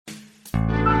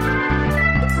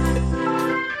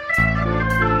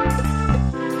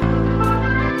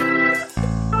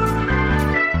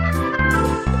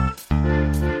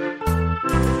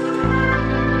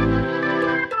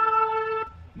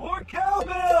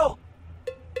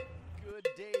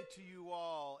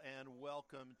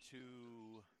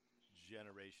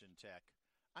Generation Tech.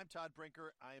 I'm Todd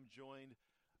Brinker. I am joined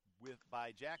by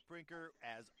Jack Brinker.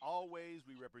 As always,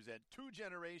 we represent two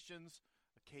generations.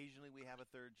 Occasionally we have a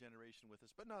third generation with us,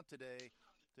 but not today.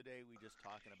 Today we're just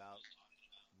talking about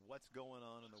what's going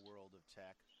on in the world of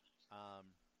tech.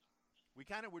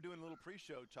 We're doing a little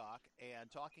pre-show talk and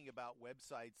talking about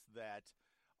websites that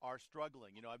are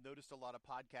struggling. You know, I've noticed a lot of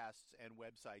podcasts and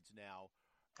websites now.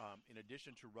 In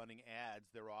addition to running ads,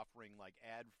 they're offering like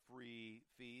ad-free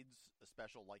feeds, a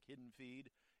special like hidden feed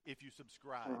if you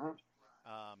subscribe.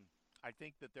 I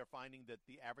think that they're finding that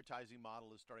the advertising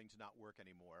model is starting to not work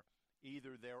anymore.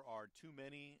 Either there are too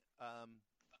many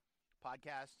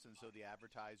podcasts, and so the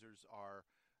advertisers are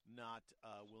not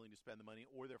willing to spend the money,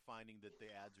 or they're finding that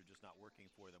the ads are just not working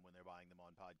for them when they're buying them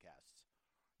on podcasts.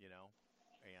 You know,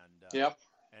 and Yep.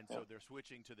 and so they're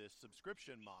switching to this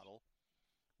subscription model,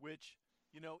 which,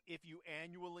 you know, if you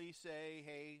annually say,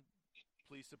 hey,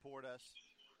 please support us,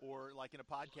 or like in a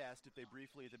podcast, if they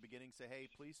briefly at the beginning say, hey,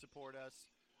 please support us,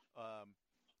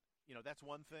 you know, that's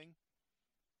one thing.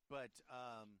 But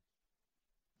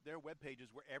their web pages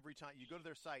where every time you go to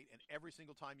their site and every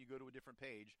single time you go to a different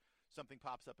page, something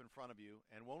pops up in front of you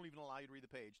and won't even allow you to read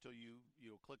the page till you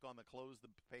click on the close the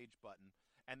page button.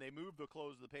 And they move the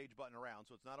close the page button around,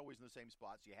 so it's not always in the same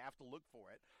spot, so you have to look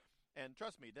for it. And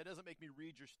trust me, that doesn't make me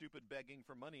read your stupid begging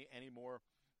for money any more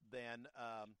than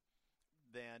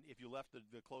if you left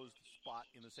the closed spot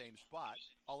in the same spot.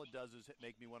 All it does is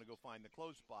make me want to go find the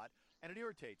closed spot, and it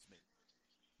irritates me,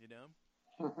 you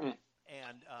know?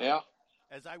 And Yeah.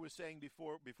 as I was saying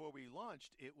before we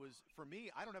launched, it was, for me,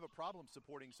 I don't have a problem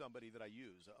supporting somebody that I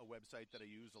use, a website that I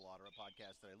use a lot, or a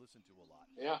podcast that I listen to a lot.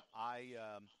 Yeah.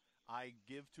 I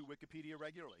give to Wikipedia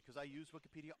regularly because I use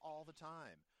Wikipedia all the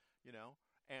time, you know?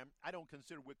 And I don't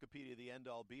consider Wikipedia the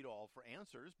end-all, be-all for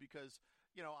answers because,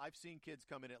 you know, I've seen kids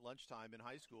come in at lunchtime in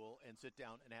high school and sit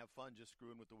down and have fun just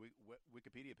screwing with the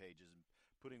Wikipedia pages and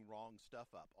putting wrong stuff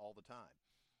up all the time.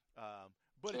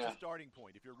 But it's a starting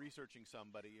point. If you're researching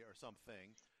somebody or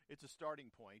something, it's a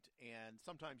starting point, and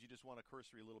sometimes you just want a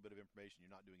cursory little bit of information.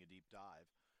 You're not doing a deep dive.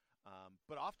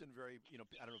 But often I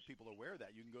don't know if people are aware of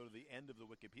that. You can go to the end of the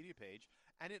Wikipedia page,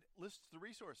 and it lists the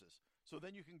resources. So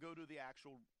then you can go to the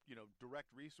actual, you know, direct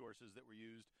resources that were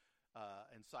used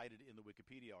and cited in the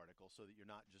Wikipedia article, so that you're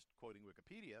not just quoting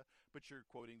Wikipedia, but you're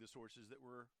quoting the sources that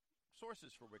were sources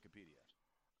for Wikipedia.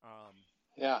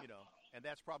 You know, and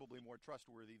that's probably more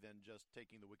trustworthy than just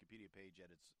taking the Wikipedia page at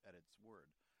its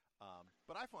word.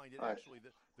 But I find it actually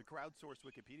the crowdsourced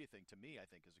Wikipedia thing, to me, I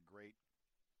think is a great.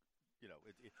 You know,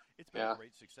 it's been a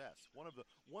great success. One of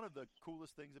the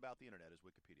coolest things about the internet is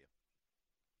Wikipedia.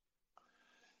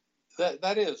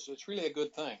 That is, it's really a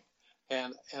good thing,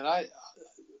 and I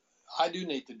do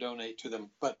need to donate to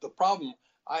them. But the problem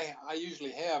I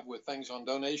usually have with things on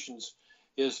donations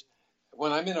is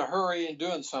when I'm in a hurry and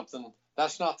doing something,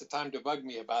 that's not the time to bug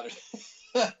me about it.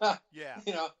 Yeah.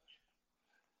 You know.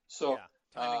 So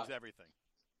timing's everything.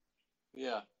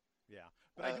 Yeah. Yeah,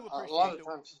 but I do appreciate a lot of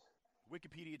times.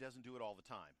 Wikipedia doesn't do it all the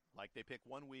time. Like they pick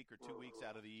 1 week or 2 weeks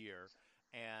out of the year,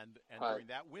 and Right. during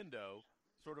that window,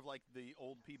 sort of like the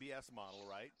old PBS model,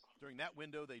 right? During that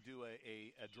window, they do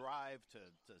a drive to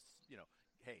you know,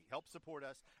 hey, help support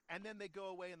us, and then they go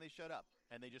away and they shut up,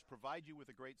 and they just provide you with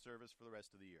a great service for the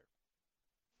rest of the year.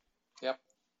 Yep.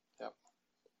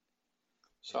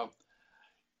 So,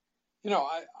 you know,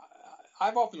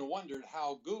 I've often wondered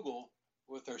how Google,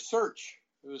 with their search,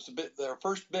 it was their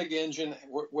first big engine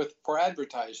for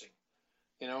advertising,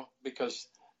 you know, because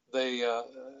they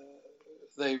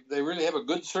really have a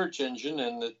good search engine,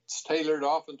 and it's tailored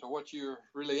often to what you're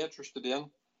really interested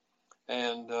in,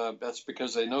 and that's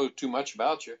because they know too much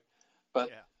about you.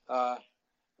 But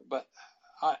but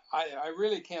I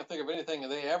really can't think of anything that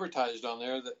they advertised on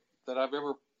there that I've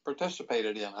ever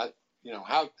participated in. You know,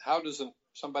 how does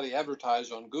somebody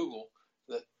advertise on Google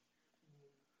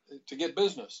to get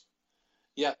business?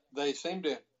 Yet they seem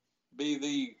to be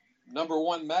the number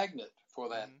one magnet for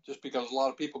that, just because a lot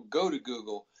of people go to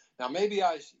Google. Now, maybe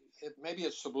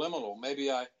it's subliminal. Maybe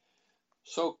I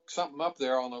soak something up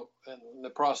there in the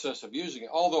process of using it.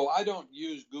 Although I don't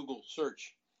use Google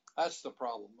search. That's the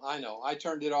problem. I know. I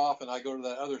turned it off, and I go to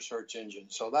that other search engine.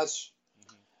 So that's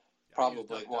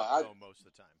probably why. Most of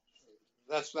the time.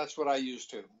 That's what I use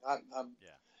too.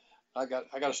 I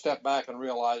got to step back and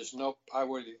realize, nope, I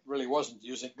really wasn't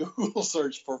using Google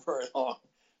search for very long.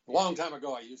 A long time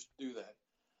ago, I used to do that.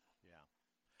 Yeah.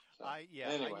 So,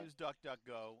 anyway. I use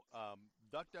DuckDuckGo.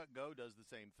 DuckDuckGo does the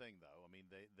same thing, though. I mean,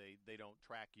 they don't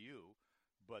track you,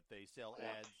 but they sell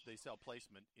ads. They sell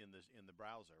placement in the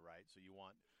browser, right? So you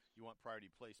you want priority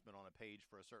placement on a page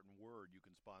for a certain word, you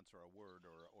can sponsor a word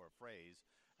or a phrase,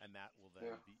 and that will then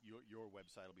Yeah. be your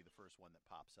website will be the first one that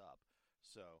pops up.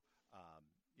 So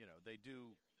they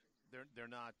do. They're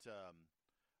not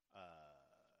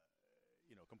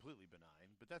completely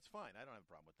benign, but that's fine. I don't have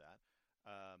a problem with that.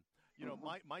 Hmm.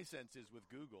 My sense is with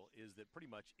Google is that pretty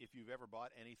much if you've ever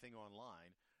bought anything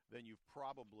online, then you've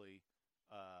probably,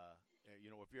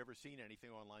 if you've ever seen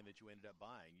anything online that you ended up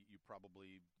buying, you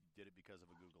probably did it because of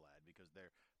a Google ad because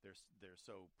they're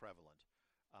so prevalent.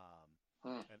 Um,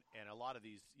 Hmm. and a lot of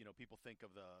these, people think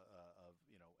of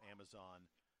Amazon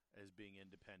as being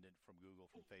independent from Google,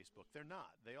 from Facebook. They're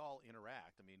not. They all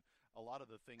interact. I mean, a lot of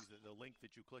the things that the link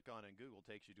that you click on in Google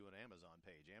takes you to an Amazon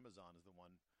page. Amazon is the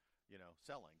one,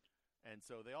 selling, and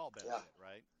so they all Yeah. benefit,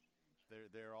 right?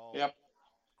 They're all Yep.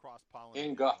 cross In pollinated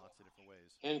in go- lots of different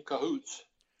ways. in cahoots.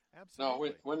 No,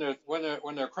 Absolutely.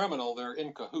 when they're criminal, they're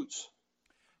in cahoots.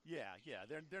 Yeah.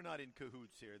 They're not in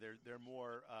cahoots here. They're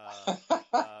more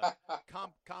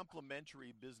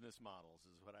complementary business models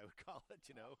is what I would call it.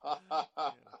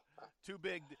 Too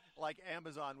big. Like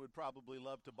Amazon would probably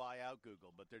love to buy out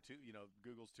Google, but they're too.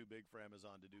 Google's too big for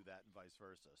Amazon to do that, and vice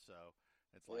versa. So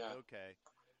it's like Yeah. okay.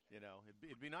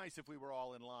 It'd be nice if we were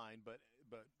all in line, but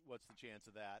what's the chance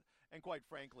of that? And quite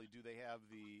frankly, do they have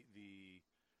the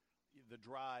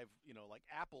drive, like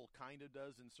Apple kind of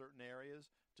does in certain areas,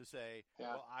 to say,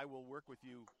 Yeah. well, I will work with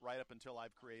you right up until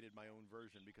I've created my own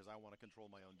version because I want to control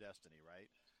my own destiny, right?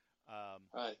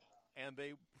 Right. And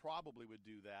they probably would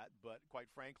do that, but quite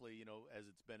frankly, as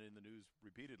it's been in the news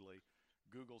repeatedly,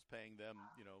 Google's paying them,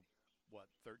 what,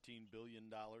 $13 billion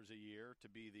a year to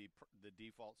be the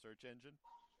default search engine.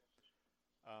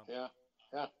 Um, Yeah.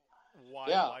 Yeah. why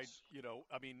Yeah. why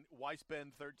I mean, why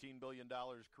spend $13 billion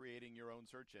creating your own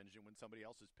search engine when somebody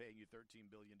else is paying you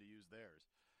 $13 billion to use theirs,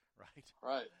 right?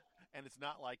 Right. And it's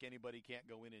not like anybody can't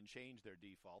go in and change their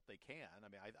default. They can. I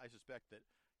mean, I suspect that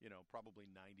probably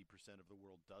 90% of the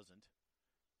world doesn't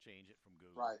change it from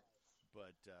Google, Right.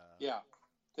 but Yeah.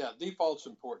 Yeah. Default's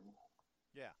important.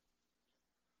 yeah,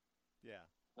 yeah.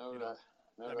 No you know doubt.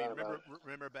 No I mean, doubt about it.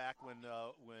 remember back when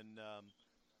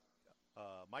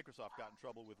Microsoft got in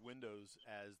trouble with Windows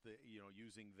as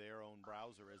using their own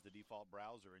browser as the default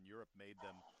browser, and Europe made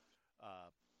them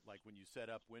like when you set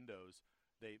up Windows,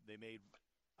 they made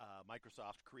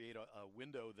Microsoft create a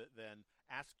window that then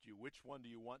asked you which one do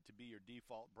you want to be your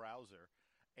default browser,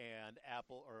 and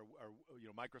Apple or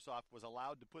Microsoft was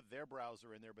allowed to put their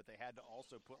browser in there, but they had to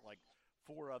also put like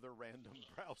 4 other random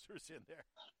browsers in there.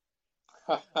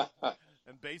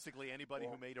 And basically anybody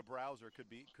Yeah. who made a browser could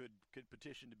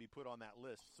petition to be put on that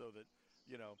list, so that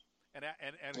you know and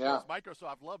of Yeah. course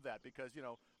Microsoft loved that because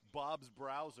Bob's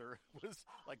browser was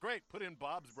like, great, put in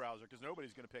Bob's browser because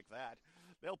nobody's going to pick that.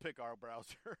 They'll pick our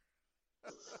browser.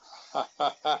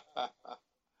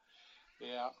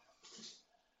 Yeah.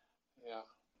 Yeah.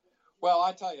 Well,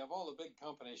 I tell you, of all the big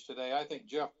companies today, I think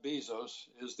Jeff Bezos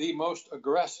is the most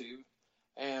aggressive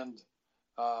and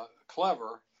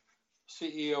clever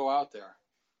CEO out there,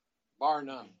 bar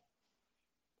none.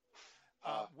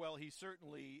 Well, he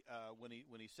certainly, when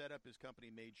he set up his company,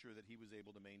 made sure that he was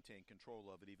able to maintain control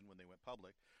of it even when they went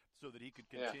public, so that he could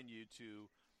Yeah. continue to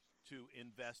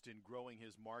invest in growing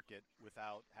his market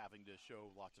without having to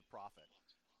show lots of profit,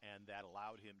 and that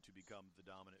allowed him to become the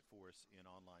dominant force in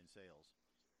online sales.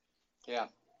 Yeah.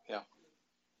 Yeah.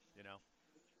 You know,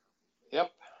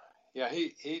 Yep. Yeah.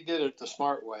 He did it the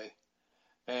smart way,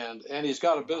 and he's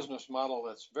got a uh-huh. business model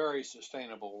that's very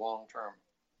sustainable long term.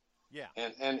 Yeah,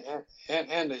 And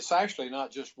it's actually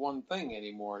not just one thing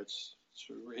anymore. He's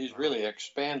uh-huh. really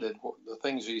expanded the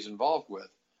things he's involved with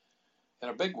in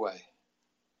a big way.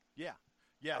 Yeah,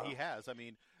 yeah, Uh, he has. I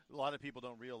mean, a lot of people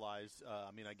don't realize.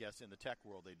 I mean, I guess in the tech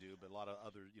world they do, but a lot of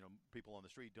other people on the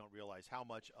street don't realize how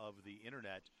much of the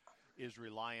internet is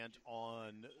reliant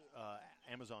on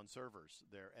Amazon servers,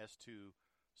 their S2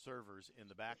 servers in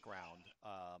the background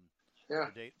yeah.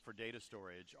 for data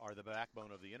storage are the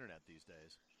backbone of the internet these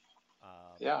days.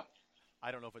 Um, Yeah.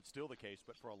 I don't know if it's still the case,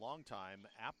 but for a long time,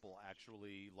 Apple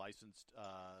actually licensed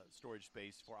storage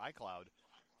space for iCloud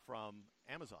from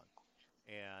Amazon.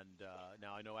 And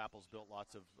now I know Apple's built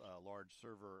lots of large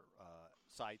server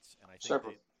sites, and I think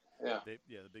Separate. Yeah.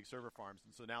 the big server farms,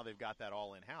 and so now they've got that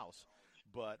all in house.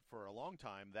 But for a long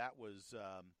time, that was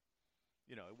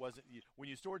it wasn't when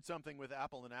you stored something with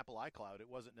Apple and Apple iCloud, it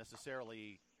wasn't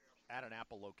necessarily at an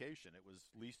Apple location. It was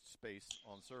leased space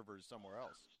on servers somewhere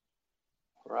else.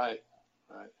 Right.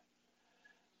 Right.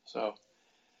 So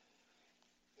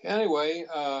anyway,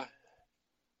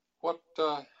 what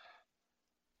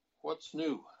what's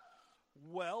new?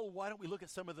 Well, why don't we look at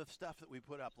some of the stuff that we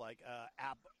put up? Like,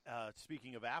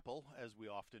 speaking of Apple, as we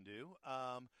often do,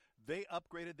 they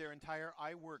upgraded their entire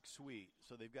iWork suite.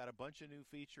 So they've got a bunch of new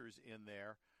features in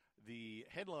there. The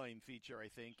headline feature, I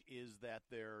think, is that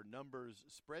their numbers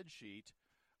spreadsheet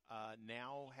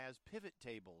now has pivot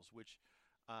tables, which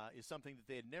is something that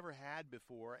they had never had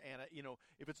before. And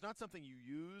if it's not something you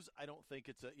use, I don't think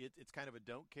it's kind of a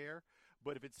don't care.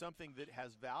 But if it's something that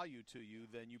has value to you,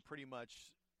 then you pretty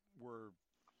much were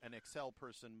an Excel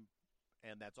person,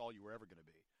 and that's all you were ever going to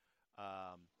be.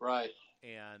 Right.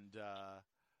 And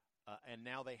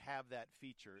now they have that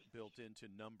feature built into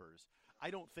numbers. I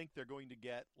don't think they're going to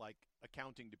get like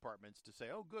accounting departments to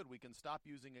say, "Oh, good, we can stop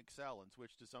using Excel and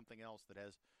switch to something else that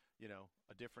has, a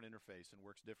different interface and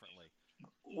works differently."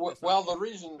 Well, the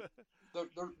reason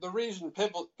the reason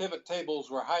pivot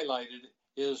tables were highlighted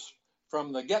is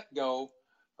from the get-go,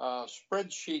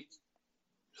 spreadsheet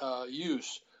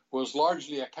use was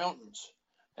largely accountants,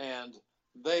 and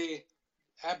they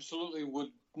absolutely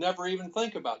would never even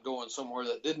think about going somewhere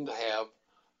that didn't have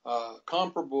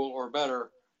comparable or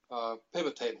better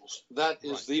pivot tables. That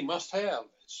is Right. the must-have.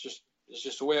 It's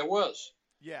just the way it was.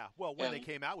 Yeah, well, when they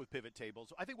came out with pivot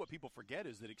tables, I think what people forget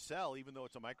is that Excel, even though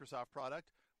it's a Microsoft product,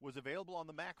 was available on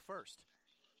the Mac first.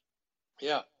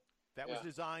 Yeah. That was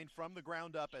designed from the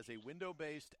ground up as a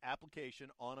window-based application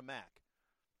on a Mac.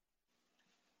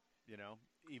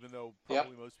 Even though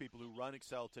probably most people who run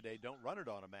Excel today don't run it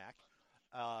on a Mac.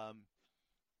 I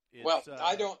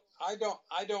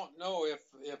don't know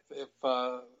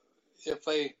if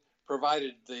they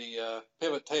provided the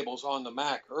pivot tables on the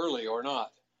Mac early or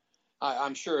not.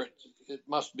 I'm sure it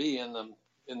must be in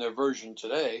their version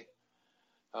today,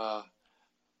 but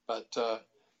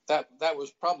that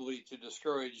was probably to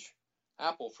discourage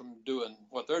Apple from doing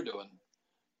what they're doing.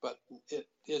 But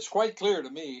it's quite clear to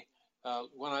me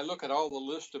when I look at all the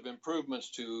list of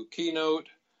improvements to Keynote,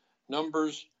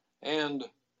 Numbers, and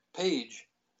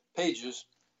Pages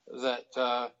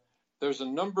that there's a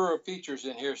number of features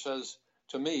in here says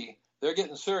to me they're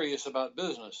getting serious about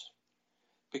business,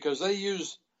 because they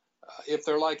use, if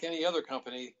they're like any other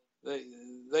company,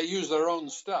 they use their own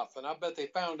stuff, and I bet they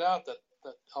found out that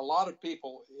a lot of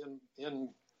people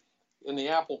in the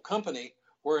Apple company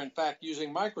were in fact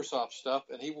using Microsoft stuff,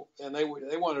 and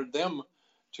they wanted them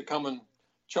to come and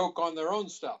choke on their own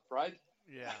stuff, right?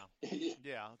 Yeah,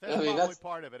 yeah, that's probably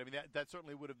part of it. I mean, that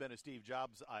certainly would have been a Steve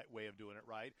Jobs way of doing it,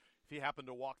 right? If he happened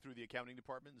to walk through the accounting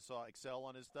department and saw Excel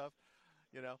on his stuff,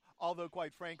 Although,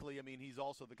 quite frankly, I mean, he's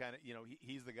also the kind of,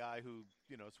 he's the guy who,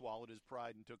 swallowed his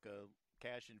pride and took a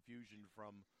cash infusion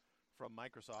from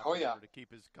Microsoft in order to keep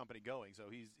his company going. So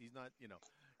he's not,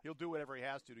 he'll do whatever he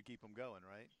has to keep them going,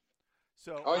 right?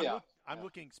 So I'm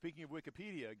looking, speaking of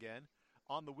Wikipedia again,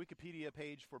 on the Wikipedia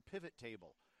page for Pivot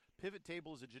Table. Pivot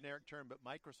Table is a generic term, but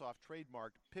Microsoft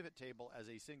trademarked Pivot Table as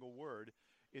a single word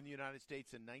in the United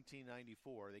States in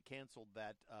 1994. They canceled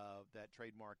that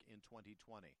trademark in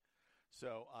 2020.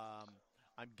 So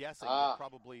I'm guessing that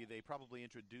they probably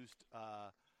introduced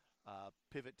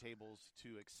pivot tables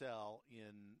to Excel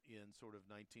in sort of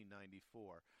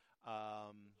 1994.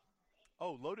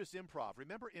 Lotus Improv.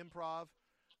 Remember Improv?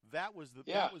 That was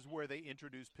that was where they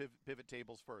introduced pivot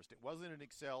tables first. It wasn't in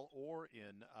Excel or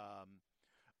in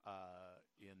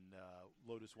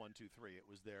Lotus 1-2-3. It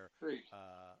was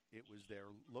their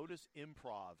Lotus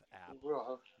Improv app,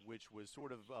 which was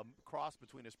sort of a cross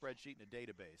between a spreadsheet and a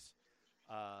database.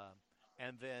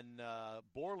 And then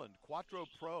Borland Quattro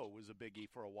Pro was a biggie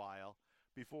for a while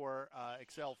before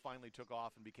Excel finally took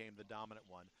off and became the dominant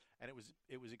one. And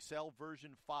it was Excel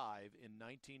version 5 in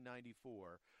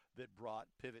 1994 that brought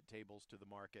pivot tables to the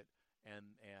market.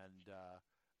 And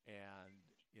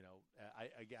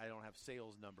I don't have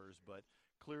sales numbers, but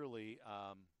clearly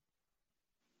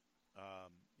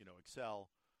Excel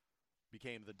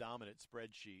became the dominant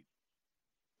spreadsheet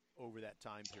over that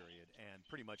time period, and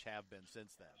pretty much have been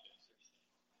since then.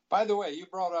 By the way, you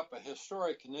brought up a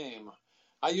historic name.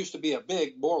 I used to be a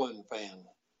big Borland fan,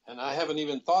 and I haven't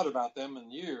even thought about them in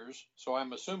years, so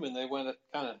I'm assuming they went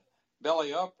kind of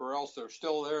belly up, or else they're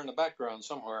still there in the background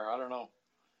somewhere. I don't know.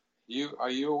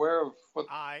 Are you aware of what?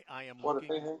 I am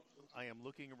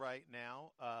looking right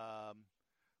now.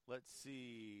 Let's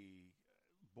see.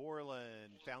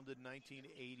 Borland, founded in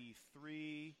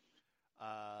 1983.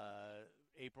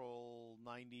 April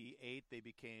 98, they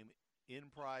became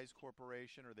Enprise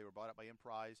Corporation, or they were bought up by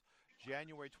Enprise.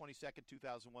 January 22nd,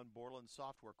 2001, Borland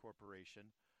Software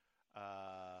Corporation.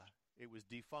 It was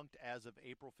defunct as of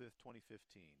April 5th,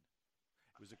 2015.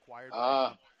 It was acquired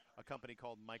by a company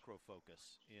called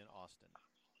Microfocus in Austin.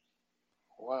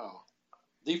 Wow.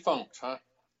 Defunct, huh?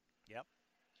 Yep.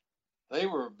 They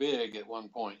were big at one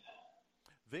point.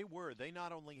 They were. They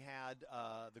not only had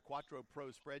the Quattro Pro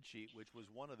spreadsheet, which was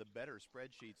one of the better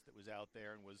spreadsheets that was out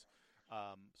there and was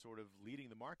sort of leading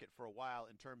the market for a while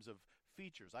in terms of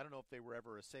features. I don't know if they were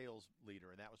ever a sales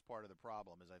leader, and that was part of the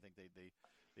problem. Is I think they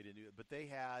didn't do it, but they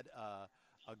had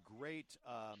a great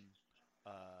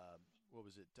what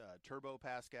was it? Turbo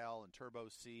Pascal and Turbo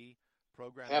C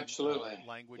programming Absolutely.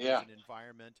 languages Yeah. and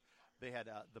environment. They had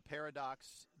the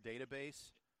Paradox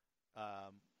database.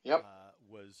 Yep.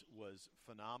 Was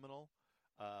phenomenal.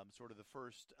 Sort of the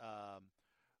first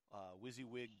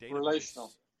WYSIWYG database.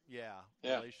 Relational. Yeah,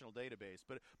 Yeah. relational database.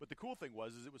 But the cool thing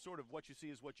was it was sort of what you see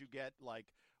is what you get,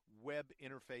 like web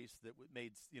interface that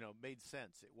made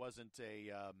sense. It wasn't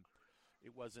a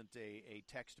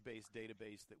text based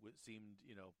database that seemed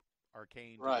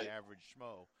arcane to Right. the average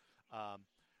schmo.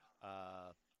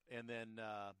 And then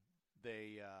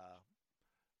they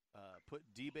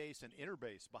put DBase and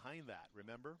Interbase behind that.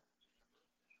 Remember?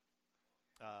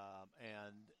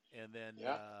 And then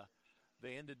Yeah.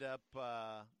 they ended up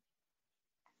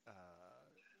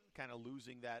kind of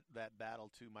losing that battle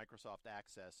to Microsoft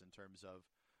Access in terms of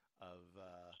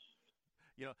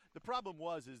the problem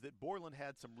is that Borland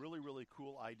had some really, really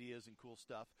cool ideas and cool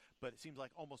stuff, but it seems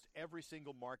like almost every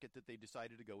single market that they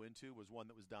decided to go into was one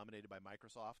that was dominated by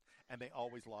Microsoft, and they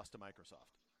always lost to Microsoft.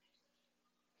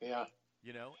 Yeah.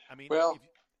 I mean, Well,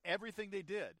 everything they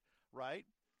did, right?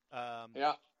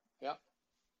 Yeah. Yeah.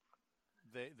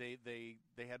 They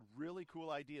had really cool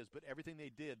ideas, but everything they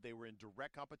did, they were in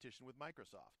direct competition with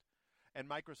Microsoft. And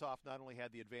Microsoft not only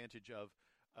had the advantage of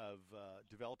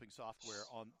developing software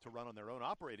to run on their own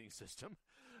operating system,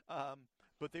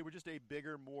 but they were just a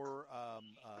bigger, more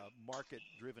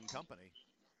market-driven company.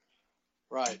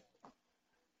 Right.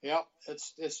 Yeah.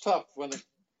 It's tough when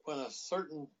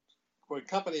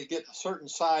companies get a certain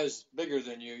size bigger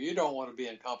than you. You don't want to be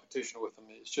in competition with them.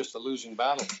 It's just a losing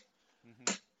battle.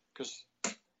 Mm-hmm.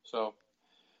 So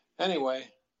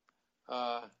anyway,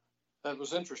 that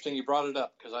was interesting. You brought it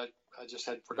up because I just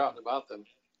had forgotten about them.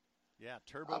 Yeah,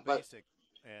 Turbo Basic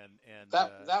and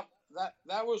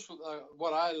that was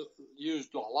what I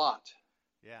used a lot.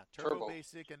 Yeah, Turbo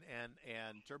Basic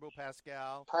and Turbo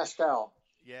Pascal. Pascal.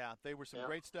 Yeah, they were some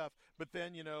great stuff. But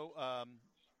then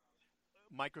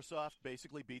Microsoft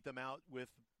basically beat them out with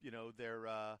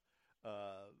their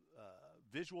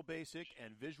Visual Basic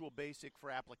and Visual Basic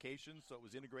for applications, so it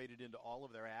was integrated into all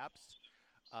of their apps.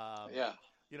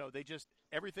 They just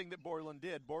everything that Borland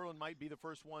did. Borland might be the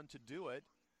first one to do it.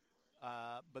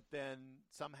 But then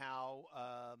somehow,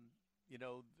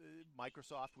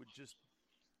 Microsoft would just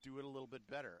do it a little bit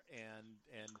better,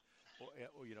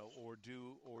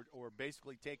 or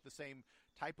basically take the same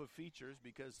type of features,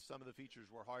 because some of the features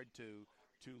were hard to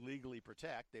legally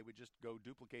protect. They would just go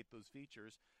duplicate those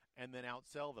features and then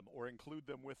outsell them, or include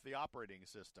them with the operating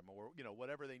system, or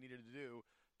whatever they needed to do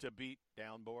to beat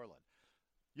down Borland.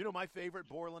 My favorite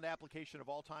Borland application of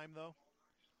all time, though?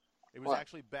 It was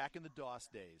actually back in the DOS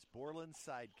days. Borland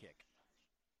Sidekick.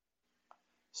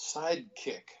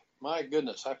 Sidekick. My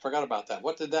goodness, I forgot about that.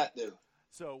 What did that do?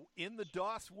 So in the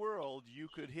DOS world, you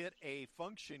could hit a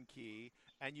function key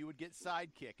and you would get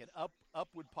Sidekick, and up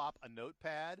would pop a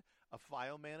notepad, a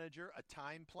file manager, a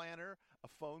time planner, a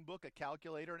phone book, a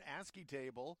calculator, an ASCII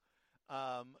table,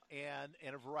 and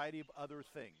a variety of other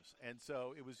things. And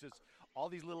so it was just all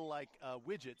these little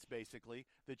widgets, basically,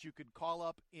 that you could call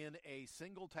up in a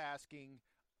single tasking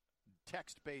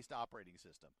text-based operating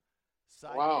system.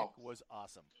 Sidekick was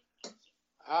awesome.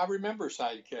 I remember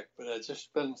Sidekick, but it's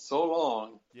just been so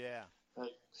long. Yeah.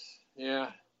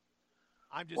 Yeah.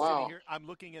 I'm just sitting here. I'm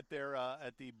looking at their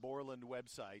at the Borland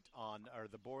website or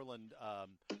the Borland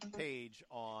page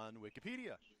on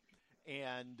Wikipedia,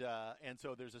 and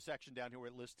so there's a section down here where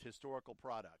it lists historical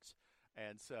products.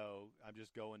 And so I'm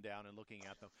just going down and looking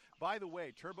at them. By the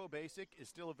way, Turbo Basic is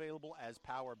still available as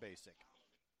Power Basic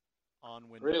on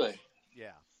Windows. Really?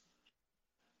 Yeah.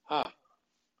 Huh.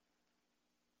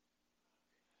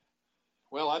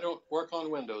 Well, I don't work on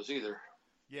Windows either.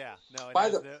 Yeah. No, it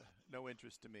has no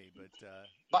interest to me.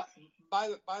 But by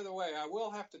the way, I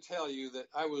will have to tell you that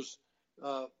I was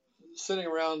sitting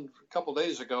around a couple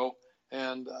days ago,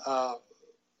 and a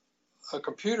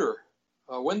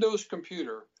Windows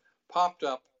computer, popped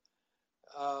up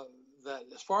that,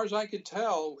 as far as I could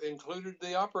tell, included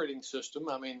the operating system.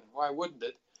 I mean, why wouldn't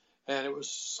it? And it was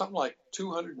something like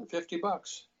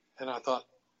 $250. And I thought,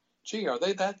 gee, are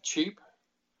they that cheap?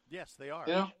 Yes, they are.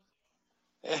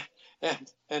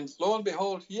 And lo and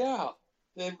behold,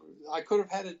 I could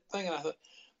have had a thing, and I thought,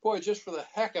 boy, just for the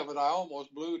heck of it, I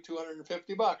almost blew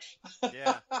 $250.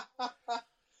 Yeah.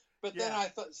 But then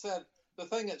I said, the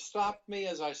thing that stopped me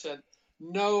is I said,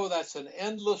 no, that's an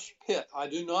endless pit. I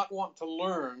do not want to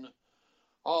learn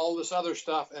all this other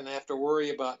stuff and have to worry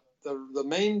about the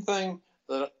main thing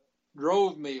that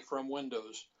drove me from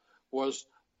Windows was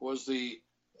the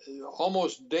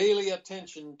almost daily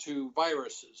attention to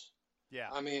viruses. Yeah.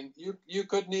 I mean, you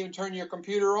couldn't even turn your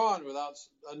computer on without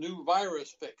a new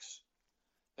virus fix.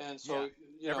 And so,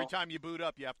 Yeah. Every time you boot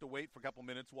up, you have to wait for a couple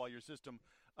minutes while your system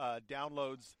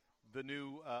downloads the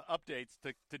new updates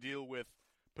to deal with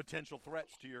potential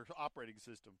threats to your operating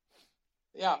system.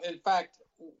 Yeah, in fact,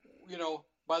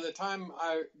 by the time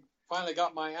I finally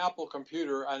got my Apple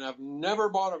computer, and I've never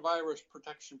bought a virus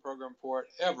protection program for it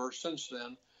ever since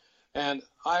then, and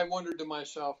I wondered to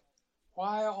myself,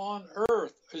 why on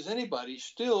earth is anybody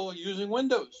still using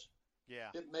Windows? Yeah.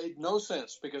 It made no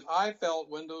sense because I felt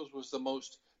Windows was the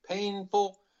most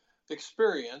painful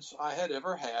experience I had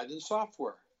ever had in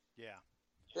software. Yeah.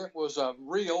 It was a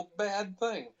real bad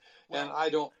thing. Well, And I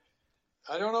don't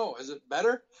know. Is it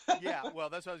better? Yeah, well,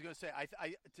 that's what I was going to say.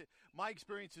 My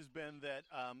experience has been that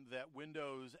that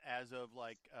Windows, as of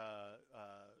like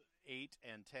 8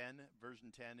 and 10,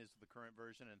 version 10 is the current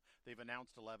version, and they've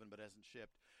announced 11 but hasn't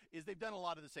shipped. Is they've done a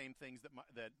lot of the same things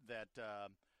that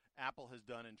Apple has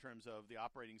done in terms of the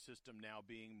operating system now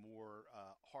being more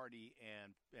hardy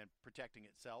and protecting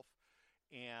itself,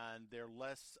 and they're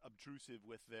less obtrusive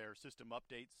with their system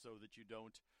updates, so that you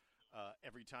don't.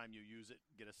 Every time you use it,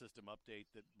 get a system update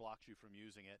that blocks you from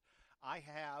using it. I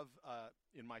have,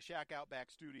 in my Shack Outback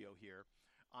studio here,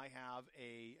 I have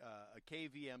a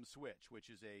KVM switch, which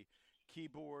is a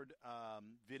keyboard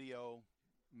video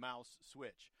mouse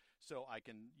switch. So I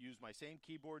can use my same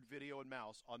keyboard, video, and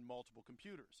mouse on multiple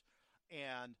computers.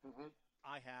 And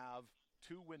I have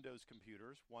two Windows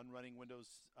computers, one running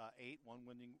Windows 8, one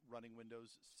running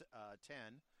Windows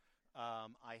 10.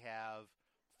 I have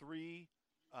three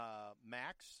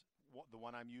Macs. The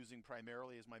one I'm using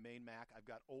primarily is my main Mac. I've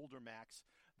got older Macs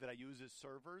that I use as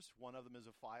servers. One of them is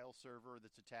a file server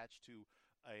that's attached to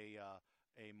a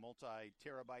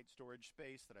multi-terabyte storage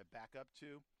space that I back up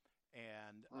to,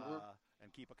 and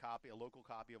keep a local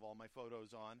copy of all my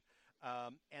photos on.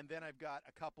 And then I've got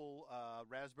a couple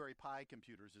Raspberry Pi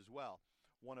computers as well.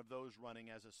 One of those running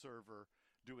as a server,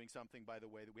 doing something, by the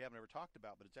way, that we haven't ever talked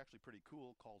about, but it's actually pretty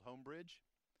cool, called Homebridge.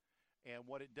 And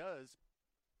what it does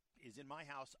is, in my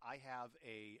house, I have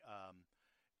a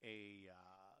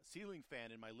ceiling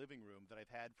fan in my living room that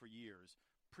I've had for years.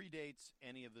 Predates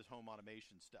any of this home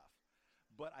automation stuff.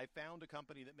 But I found a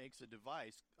company that makes a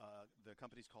device, the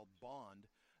company's called Bond,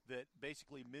 that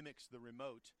basically mimics the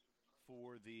remote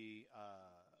for the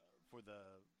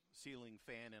ceiling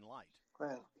fan and light.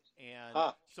 Wow.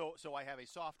 And so I have a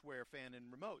software fan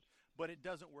and remote, but it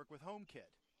doesn't work with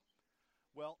HomeKit.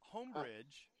 Well,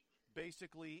 Homebridge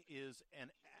basically is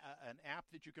an app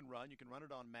that you can run. You can run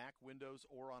it on Mac, Windows,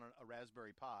 or on a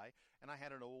Raspberry Pi. And I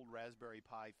had an old Raspberry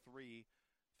Pi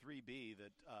 3B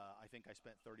that I think I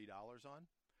spent $30 on.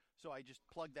 So I just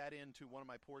plug that into one of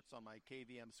my ports on my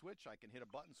KVM switch. I can hit a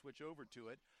button switch over to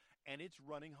it, and it's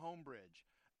running Homebridge.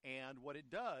 And what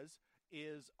it does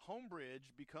is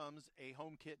Homebridge becomes a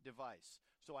HomeKit device.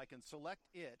 So I can select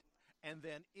it, and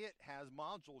then it has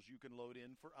modules you can load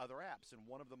in for other apps. And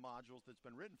one of the modules that's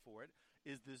been written for it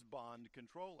is this Bond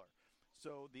controller.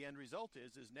 So the end result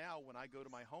is now when I go to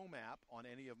my home app on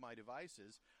any of my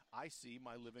devices, I see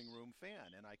my living room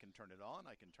fan, and I can turn it on,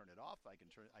 I can turn it off, I can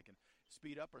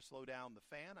speed up or slow down the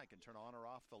fan, I can turn on or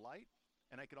off the light,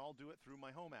 and I can all do it through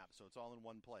my home app. So it's all in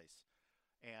one place.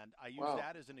 And I use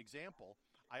that as an example.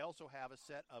 I also have a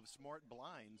set of smart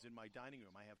blinds in my dining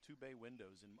room. I have two bay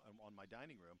windows on my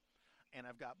dining room. And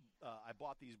I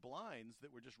bought these blinds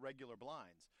that were just regular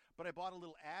blinds. But I bought a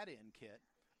little add-in kit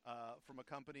from a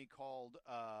company called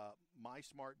My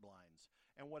Smart Blinds.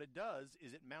 And what it does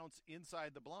is it mounts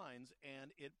inside the blinds,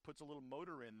 and it puts a little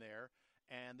motor in there,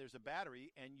 and there's a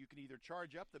battery, and you can either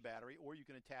charge up the battery or you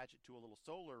can attach it to a little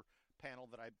solar panel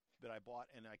that I bought,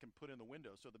 and I can put in the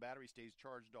window so the battery stays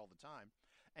charged all the time.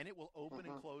 And it will open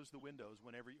and close the windows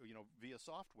whenever, via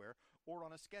software or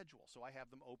on a schedule. So I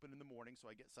have them open in the morning, so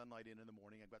I get sunlight in the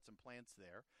morning. I've got some plants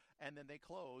there. And then they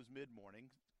close mid-morning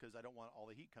because I don't want all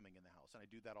the heat coming in the house. And I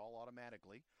do that all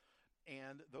automatically.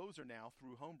 And those are now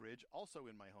through Homebridge, also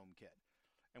in my HomeKit.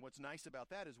 And what's nice about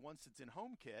that is once it's in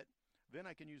HomeKit, then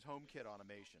I can use HomeKit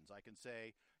automations. I can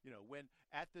say, when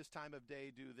at this time of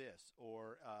day, do this.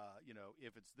 Or,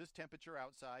 if it's this temperature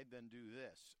outside, then do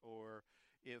this. Or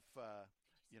if...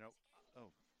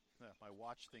 my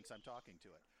watch thinks I'm talking to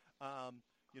it. I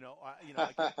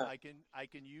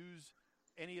can use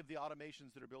any of the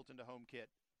automations that are built into HomeKit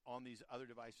on these other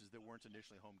devices that weren't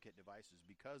initially HomeKit devices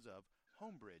because of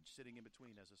Homebridge sitting in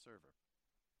between as a server.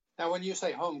 Now, when you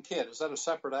say HomeKit, is that a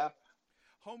separate app?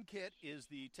 HomeKit is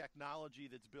the technology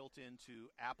that's built into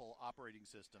Apple operating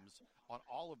systems on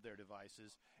all of their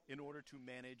devices in order to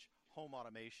manage home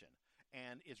automation.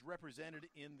 And it's represented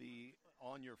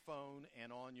on your phone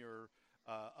and on your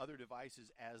other devices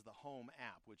as the Home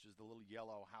app, which is the little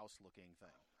yellow house-looking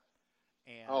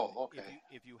thing. And okay.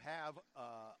 if you have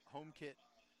HomeKit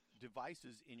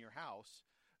devices in your house,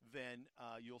 then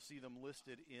you'll see them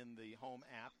listed in the Home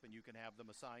app, and you can have them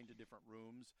assigned to different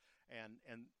rooms.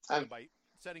 And by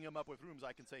setting them up with rooms,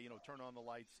 I can say, turn on the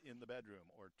lights in the bedroom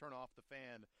or turn off the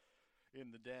fan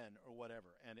in the den or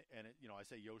whatever. And I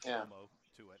say Yo Shlomo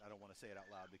to it. I don't want to say it out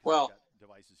loud because I've got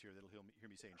devices here that'll hear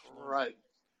me saying Shlomo. Right.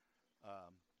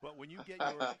 But when you get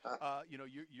your,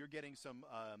 you're getting some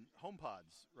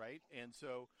HomePods, right? And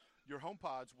so your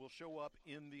HomePods will show up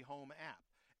in the Home app.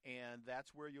 And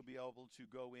that's where you'll be able to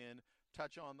go in,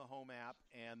 touch on the Home app,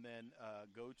 and then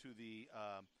go to the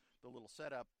little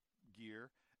setup gear.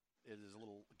 It is a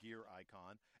little gear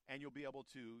icon, and you'll be able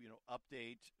to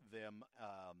update them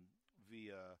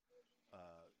via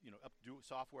do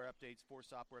software updates for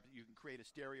software. You can create a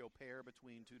stereo pair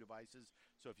between two devices.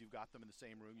 So if you've got them in the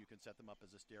same room, you can set them up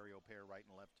as a stereo pair, right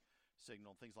and left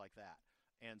signal, things like that.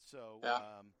 And so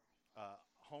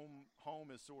Home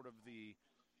is sort of the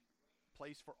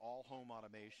place for all home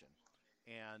automation.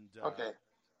 And okay,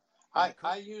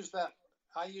 I use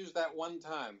that one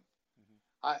time.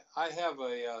 Mm-hmm. I have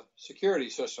a security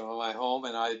system in my home,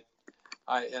 and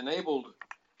I enabled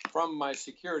from my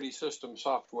security system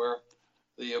software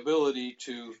the ability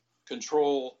to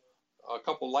control a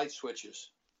couple light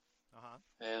switches.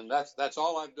 And that's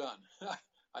all I've done.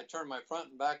 I turn my front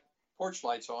and back porch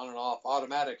lights on and off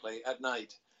automatically at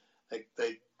night.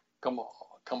 They come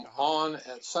on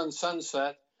at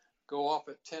sunset, go off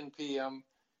at 10 p.m.,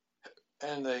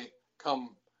 and they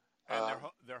come. And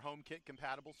they're HomeKit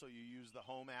compatible, so you use the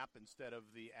Home app instead of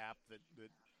the app that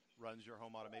runs your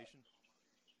home automation?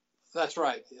 That's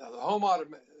right. Yeah, the home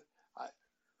automation,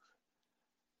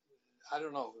 I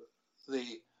don't know.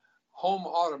 The home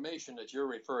automation that you're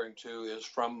referring to is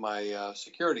from my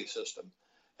security system.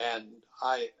 And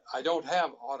I don't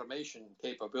have automation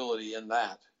capability in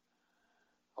that.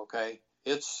 Okay,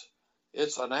 it's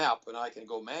an app, and I can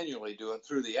go manually do it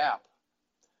through the app.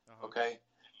 Okay,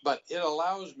 but it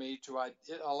allowed me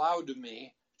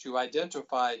to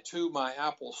identify to my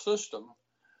Apple system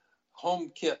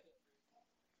HomeKit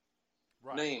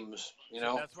names.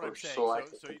 That's what I'm saying. So I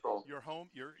can control.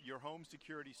 Your home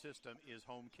security system is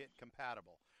HomeKit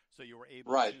compatible. So you were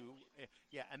able to,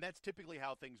 and that's typically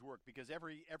how things work, because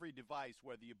every device,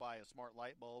 whether you buy a smart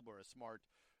light bulb or a smart,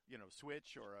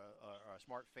 switch or a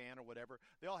smart fan or whatever,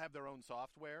 they all have their own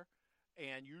software,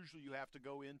 and usually you have to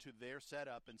go into their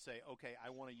setup and say, okay, I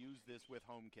want to use this with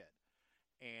HomeKit,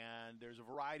 and there's a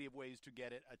variety of ways to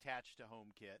get it attached to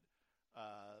HomeKit,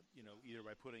 either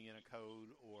by putting in a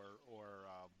code or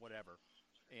whatever,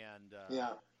 and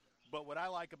But what I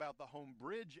like about the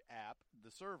HomeBridge app,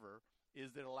 the server,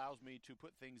 is that it allows me to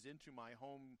put things into my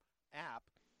Home app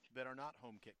that are not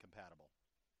HomeKit compatible.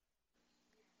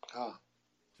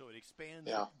 So it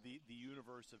expands the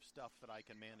universe of stuff that I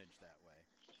can manage that way.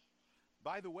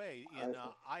 By the way, in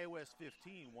iOS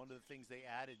 15, one of the things they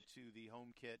added to the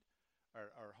HomeKit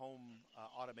or home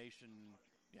automation,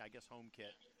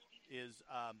 HomeKit, is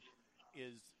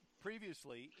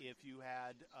previously, if you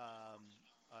had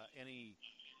any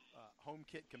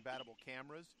HomeKit compatible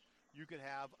cameras, you could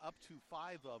have up to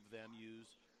 5 of them use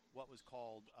what was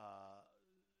called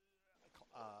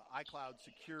iCloud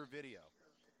Secure Video.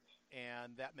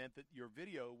 And that meant that your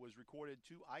video was recorded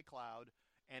to iCloud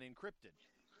and encrypted.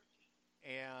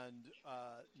 And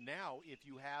now, if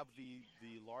you have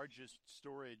the largest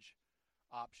storage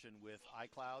option with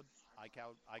iCloud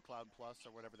Plus,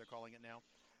 or whatever they're calling it now,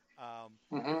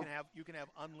 you can have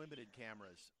unlimited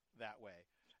cameras that way.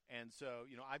 And so,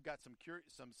 I've got some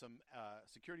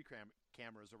security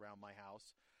cameras around my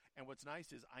house, and what's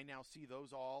nice is I now see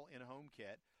those all in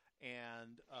HomeKit,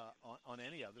 and on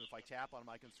any of them, if I tap on them,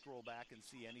 I can scroll back and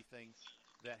see anything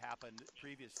that happened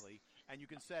previously. And you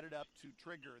can set it up to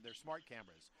trigger. They're smart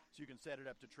cameras, so you can set it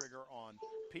up to trigger on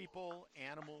people,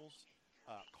 animals,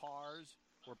 cars,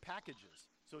 or packages.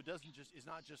 So it's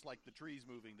not just like the trees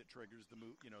moving that triggers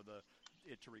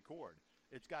it to record.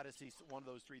 It's got to see one of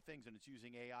those 3 things, and it's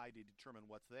using AI to determine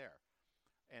what's there.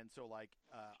 And so,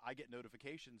 I get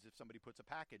notifications if somebody puts a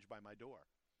package by my door.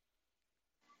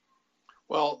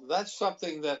 Well, that's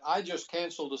something that I just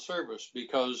canceled the service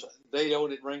because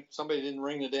somebody didn't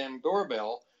ring the damn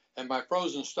doorbell, and my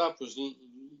frozen stuff was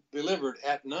delivered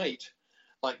at night,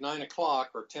 like 9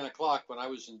 o'clock or 10 o'clock when I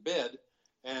was in bed,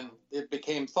 and it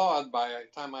became thawed by the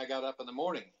time I got up in the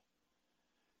morning.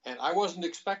 And I wasn't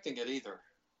expecting it either,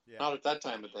 Yeah. not at that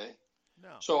time of day.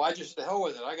 No. So I just, the hell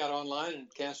with it. I got online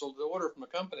and canceled the order from the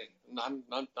company. And I'm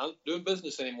not doing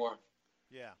business anymore.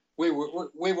 Yeah. We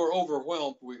were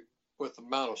overwhelmed with the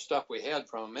amount of stuff we had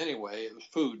from them anyway. It was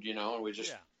food, and we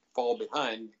just fall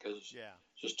behind because it's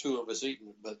just two of us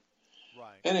eating. But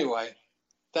anyway,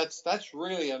 that's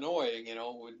really annoying,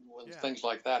 when things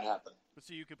like that happen. But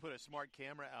see, you could put a smart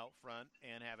camera out front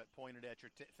and have it pointed at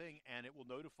your thing, and it will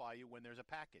notify you when there's a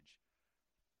package,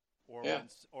 or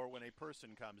when a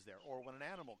person comes there, or when an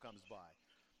animal comes by.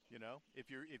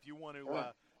 If you want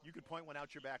to, you could point one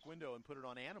out your back window and put it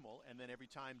on animal, and then every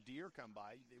time deer come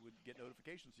by, they would get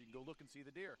notifications, so you can go look and see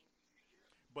the deer.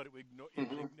 But it would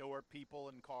ignore people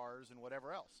and cars and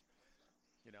whatever else,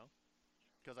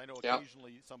 because I know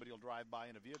occasionally somebody will drive by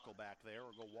in a vehicle back there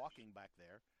or go walking back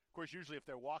there. Of course, usually if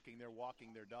they're walking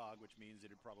their dog, which means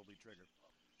it'd probably trigger.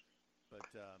 But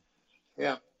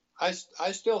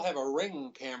I still have a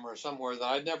Ring camera somewhere that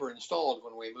I never installed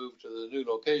when we moved to the new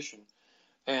location.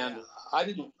 And I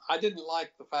didn't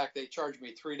like the fact they charged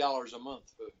me $3 a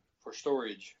month for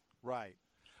storage. Right.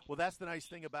 Well, that's the nice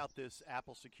thing about this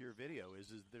Apple Secure Video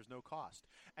is there's no cost.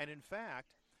 And in fact,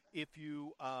 if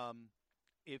you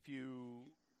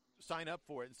sign up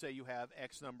for it and say you have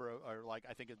X number or like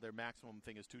I think their maximum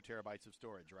thing is 2 terabytes of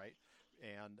storage, right?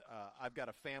 And I've got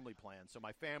a family plan, so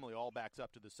my family all backs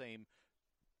up to the same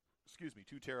 2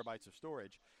 terabytes of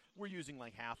storage. We're using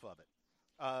like half of it.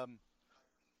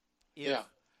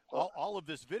 All of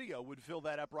this video would fill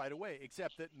that up right away,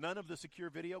 except that none of the secure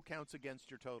video counts against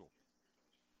your total.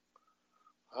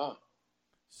 Oh.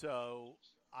 So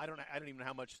I don't even know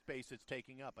how much space it's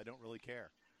taking up. I don't really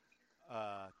care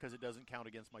because it doesn't count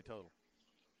against my total.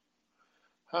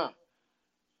 Huh.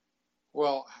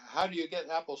 Well, how do you get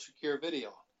Apple Secure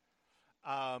Video?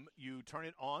 You turn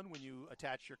it on when you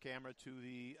attach your camera to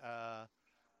the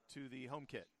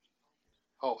HomeKit.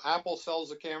 Oh, Apple sells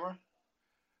the camera?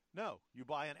 No, you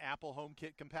buy an Apple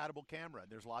HomeKit compatible camera.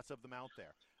 There's lots of them out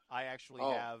there. I actually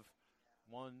have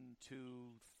 1, 2,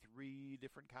 3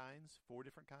 different kinds, 4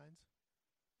 different kinds.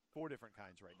 4 different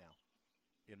kinds right now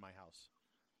in my house.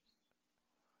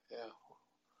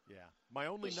 Yeah. My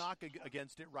only knock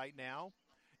against it right now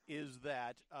is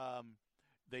that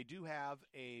they do have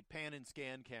a pan and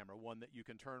scan camera, one that you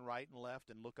can turn right and left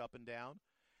and look up and down.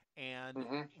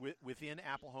 And within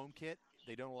Apple HomeKit,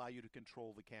 they don't allow you to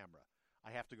control the camera. I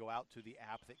have to go out to the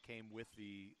app that came with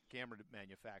the camera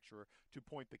manufacturer to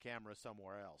point the camera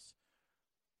somewhere else.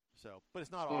 So, but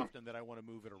it's not often that I want to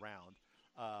move it around.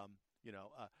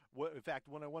 In fact,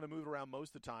 when I want to move it around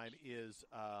most of the time is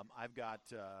I've got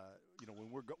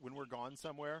when we're gone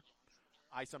somewhere,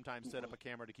 I sometimes set up a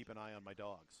camera to keep an eye on my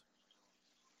dogs.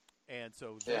 And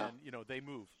so then they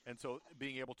move, and so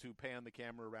being able to pan the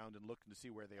camera around and look to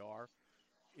see where they are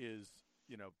is.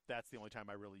 That's the only time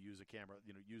I really use a camera,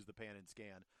 use the pan and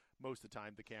scan. Most of the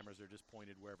time, the cameras are just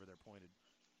pointed wherever they're pointed.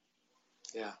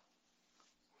 Yeah.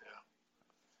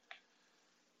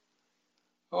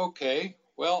 Okay.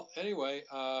 Well, anyway,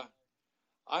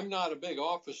 I'm not a big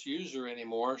Office user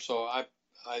anymore, so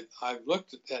I've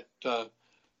looked at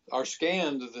or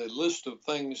scanned the list of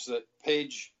things that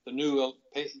the new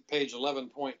page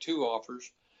 11.2 offers,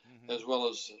 as well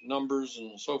as numbers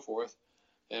and so forth,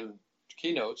 and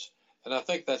keynotes. And I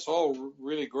think that's all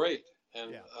really great.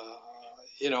 And,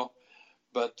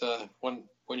 but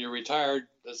when you're retired,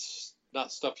 that's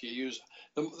not stuff you use.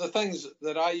 The things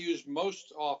that I use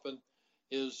most often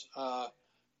is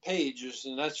pages,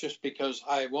 and that's just because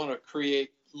I want to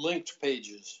create linked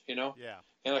pages, and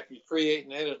I can create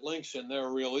and edit links in there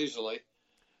real easily.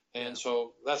 And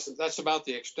so that's about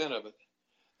the extent of it.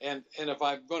 And if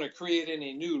I'm going to create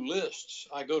any new lists,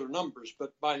 I go to numbers.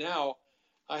 But by now,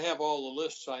 I have all the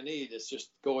lists I need. It's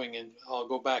just going and I'll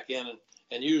go back in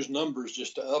and use numbers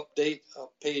just to update a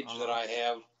page that I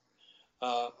have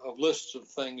of lists of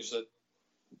things that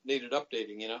needed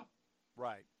updating,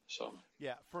 Right. So.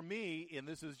 Yeah, for me, and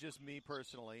this is just me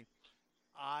personally,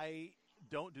 I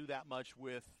don't do that much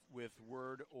with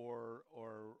Word or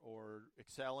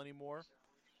Excel anymore.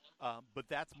 But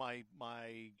that's my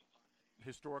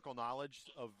historical knowledge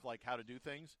of like how to do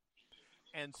things.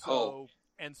 And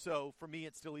so for me,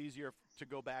 it's still easier to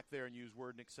go back there and use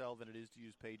Word and Excel than it is to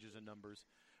use pages and numbers,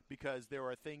 because there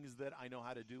are things that I know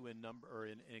how to do in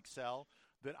Excel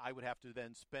that I would have to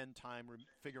then spend time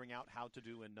figuring out how to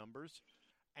do in numbers.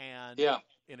 And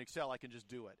in Excel, I can just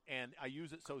do it. And I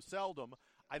use it so seldom,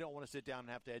 I don't want to sit down and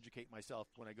have to educate myself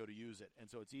when I go to use it. And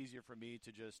so it's easier for me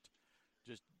to just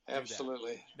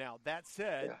Absolutely. do that. Now, that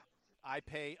said, I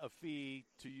pay a fee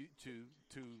to use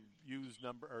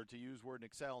to use Word and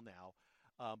Excel now,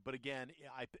 but again,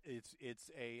 it's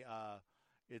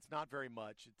not very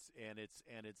much.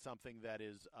 It's something that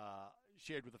is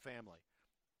shared with the family,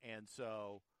 and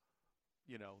so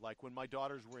like when my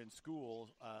daughters were in school,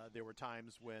 there were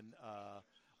times when,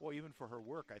 well, even for her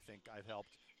work, I think I've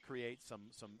helped create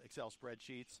some Excel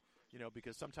spreadsheets.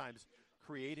 Because sometimes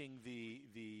creating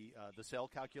the cell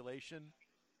calculation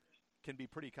can be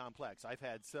pretty complex. I've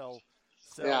had cell.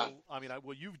 Yeah. I mean,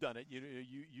 well, you've done it.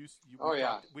 Oh,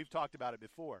 yeah. We've talked about it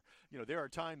before. There are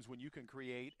times when you can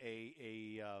create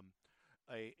a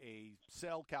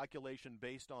cell calculation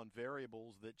based on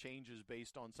variables that changes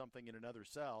based on something in another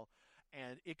cell,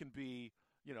 and it can be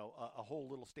a whole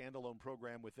little standalone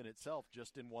program within itself,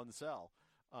 just in one cell.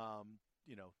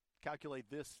 Calculate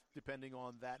this depending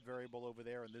on that variable over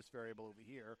there and this variable over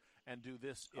here, and do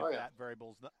this if that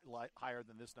variable is higher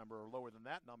than this number or lower than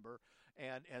that number,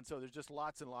 and so there's just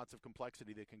lots and lots of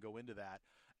complexity that can go into that,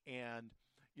 and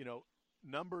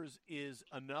numbers is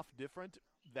enough different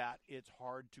that it's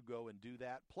hard to go and do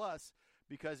that. Plus,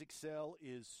 because Excel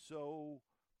is so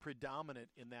predominant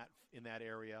in that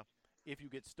area, if you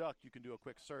get stuck, you can do a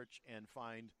quick search and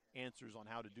find answers on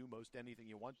how to do most anything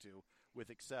you want to with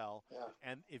Excel. Yeah.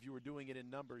 And if you were doing it in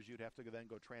numbers, you'd have to then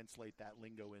go translate that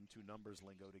lingo into numbers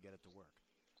lingo to get it to work.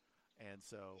 And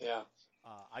so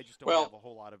I just don't have a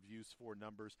whole lot of use for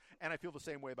numbers. And I feel the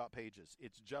same way about pages.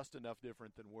 It's just enough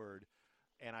different than Word,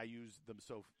 and I use them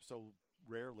so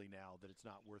rarely now that it's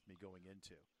not worth me going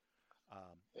into.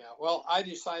 Well, I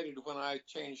decided when I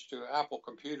changed to Apple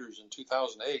computers in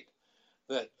 2008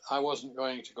 that I wasn't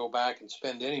going to go back and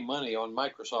spend any money on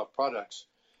Microsoft products.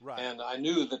 Right. And I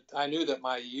knew that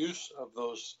my use of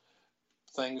those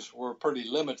things were pretty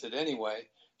limited anyway,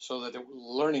 so that the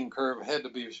learning curve had to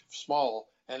be small,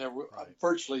 and there were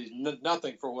virtually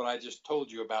nothing for what I just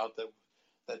told you about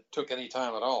that took any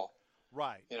time at all.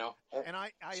 Right. And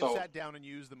I have sat down and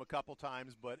used them a couple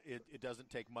times, but it doesn't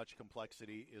take much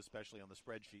complexity, especially on the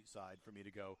spreadsheet side, for me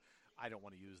to go, I don't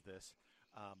want to use this.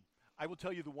 I will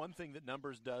tell you the one thing that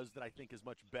Numbers does that I think is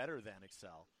much better than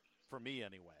Excel, for me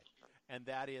anyway, and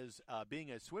that is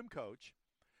being a swim coach,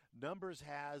 Numbers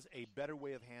has a better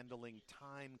way of handling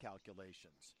time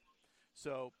calculations.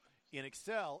 So in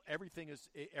Excel, everything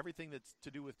that's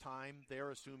to do with time,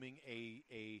 they're assuming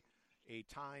a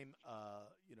time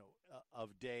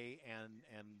of day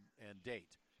and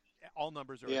date. All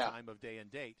numbers are a time of day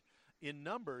and date. In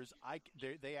Numbers,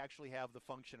 they actually have the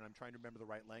function, I'm trying to remember the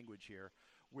right language here,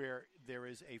 where there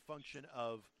is a function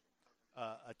of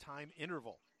a time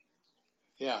interval.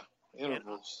 Yeah,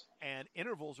 intervals. And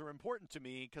intervals are important to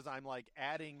me because I'm like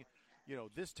adding,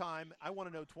 this time I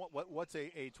want to know what's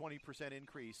a 20%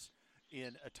 increase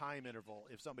in a time interval.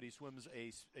 If somebody swims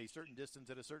a certain distance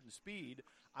at a certain speed,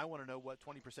 I want to know what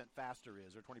 20% faster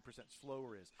is or 20%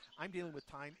 slower is. I'm dealing with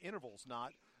time intervals,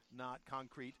 not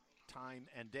concrete time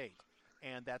and date.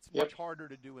 And that's much harder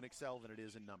to do in Excel than it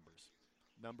is in Numbers.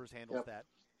 Numbers handles that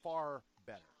far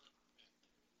better.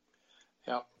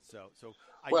 Yeah. So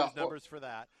I use Numbers for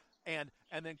that. And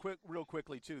then real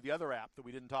quickly too, the other app that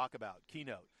we didn't talk about,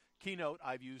 Keynote. Keynote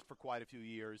I've used for quite a few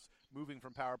years. Moving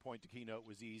from PowerPoint to Keynote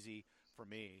was easy for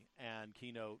me, and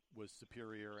Keynote was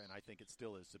superior, and I think it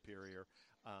still is superior.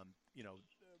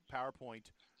 PowerPoint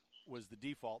was the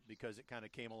default because it kind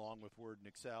of came along with Word and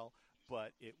Excel,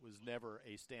 but it was never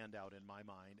a standout in my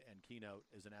mind, and Keynote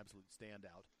is an absolute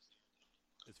standout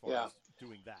as far as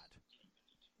doing that.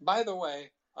 By the way,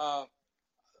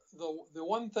 the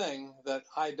one thing that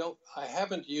I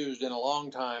haven't used in a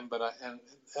long time,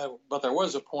 but there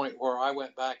was a point where I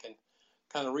went back and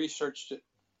kind of researched it,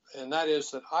 and that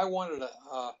is that I wanted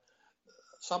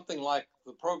something like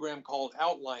the program called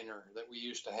Outliner that we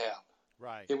used to have.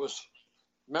 Right. It was.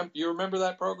 You remember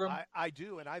that program? I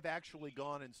do, and I've actually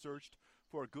gone and searched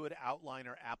for good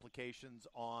Outliner applications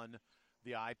on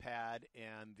the iPad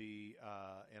and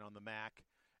and on the Mac,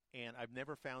 and I've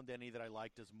never found any that I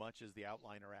liked as much as the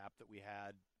Outliner app that we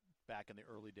had back in the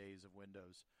early days of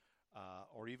Windows,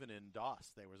 or even in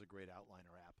DOS. There was a great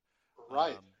Outliner app.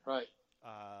 Right.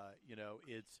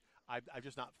 I've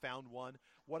just not found one.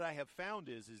 What I have found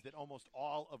is that almost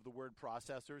all of the word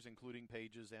processors, including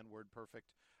Pages and WordPerfect,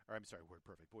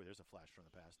 boy, there's a flash from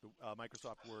the past.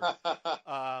 Microsoft Word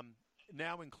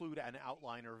now include an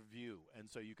outliner view, and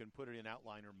so you can put it in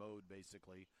outliner mode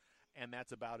basically, and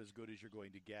that's about as good as you're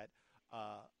going to get,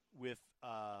 with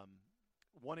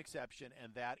one exception,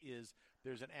 and that is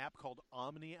there's an app called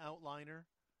Omni Outliner,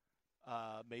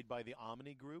 made by the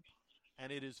Omni Group,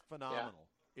 and it is phenomenal.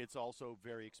 it's also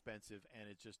very expensive, and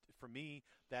it's just for me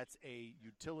that's a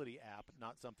utility app,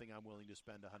 not something I'm willing to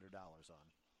spend $100 on.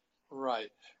 Right,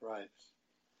 right.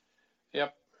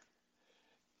 Yep.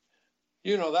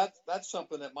 That's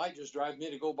something that might just drive me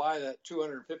to go buy that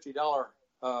 $250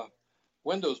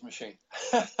 Windows machine.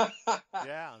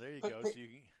 Yeah, there you put, go. P- So you,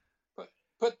 put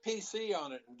put PC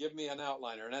on it and give me an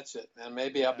outliner, and that's it. And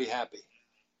maybe I'll be yeah, happy.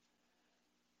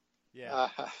 yeah,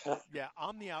 Uh, yeah.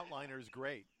 Omni Outliner is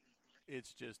great.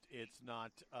 It's just it's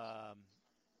not a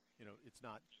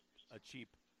cheap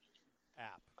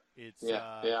app. It's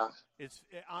yeah, yeah.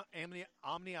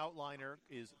 Omni Outliner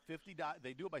is $50.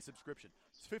 They do it by subscription.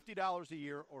 It's $50 a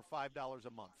year or $5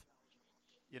 a month.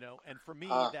 And Uh,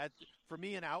 for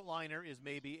me an outliner is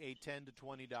maybe a $10 to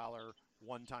 $20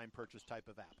 one-time purchase type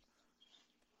of app.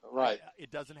 right.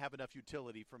 It doesn't have enough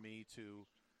utility for me to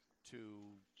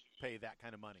pay that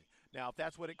kind of money. Now, if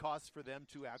that's what it costs for them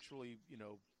to actually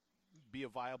be a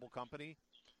viable company,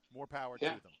 more power to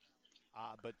Yeah. them.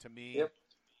 But to me, Yep.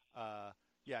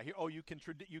 yeah. Here,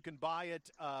 you can buy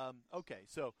it. Okay,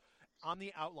 so on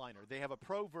the outliner, they have a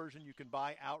pro version you can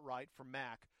buy outright for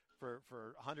Mac for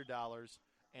 $100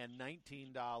 and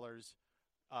 $19.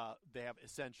 They have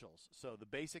essentials. So the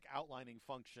basic outlining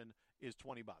function is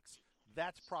 $20.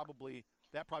 That probably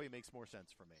makes more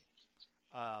sense for me.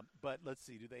 But let's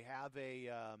see. Do they have a?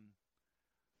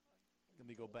 Let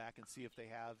me go back and see if they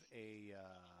have a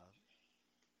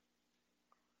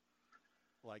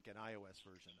like an iOS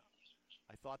version.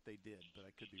 I thought they did, but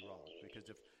I could be wrong because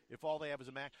if all they have is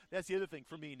a Mac, that's the other thing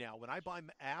for me now. When I buy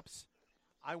apps,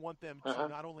 I want them to Uh-huh.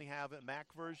 not only have a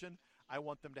Mac version, I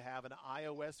want them to have an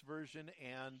iOS version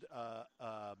and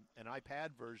an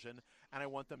iPad version, and I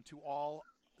want them to all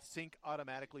sync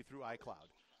automatically through iCloud.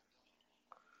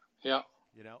 Yeah.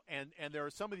 And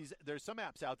there's some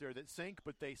apps out there that sync,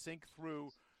 but they sync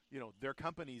through their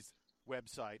company's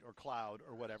website or cloud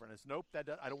or whatever, and it's nope,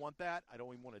 I don't want that. I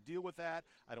don't even want to deal with that.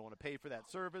 I don't want to pay for that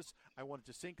service. I want it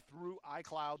to sync through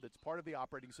iCloud that's part of the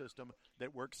operating system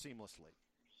that works seamlessly.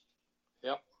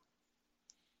 Yep.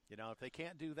 If they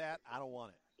can't do that, I don't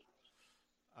want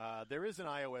it. There is an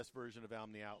iOS version of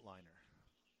Omni Outliner.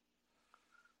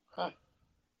 Huh.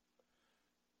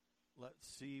 Let's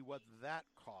see what that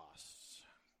costs.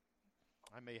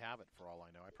 I may have it for all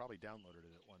I know. I probably downloaded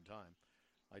it at one time.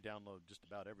 I download just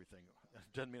about everything.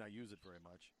 Doesn't mean I use it very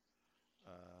much.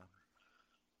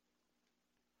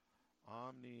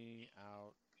 Omni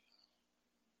Outliner.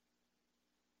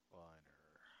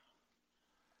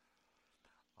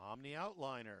 Omni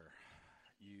Outliner.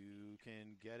 You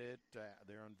can get it.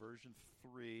 They're on version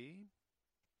 3.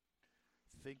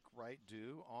 Think Right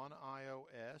Do on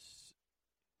iOS.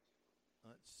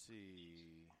 Let's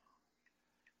see.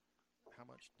 How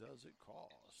much does it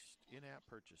cost? In-app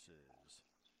purchases.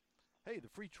 Hey, the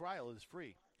free trial is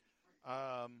free.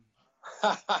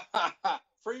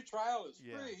 Free trial is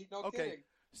Yeah. free. No Okay. kidding.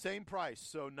 Same price.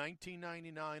 So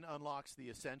 $19.99 unlocks the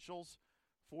essentials.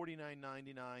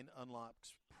 $49.99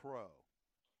 unlocks Pro.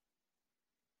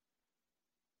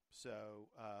 So,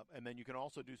 and then you can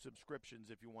also do subscriptions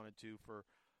if you wanted to. For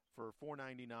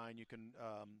 $4.99, you can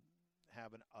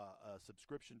have a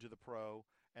subscription to the Pro,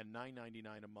 and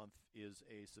 $9.99 a month is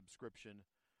a subscription,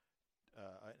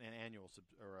 an annual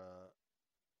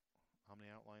Omni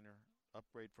Outliner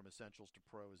upgrade from Essentials to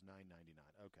Pro is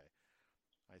 $9.99. Okay,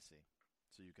 I see.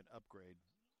 So you can upgrade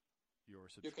your You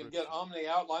subscription. can get Omni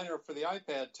Outliner for the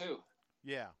iPad too.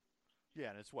 Yeah,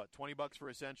 and it's what, $20 for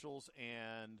Essentials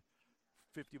and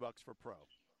 $50 for Pro.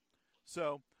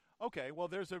 So, okay, well,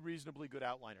 there's a reasonably good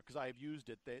outliner because I have used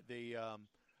it.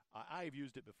 I have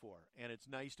used it before, and it's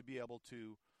nice to be able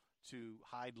to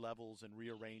hide levels and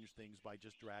rearrange things by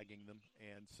just dragging them.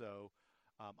 And so,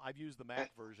 I've used the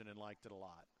Mac version and liked it a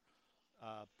lot.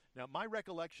 Now, my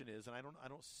recollection is, and I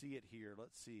don't see it here.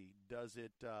 Let's see. Does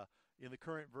it in the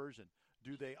current version?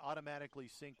 Do they automatically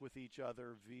sync with each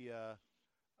other via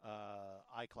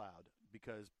iCloud?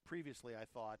 Because previously I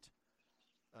thought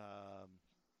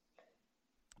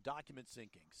document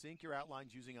syncing. Sync your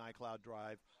outlines using iCloud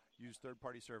Drive. Use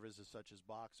third-party services such as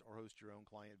Box, or host your own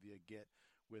client via Git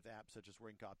with apps such as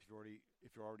WordCop.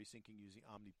 If you're already syncing using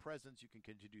Omnipresence, you can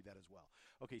continue to do that as well.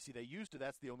 Okay, see, they used to.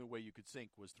 That's the only way you could sync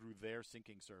was through their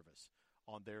syncing service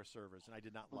on their servers, and I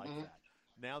did not like that.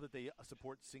 Now that they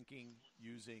support syncing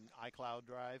using iCloud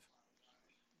Drive,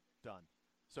 done.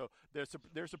 So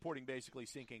they're supporting basically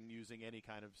syncing using any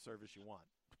kind of service you want.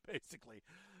 Basically,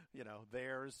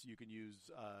 theirs you can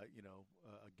use a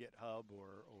GitHub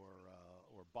or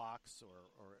Box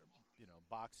or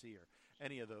Boxy or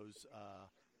any of those.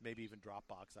 Maybe even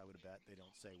Dropbox. I would bet they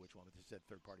don't say which one, but they said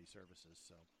third-party services.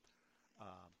 So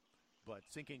But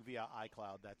syncing via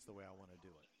iCloud, that's the way I want to do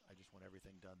it. I just want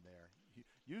everything done there.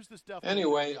 Use the stuff built into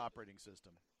Anyway, the operating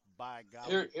system. By here,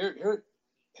 golly. here, here,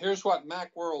 here's what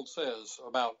Macworld says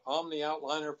about Omni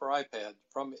Outliner for iPad.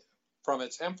 From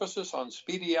its emphasis on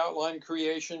speedy outline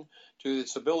creation to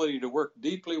its ability to work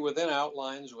deeply within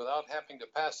outlines without having to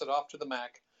pass it off to the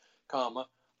Mac, comma,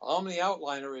 Omni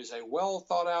Outliner is a well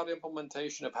thought out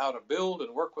implementation of how to build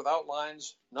and work with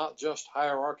outlines, not just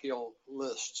hierarchical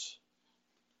lists.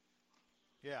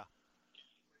 Yeah.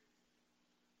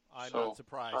 I'm So, not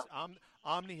surprised.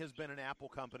 Omni has been an Apple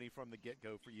company from the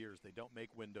get-go for years. They don't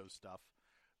make Windows stuff.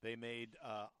 They made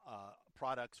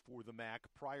products for the Mac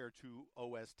prior to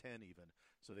OS 10 even.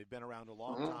 So they've been around a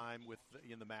long time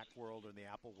in the Mac world and the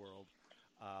Apple world.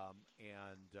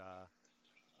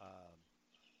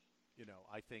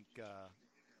 I think,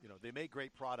 they make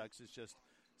great products. It's just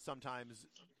sometimes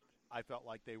I felt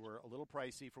like they were a little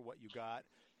pricey for what you got.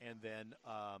 And then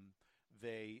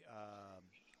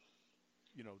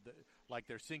like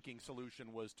their syncing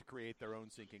solution was to create their own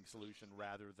syncing solution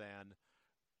rather than,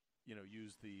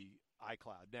 use the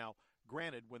iCloud. Now,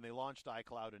 granted, when they launched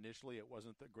iCloud initially, it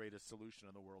wasn't the greatest solution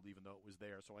in the world, even though it was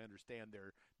there. So I understand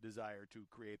their desire to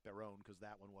create their own because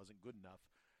that one wasn't good enough.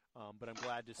 But I'm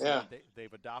glad to see that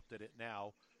they've adopted it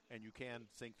now, and you can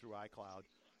sync through iCloud.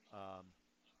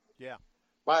 Yeah.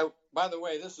 By the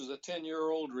way, this is a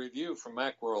 10-year-old review from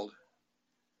Macworld.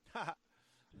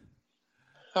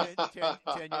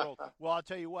 10-year-old. Well, I'll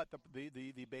tell you what,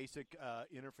 the basic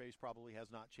interface probably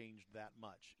has not changed that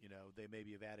much. They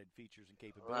maybe have added features and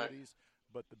capabilities,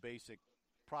 but the basic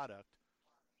product,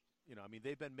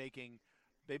 they've been making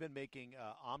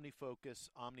OmniFocus,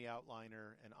 Omni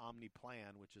Outliner, and Omni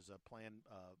Plan, which is a plan,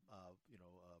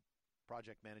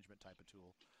 project management type of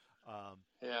tool.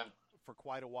 For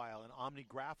quite a while, and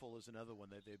OmniGraffle is another one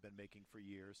that they've been making for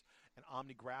years. And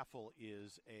OmniGraffle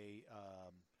is a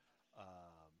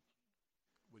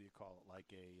what do you call it?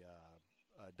 Like a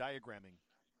diagramming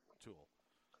tool.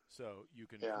 So you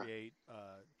can create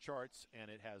charts,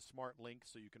 and it has smart links,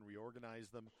 so you can reorganize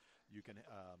them. You can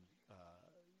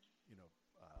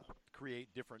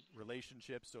create different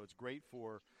relationships. So it's great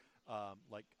for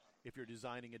like if you're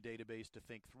designing a database to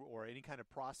think through, or any kind of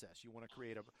process you want to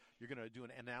create. You're going to do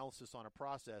an analysis on a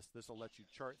process. This will let you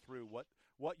chart through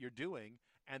what you're doing,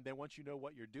 and then once you know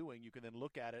what you're doing, you can then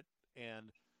look at it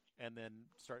and then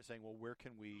start saying, well, where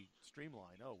can we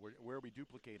streamline? Oh, where are we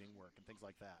duplicating work and things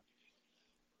like that?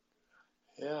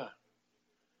 Yeah.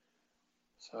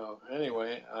 So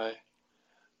anyway, I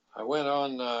went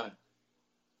on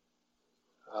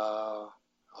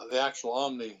the actual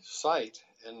Omni site,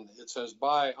 and it says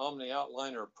buy Omni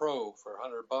Outliner Pro for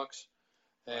 $100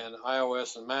 and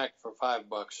iOS and Mac for $5.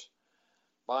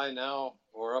 Buy now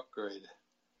or upgrade.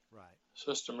 Right.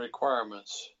 System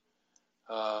requirements.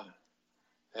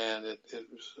 And it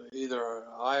was either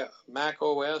Mac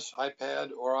OS,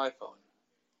 iPad, or iPhone.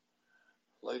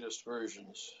 Latest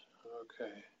versions.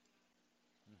 Okay.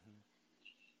 Mm-hmm.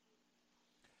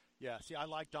 Yeah. See, I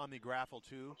liked OmniGraffle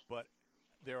too, but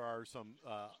there are some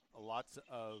lots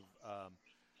of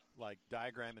like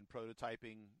diagram and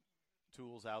prototyping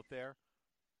tools out there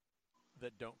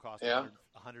that don't cost $150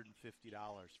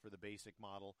 for the basic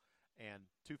model and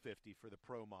 $250 for the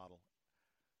Pro model.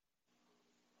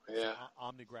 Yeah. So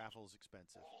OmniGraffle is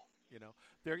expensive.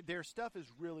 Their stuff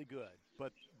is really good,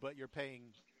 but you're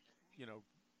paying,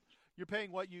 you're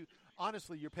paying what you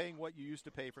used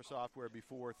to pay for software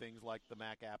before things like the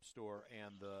Mac App Store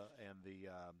and the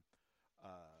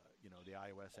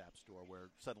iOS App Store,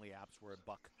 where suddenly apps were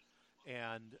 $1.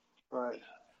 And I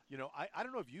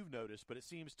don't know if you've noticed, but it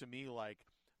seems to me like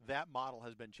that model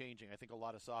has been changing. I think a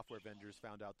lot of software vendors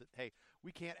found out that, hey,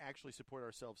 we can't actually support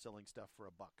ourselves selling stuff for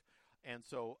 $1. And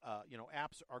so,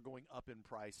 apps are going up in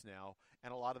price now,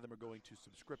 and a lot of them are going to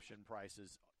subscription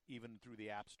prices, even through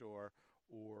the App Store,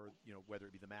 or whether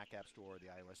it be the Mac App Store or the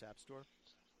iOS App Store.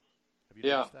 Have you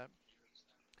noticed that?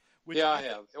 I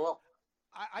have. Well,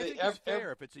 I think it's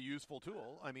fair if it's a useful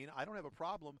tool. I mean, I don't have a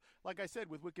problem. Like I said,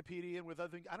 with Wikipedia and with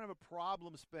other things, I don't have a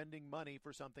problem spending money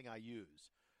for something I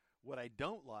use. What I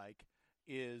don't like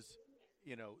is,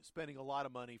 spending a lot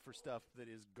of money for stuff that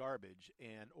is garbage,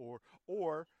 and or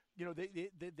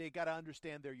they got to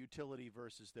understand their utility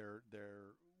versus their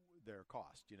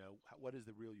cost. What is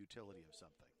the real utility of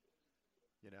something?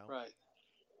 Right.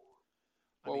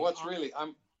 Well, what's really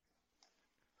I'm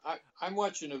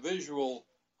watching a visual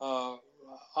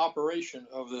operation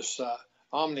of this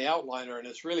Omni Outliner, and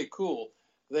it's really cool.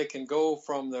 They can go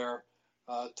from their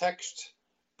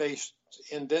text-based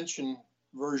indentation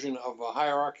version of a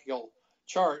hierarchical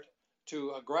chart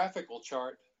to a graphical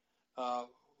chart, by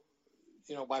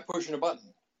pushing a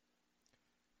button.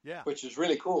 Yeah. which is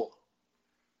really cool.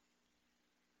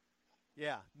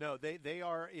 Yeah. No, they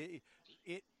are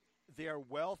it they are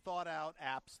well thought out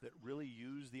apps that really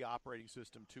use the operating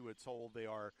system to its whole. They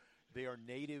are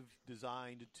native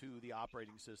designed to the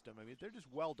operating system. I mean, they're just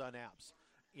well done apps,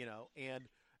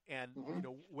 and Hmm.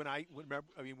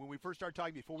 when we first started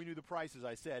talking before we knew the prices,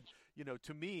 I said,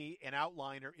 to me, an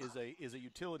outliner is a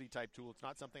utility type tool. It's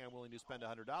not something I'm willing to spend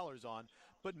 $100 on,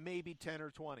 but maybe 10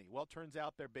 or 20. Well, it turns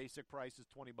out their basic price is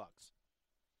 $20.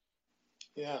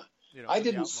 Yeah, You know, I for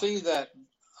the didn't see outliner. that.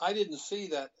 I didn't see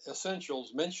that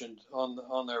essentials mentioned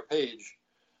on their page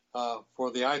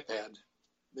for the iPad.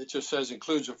 It just says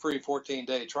includes a free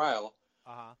 14-day trial,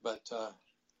 Uh huh. but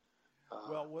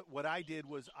Well, what I did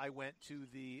was I went to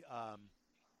the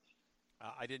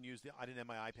I didn't have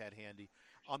my iPad handy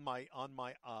on my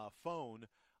phone.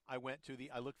 I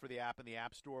looked for the app in the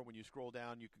App Store. When you scroll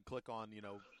down, you can click on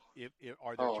if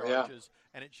are there oh yeah, charges,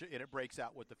 and it breaks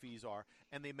out what the fees are,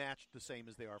 and they match the same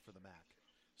as they are for the Mac.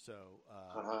 So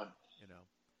uh-huh. you know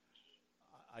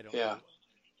I don't Yeah, know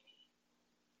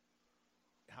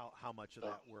how much of so,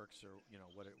 that works, or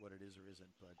what it is or isn't,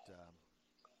 but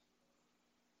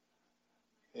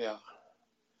yeah,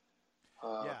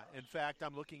 uh, yeah. In fact,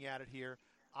 I'm looking at it here.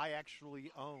 I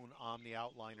actually own Omni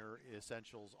Outliner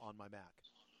Essentials on my Mac.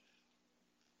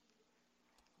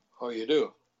 oh you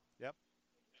do. Yep.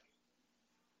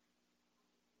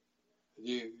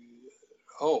 You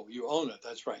oh you own it.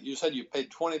 That's right. You said you paid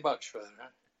 $20 for that, huh?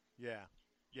 Yeah,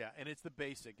 yeah, and it's the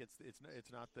basic.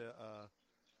 It's not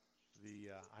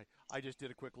I just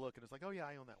did a quick look and it's like, oh yeah,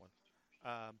 I own that one.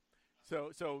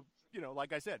 So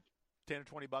like I said, $10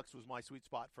 or $20 was my sweet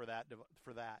spot for that.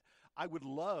 For that, I would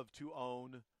love to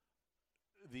own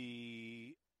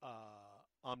the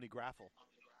OmniGraffle,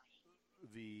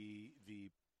 the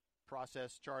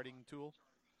process charting tool,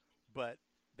 but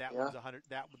that Yeah, one's 100.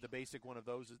 The basic one of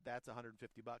those that's $150.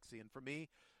 See, and for me,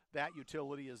 that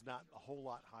utility is not a whole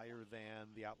lot higher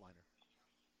than the outliner.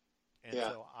 And yeah.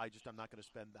 so I'm not going to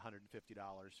spend $150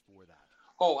 for that.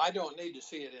 Oh, I don't need to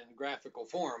see it in graphical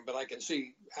form, but I can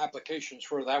see applications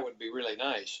where that would be really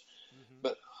nice. Hmm.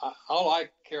 But all I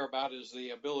care about is the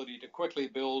ability to quickly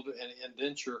build and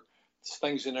indenture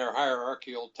things in their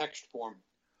hierarchical text form.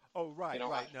 Oh, You right, know,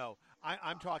 right. No,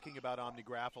 I'm talking about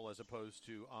OmniGraffle as opposed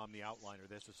to Omni Outliner.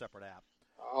 That's a separate app.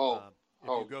 oh, If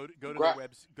you oh, go to their gra-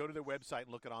 website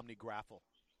and look at OmniGraffle,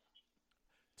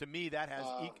 to me that has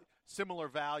uh, similar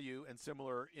value and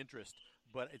similar interest,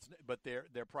 but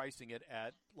they're pricing it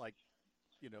at like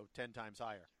 10 times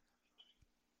higher.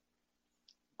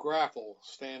 Grapple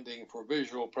standing for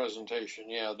visual presentation.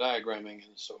 Yeah, diagramming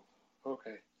and so.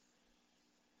 Okay. You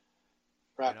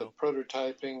Rapid know,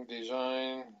 prototyping,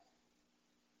 design.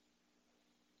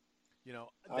 you know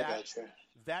I that got you.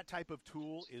 that type of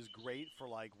tool is great for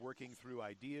like working through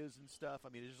ideas and stuff. I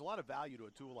mean, there's a lot of value to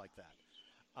a tool like that,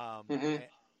 Hmm.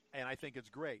 and I think it's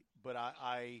great. But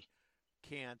I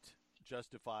can't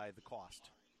justify the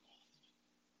cost.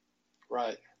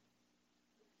 Right.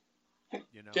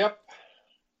 You know. Yep.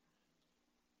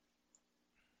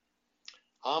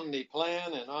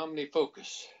 OmniPlan and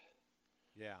OmniFocus.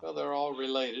 Yeah. Well, they're all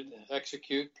related.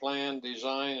 Execute, plan,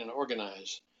 design, and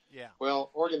organize. Yeah.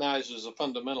 Well, organize is a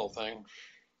fundamental thing.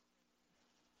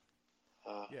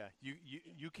 Uh, Yeah.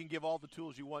 You can give all the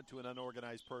tools you want to an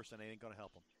unorganized person. It ain't going to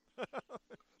help them.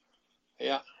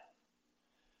 yeah,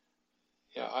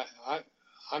 yeah.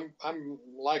 I'm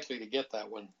likely to get that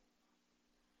one.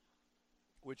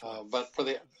 Which one? But for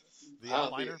The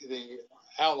outliner. the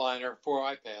outliner for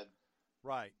iPad.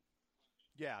 Right.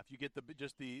 Yeah, if you get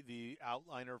the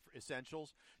outliner for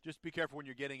essentials, just be careful when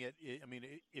you're getting it. I mean,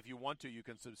 if you want to, you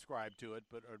can subscribe to it,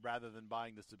 but rather than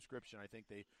buying the subscription, I think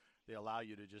they allow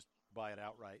you to just buy it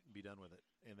outright and be done with it,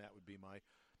 and that would be my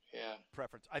Yeah.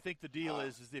 preference. I think the deal Uh,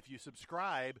 is if you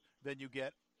subscribe, then you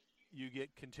get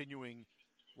continuing,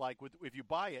 like if you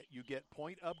buy it, you get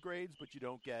point upgrades, but you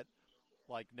don't get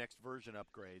like next version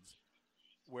upgrades.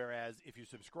 Whereas if you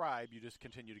subscribe, you just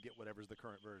continue to get whatever's the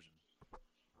current version.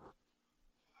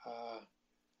 uh,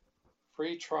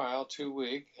 free trial 2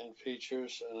 week and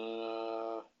features.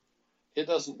 It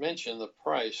doesn't mention the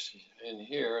price in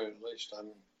here. At least I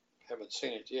haven't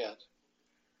seen it yet.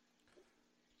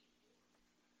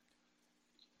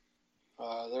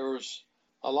 There was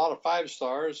a lot of 5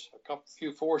 stars,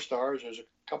 few 4 stars. There's a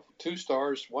couple 2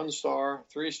 stars, 1 star,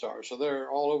 3 stars. So they're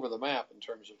all over the map in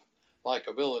terms of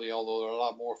likability. Although there are a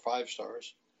lot more 5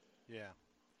 stars. Yeah.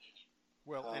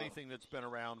 Well, Uh, anything that's been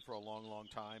around for a long, long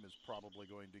time is probably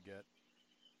going to get,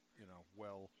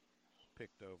 well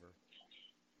picked over.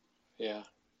 yeah.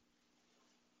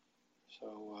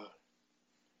 So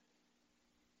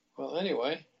well,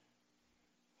 anyway,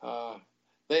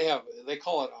 They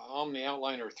call it Omni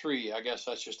Outliner 3. I guess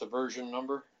that's just a version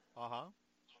number. Uh-huh.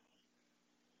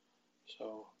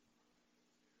 So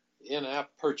in-app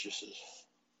purchases.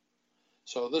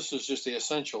 So this is just the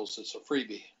essentials. It's a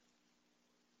freebie.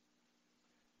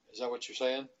 Is that what you're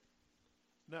saying?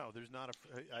 No, there's not a.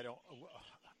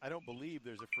 I don't believe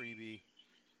there's a freebie.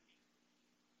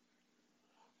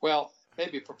 Well,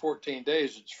 maybe for 14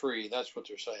 days it's free. That's what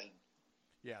they're saying.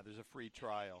 Yeah, there's a free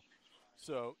trial.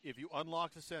 So if you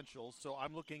unlock Essentials, so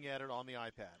I'm looking at it on the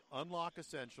iPad. Unlock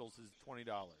Essentials is $20.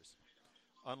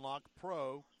 Unlock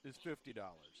Pro is $50.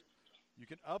 You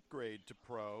can upgrade to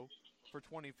Pro for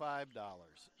 $25.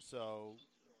 So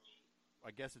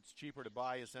I guess it's cheaper to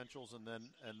buy Essentials and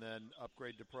then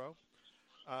upgrade to Pro.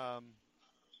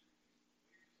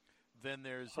 Then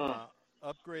there's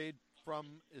upgrade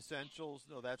from Essentials.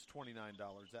 No, that's $29.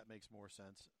 That makes more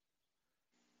sense.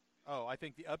 Oh, I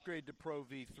think the upgrade to Pro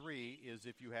V3 is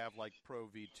if you have like Pro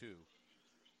V2.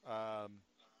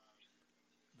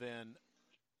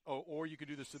 Or you can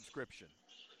do the subscription.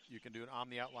 You can do an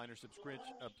Omni Outliner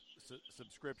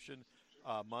subscription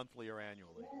monthly or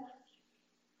annually.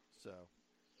 So,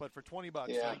 but for $20,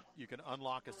 yeah. you can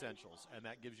unlock Essentials, and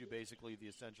that gives you basically the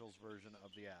Essentials version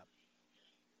of the app.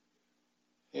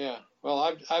 Yeah. Well,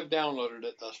 I've downloaded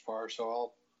it thus far,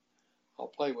 so I'll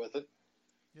play with it.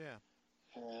 Yeah.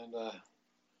 And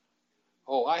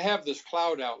I have this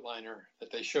cloud outliner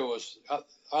that they show us.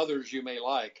 Others you may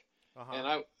like, and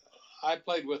I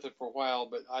played with it for a while,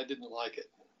 but I didn't like it.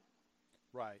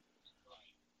 Right.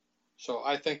 So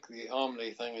I think the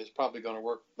Omni thing is probably going to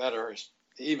work better,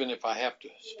 even if I have to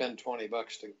spend $20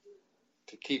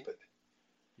 to keep it.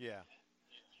 Yeah.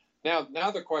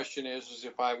 Now the question is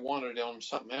if I wanted it on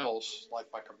something else like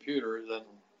my computer, then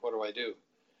what do I do?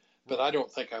 But I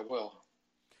don't think I will.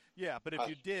 Yeah, but if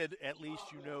you did, at least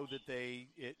you know that they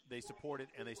support it,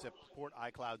 and they support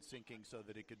iCloud syncing so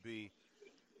that it could be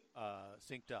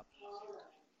synced up.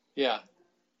 Yeah.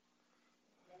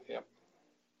 Yep.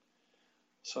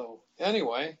 So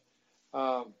anyway,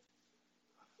 I'm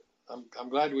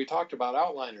glad we talked about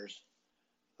outliners.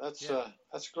 That's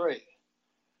great.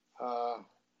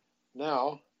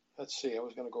 Now let's see. I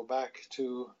was going to go back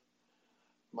to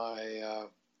my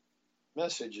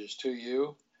messages to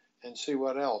you and see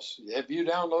what else. Have you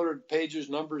downloaded Pages,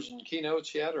 Numbers, and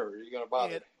Keynotes yet, or are you going to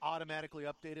bother? It automatically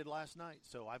updated last night,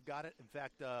 so I've got it. In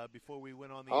fact, before we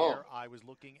went on the air, I was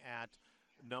looking at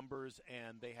Numbers,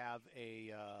 and they have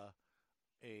a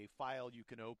file you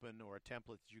can open or a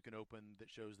template that you can open that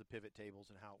shows the pivot tables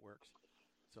and how it works.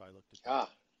 So I looked at that.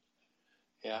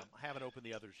 Yeah. I haven't opened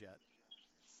the others yet.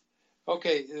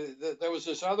 Okay, there was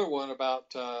this other one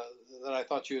about that I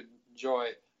thought you'd enjoy.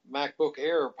 MacBook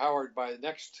Air powered by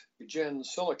next gen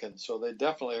silicon, so they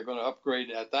definitely are going to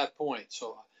upgrade at that point.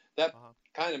 So that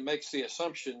kind of makes the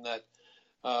assumption that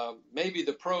maybe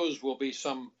the Pros will be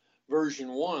some version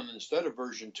 1 instead of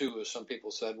version 2, as some people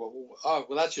said. Well,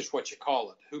 that's just what you call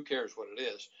it. Who cares what it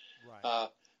is? Right.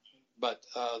 But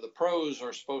the Pros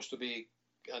are supposed to be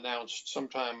announced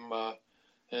sometime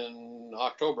in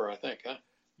October, I think. Huh?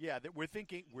 Yeah, we're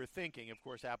thinking. Of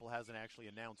course, Apple hasn't actually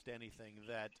announced anything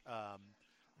that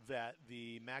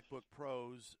the MacBook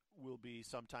Pros will be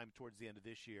sometime towards the end of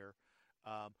this year.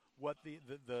 What the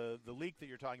leak that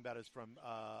you're talking about is from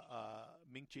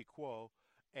Ming-Chi Kuo,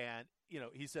 and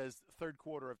he says third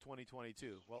quarter of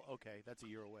 2022. Well, okay, that's a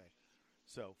year away,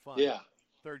 so fine. Yeah.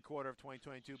 Third quarter of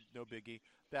 2022, no biggie.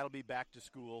 That'll be back to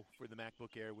school for the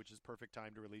MacBook Air, which is perfect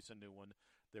time to release a new one.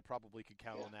 They probably could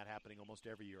count on that happening almost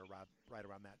every year right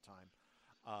around that time.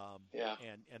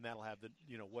 And that'll have the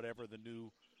whatever the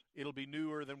new. It'll be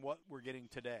newer than what we're getting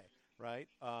today, right?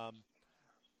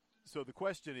 So the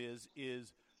question is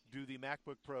do the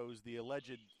MacBook Pros, the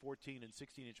alleged 14 and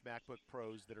 16-inch MacBook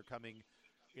Pros that are coming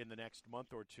in the next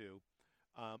month or two,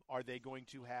 are they going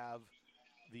to have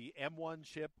the M1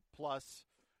 chip plus,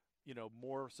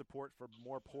 more support for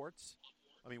more ports?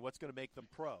 I mean, what's going to make them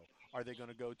Pro? Are they going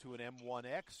to go to an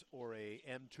M1X or a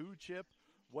M2 chip?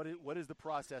 What is the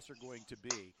processor going to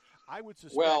be? I would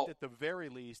suspect at the very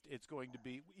least it's going to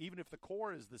be, even if the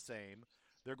core is the same,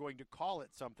 they're going to call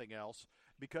it something else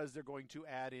because they're going to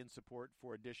add in support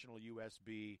for additional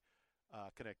USB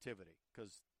connectivity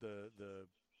because the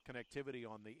connectivity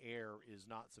on the Air is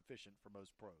not sufficient for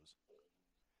most Pros.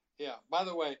 Yeah. By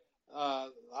the way,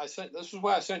 this is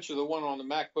why I sent you the one on the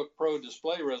MacBook Pro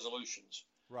display resolutions.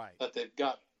 Right. That they've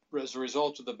got as a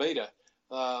result of the beta.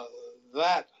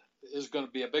 That is going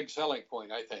to be a big selling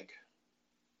point, I think.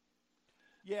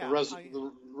 Yeah.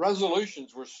 The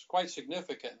resolutions were quite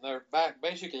significant. They're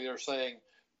saying,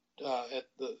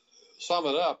 sum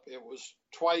it up, it was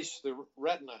twice the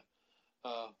Retina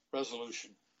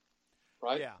resolution,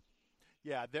 right? Yeah,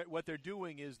 yeah. What they're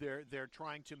doing is they're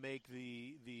trying to make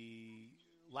the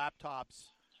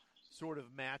laptops sort of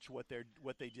match what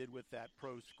they did with that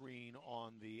Pro screen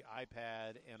on the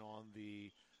iPad and on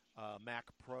the Mac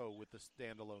Pro with the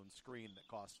standalone screen that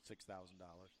costs $6,000.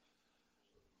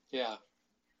 Yeah,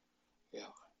 yeah.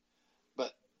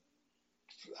 But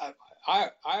I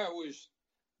always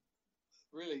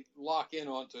really lock in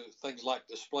onto things like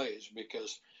displays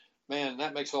because, man,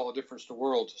 that makes all the difference in the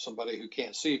world to somebody who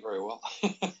can't see very well.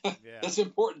 Yeah. It's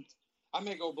important. I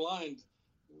may go blind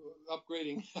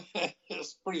upgrading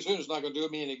pretty soon. It's not going to do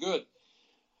me any good.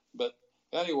 But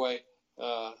anyway,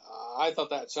 I thought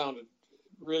that sounded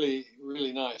really,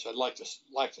 really nice. I'd like to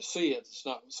see it. It's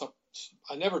not some.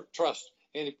 I never trust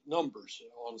any numbers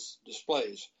on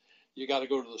displays. You got to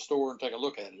go to the store and take a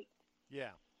look at it.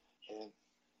 Yeah.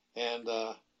 And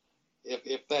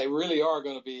if they really are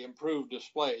going to be improved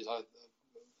displays,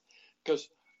 because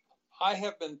I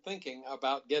have been thinking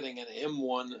about getting an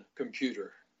M1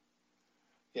 computer.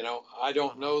 You know, I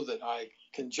don't know that I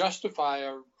can justify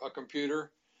a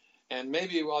computer, and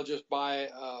maybe I'll just buy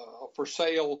a for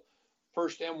sale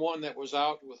first M1 that was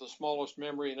out with the smallest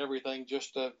memory and everything.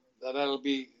 Just that'll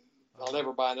be. I'll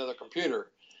never buy another computer.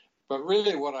 But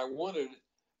really, what I wanted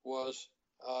was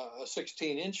a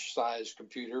 16-inch size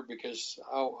computer because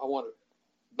I want it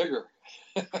bigger.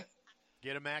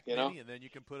 Get a Mac Mini, and then you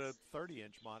can put a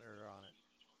 30-inch monitor on it.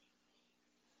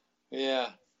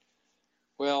 Yeah.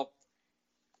 Well,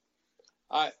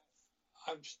 I'm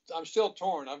still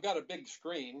torn. I've got a big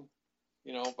screen,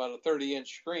 you know, about a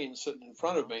 30-inch screen sitting in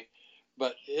front of me,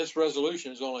 but its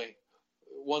resolution is only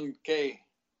 1K,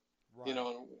 you know,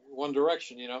 in one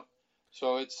direction, you know.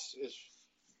 So it's.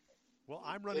 Well,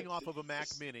 I'm running off of a Mac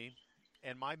Mini,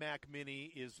 and my Mac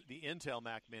Mini is the Intel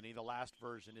Mac Mini, the last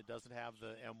version. It doesn't have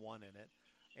the M1 in it.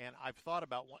 And I've thought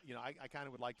about, you know, I kind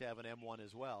of would like to have an M1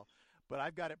 as well. But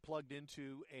I've got it plugged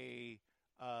into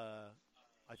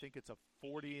I think it's a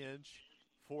 40-inch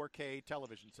 4K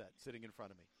television set sitting in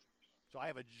front of me. So I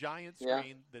have a giant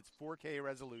screen that's 4K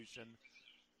resolution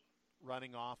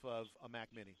running off of a Mac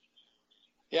Mini.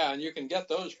 Yeah, and you can get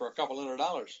those for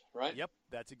 $200, right? Yep,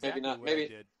 that's exactly what I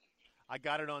did. I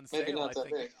got it on sale. Maybe not that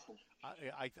big.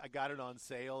 I got it on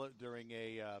sale during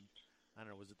I don't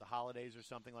know, was it the holidays or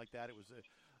something like that? It was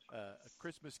a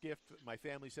Christmas gift. My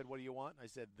family said, "What do you want?" I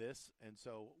said, "This," and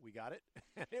so we got it.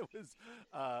 And it was,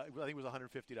 I think it was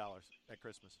 $150 at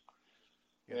Christmas.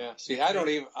 Yeah. See, I don't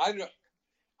even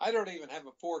have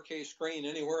a 4K screen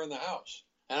anywhere in the house,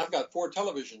 and I've got 4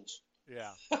 televisions.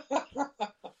 Yeah.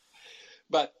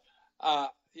 But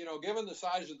you know, given the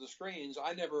size of the screens,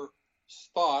 I never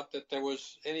thought that there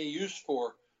was any use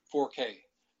for 4K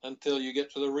until you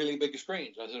get to the really big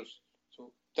screens. I said,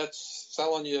 so that's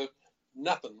selling you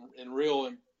nothing in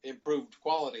real improved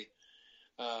quality.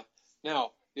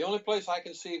 Now, the only place I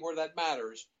can see where that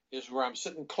matters is where I'm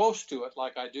sitting close to it,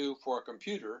 like I do for a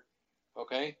computer.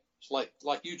 Okay, it's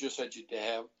like you just said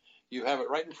you have it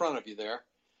right in front of you there.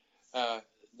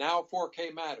 Now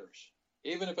 4K matters,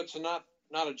 even if it's not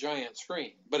a giant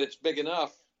screen, but it's big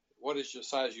enough. What is the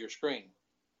size of your screen?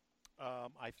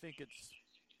 I think it's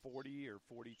 40 or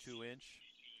 42 inch.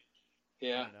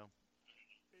 Yeah. I don't know.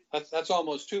 That's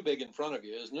almost too big in front of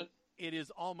you, isn't it? It is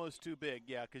almost too big,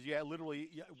 yeah, because literally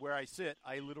where I sit,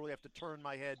 I literally have to turn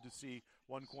my head to see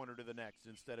one corner to the next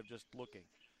instead of just looking,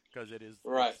 because it is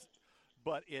right.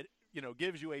 But it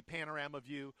gives you a panorama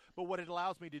view. But what it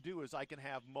allows me to do is I can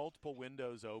have multiple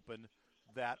windows open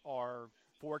that are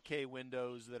 4K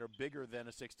windows that are bigger than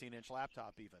a 16-inch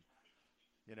laptop, even.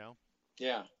 You know.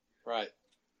 Yeah. Right.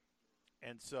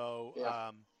 And so.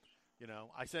 Yeah.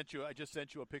 I just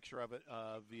sent you a picture of it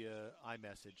via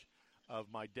iMessage of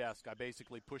my desk. I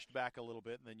basically pushed back a little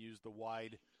bit and then used the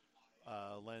wide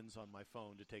lens on my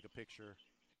phone to take a picture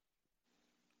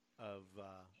of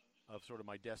sort of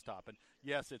my desktop. And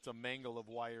yes, it's a mangle of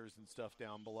wires and stuff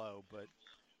down below, but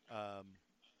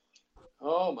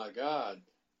oh my God.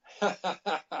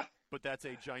 But that's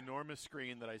a ginormous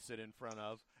screen that I sit in front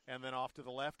of. And then off to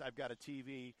the left, I've got a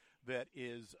TV that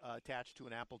is attached to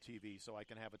an Apple TV, so I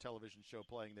can have a television show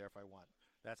playing there if I want.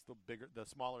 That's the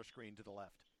smaller screen to the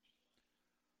left.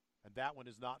 And that one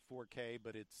is not 4K,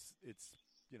 but it's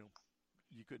you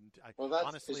couldn't.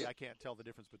 Honestly, I can't tell the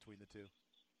difference between the two.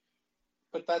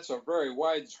 But that's a very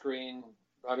wide screen.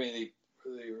 I mean,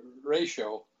 the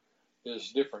ratio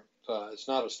is different. It's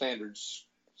not a standard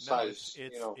size.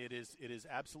 No, it is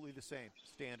absolutely the same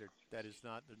standard. That is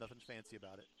not. There's nothing fancy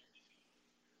about it.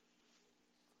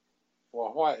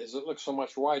 Well, why does it look so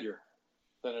much wider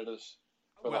than it is?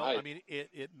 for the Well, I height. mean,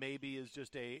 it maybe is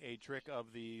just a trick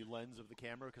of the lens of the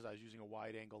camera because I was using a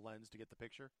wide angle lens to get the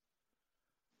picture,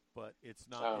 but it's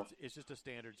not. Uh, It's just a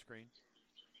standard screen.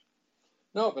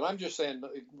 no, but I'm just saying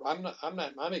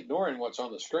I'm ignoring what's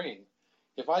on the screen.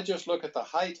 If I just look at the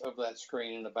height of that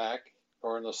screen in the back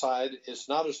or in the side, it's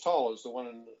not as tall as the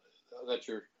one that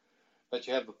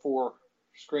you have the four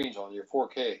screens on your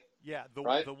 4K, Yeah,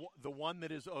 right? the one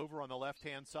that is over on the left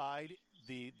hand side,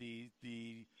 the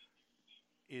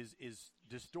is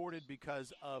distorted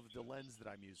because of the lens that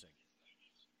I'm using.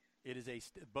 It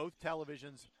is both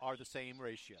televisions are the same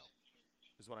ratio,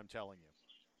 is what I'm telling you.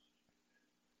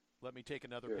 Let me take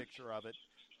another Good. picture of it,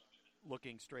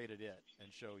 looking straight at it,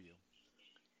 and show you.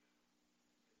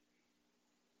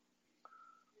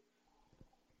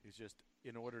 It's just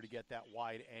in order to get that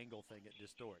wide angle thing, it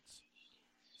distorts.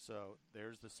 So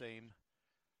there's the same.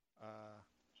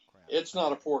 Crap. It's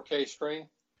not a 4K screen.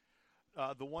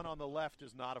 The one on the left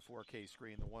is not a 4K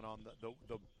screen. The one on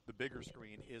the bigger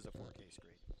screen is a 4K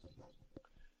screen.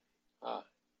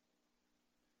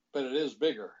 But it is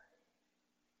bigger.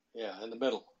 Yeah, in the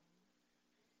middle.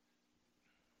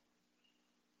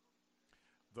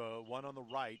 The one on the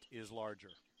right is larger.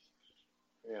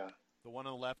 Yeah. The one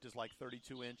on the left is like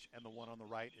 32 inch, and the one on the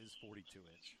right is 42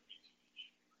 inch.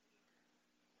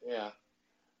 Yeah.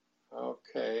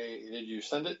 Okay. Did you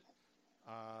send it?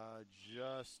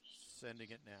 Just sending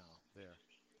it now. There.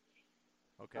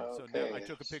 Okay, so now Okay. I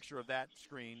took a picture of that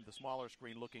screen, the smaller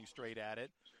screen, looking straight at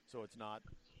it, so it's not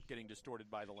getting distorted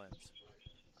by the lens.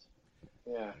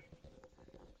 Yeah.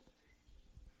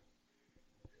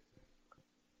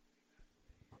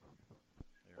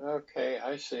 There. Okay,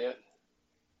 I see it.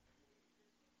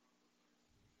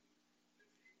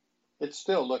 It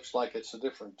still looks like it's a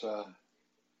different.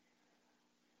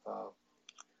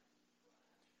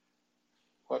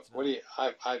 What do you?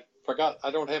 I forgot.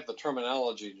 I don't have the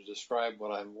terminology to describe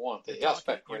what I want. The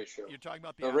aspect ratio. You're talking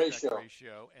about the aspect ratio.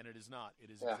 ratio, and it is not. It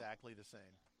is Yeah. exactly the same.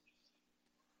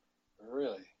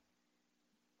 Really?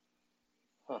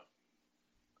 Huh.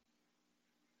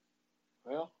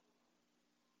 Well,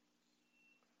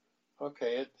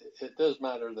 okay. It does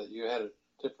matter that you had a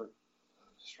different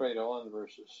straight on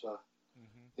versus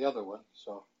the other one.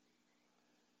 So.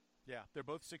 Yeah, they're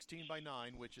both 16 by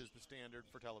 9, which is the standard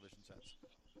for television sets.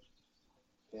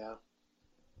 Yeah.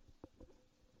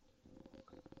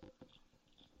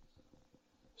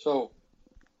 So,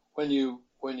 when you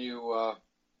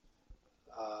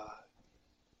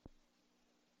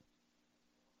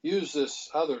use this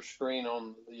other screen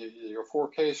on your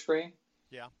 4K screen,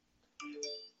 Yeah.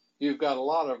 you've got a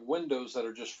lot of windows that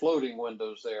are just floating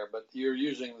windows there, but you're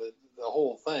using the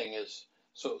whole thing is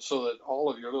so that all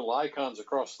of your little icons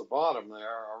across the bottom there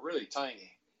are really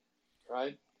tiny,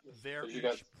 right? They're 'Cause you each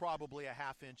got, probably a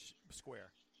half-inch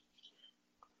square.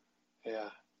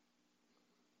 yeah,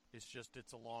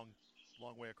 It's a long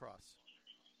way across.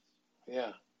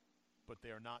 yeah, But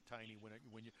they are not tiny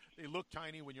they look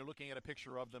tiny when you're looking at a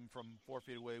picture of them from 4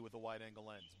 feet away with a wide-angle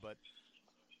lens. But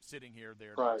sitting here,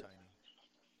 they're right. not tiny.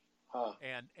 Huh.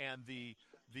 And the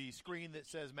screen that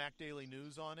says Mac Daily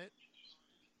News on it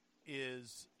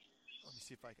is, let me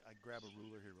see if I grab a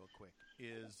ruler here real quick,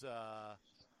 is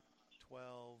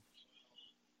 12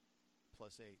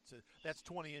 plus 8. So that's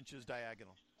 20 inches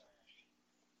diagonal.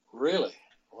 Really?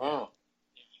 Wow.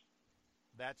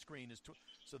 That screen is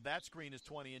that screen is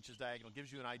 20 inches diagonal.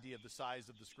 Gives you an idea of the size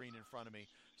of the screen in front of me.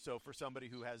 So for somebody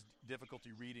who has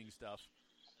difficulty reading stuff,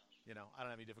 I don't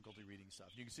have any difficulty reading stuff.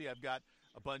 You can see I've got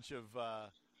a bunch of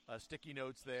sticky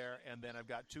notes there, and then I've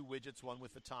got two widgets, one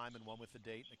with the time and one with the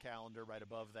date and the calendar right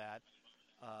above that.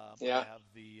 Yeah. I have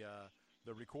the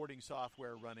recording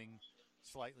software running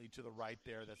slightly to the right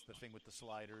there. That's the thing with the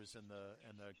sliders and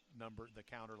the number, the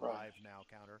counter, live now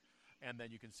counter. And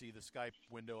then you can see the Skype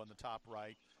window on the top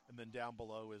right, and then down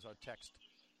below is our text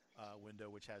window,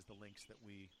 which has the links that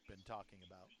we've been talking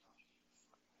about.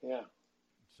 Yeah.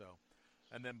 So,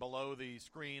 and then below the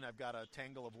screen, I've got a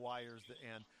tangle of wires,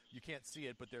 and you can't see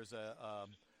it, but there's a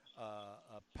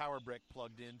power brick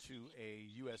plugged into a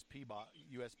UPS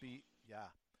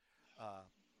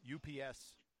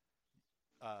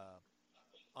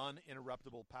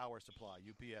uninterruptible power supply,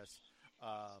 UPS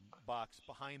box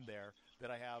behind there that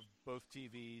I have both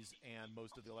TVs and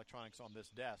most of the electronics on this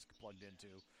desk plugged into,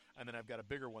 and then I've got a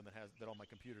bigger one that all my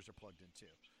computers are plugged into.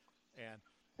 And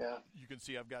you can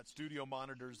see I've got studio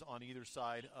monitors on either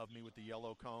side of me with the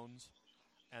yellow cones,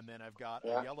 and then I've got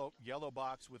a yellow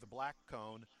box with a black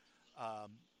cone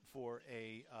for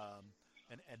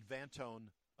an Advantone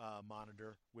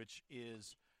monitor, which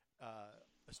is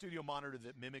a studio monitor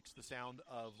that mimics the sound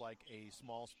of like a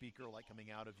small speaker, like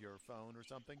coming out of your phone or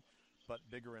something, but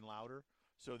bigger and louder.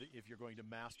 So that if you're going to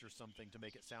master something to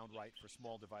make it sound right for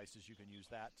small devices, you can use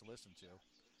that to listen to.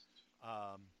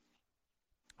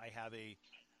 I have a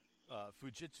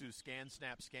Fujitsu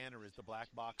ScanSnap scanner is the black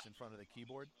box in front of the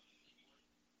keyboard.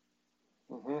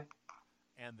 Mm-hmm.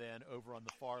 And then over on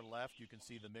the far left, you can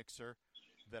see the mixer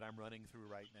that I'm running through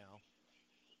right now.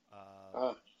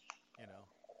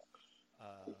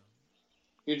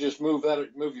 You just move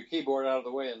your keyboard out of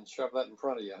the way and shove that in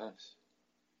front of you, huh?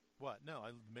 What? No,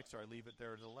 the mixer, I leave it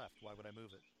there to the left. Why would I move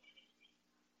it?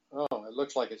 Oh, it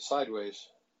looks like it's sideways.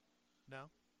 No.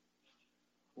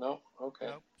 No? Okay.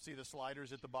 Nope. See the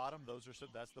sliders at the bottom? That's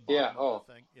the bottom of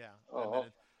the thing. Yeah. Oh,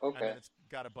 okay. And then it's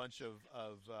got a bunch of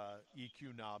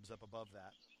EQ knobs up above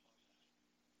that.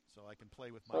 So I can play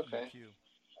with my EQ.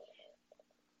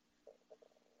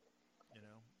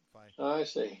 If I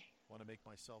see. Want to make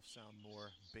myself sound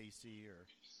more bassy or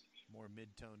more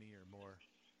mid-tony or more,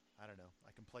 I don't know.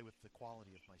 I can play with the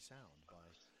quality of my sound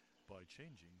by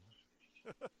changing.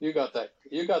 You got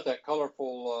that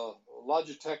colorful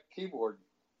Logitech keyboard.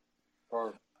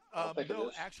 Or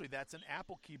no, actually, that's an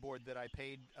Apple keyboard that I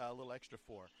paid a little extra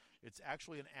for. It's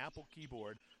actually an Apple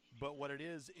keyboard, but what it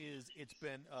is it's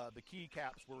been the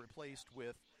keycaps were replaced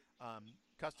with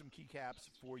custom keycaps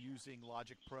for using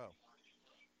Logic Pro.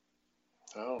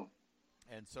 Oh.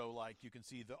 And so, like, you can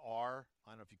see the R.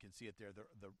 I don't know if you can see it there.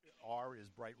 The R is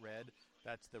bright red.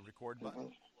 That's the record button.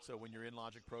 Mm-hmm. So when you're in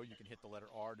Logic Pro, you can hit the letter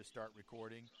R to start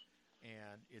recording.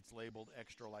 And it's labeled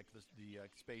extra, like the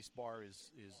space bar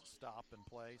is stop and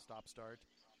play, stop, start.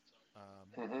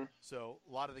 So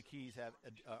a lot of the keys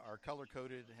are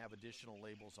color-coded and have additional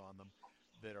labels on them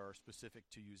that are specific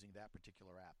to using that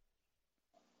particular app.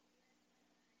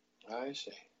 I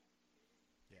see.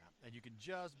 Yeah, and you can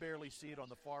just barely see it on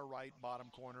the far right bottom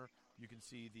corner. You can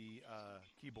see the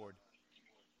keyboard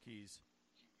keys,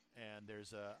 and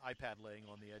there's an iPad laying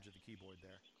on the edge of the keyboard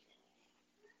there.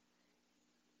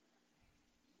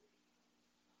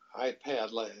 iPad.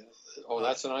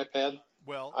 That's an iPad?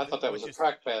 Well, I thought that was a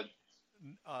trackpad.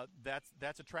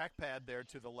 That's a trackpad there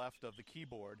to the left of the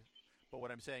keyboard. But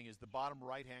what I'm saying is the bottom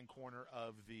right-hand corner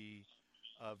of the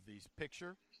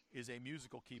picture is a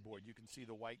musical keyboard. You can see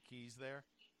the white keys there.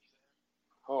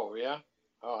 Oh, yeah?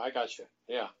 Oh, I got you.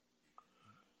 Yeah.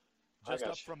 Just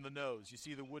up from the nose. You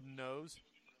see the wooden nose?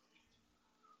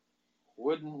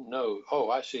 Wooden nose. Oh,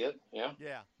 I see it. Yeah.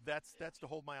 Yeah, that's to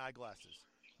hold my eyeglasses.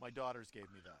 My daughters gave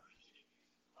me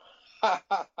that.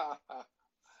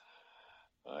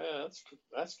 Oh, yeah,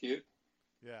 that's cute.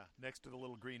 Yeah, next to the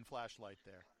little green flashlight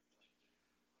there.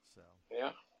 So.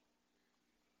 Yeah.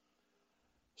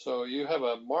 So you have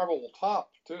a marble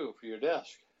top, too, for your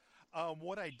desk.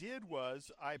 What I did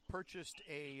was I purchased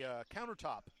a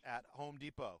countertop at Home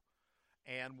Depot.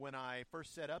 And when I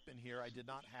first set up in here, I did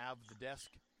not have the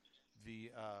desk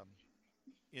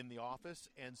in the office.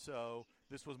 And so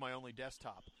this was my only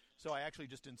desktop. So I actually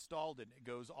just installed it. It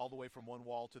goes all the way from one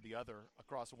wall to the other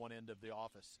across one end of the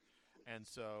office. And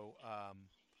so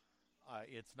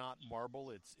it's not marble.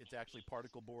 It's actually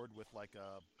particle board with like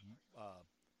a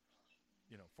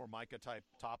Formica type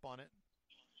top on it.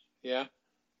 Yeah.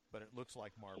 But it looks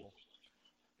like marble.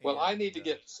 Well, I need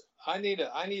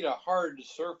a hard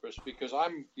surface because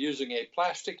I'm using a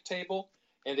plastic table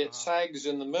and it sags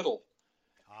in the middle.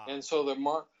 And so the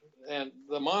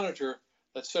monitor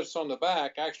that sits on the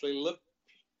back actually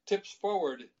tips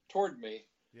forward toward me.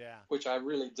 Yeah. Which I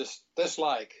really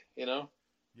dislike, Yeah.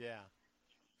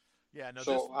 Yeah, no,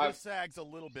 so this sags a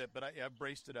little bit, but I've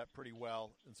braced it up pretty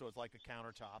well, and so it's like a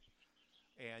countertop.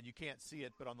 And you can't see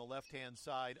it, but on the left-hand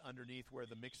side, underneath where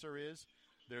the mixer is,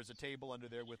 there's a table under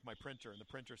there with my printer, and the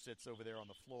printer sits over there on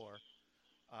the floor.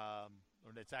 Or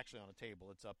it's actually on a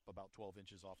table. It's up about 12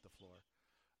 inches off the floor.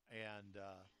 And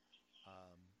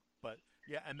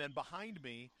and then behind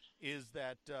me is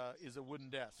a wooden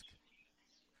desk.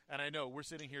 And I know we're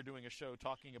sitting here doing a show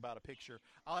talking about a picture.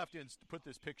 I'll have to put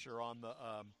this picture on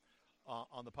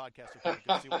the podcast so people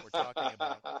can see what we're talking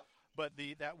about. But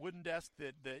that wooden desk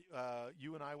that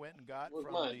you and I went and got was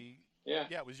from mine.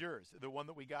 it was yours. The one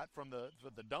that we got from the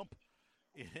dump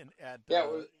at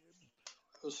it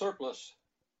was surplus.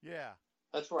 Yeah,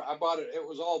 that's where I bought it. It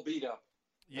was all beat up.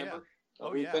 Remember? Yeah.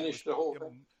 We finished the whole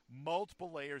thing.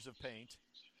 Multiple layers of paint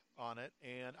on it,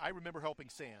 and I remember helping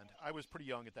sand. I was pretty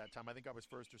young at that time. I think I was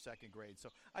first or second grade, so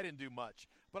I didn't do much,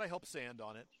 but I helped sand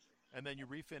on it. And then you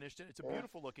refinished it. It's a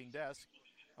beautiful looking desk.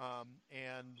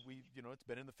 And it's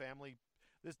been in the family.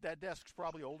 That desk's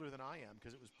probably older than I am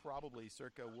because it was probably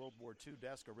circa World War II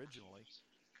desk originally.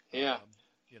 Yeah.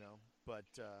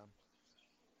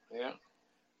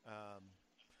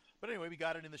 But anyway, we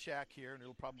got it in the shack here, and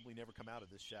it'll probably never come out of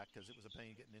this shack because it was a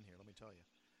pain getting in here. Let me tell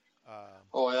you.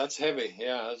 Oh, that's heavy.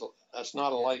 Yeah, that's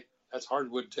not a Yeah, light. That's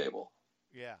hardwood table.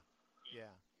 yeah, yeah.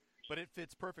 But it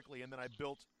fits perfectly, and then I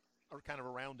built kind of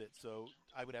around it, so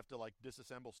I would have to like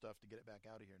disassemble stuff to get it back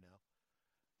out of here now.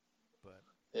 But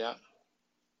Yeah.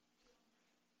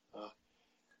 Uh,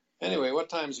 anyway, what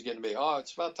time is it getting to be? Oh,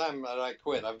 it's about time that I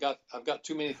quit. I've got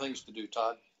too many things to do,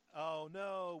 Todd. oh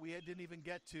no, didn't even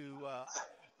get to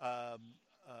um,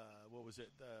 what was it?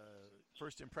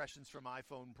 First impressions from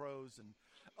iPhone Pros and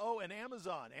and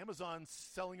Amazon. Amazon's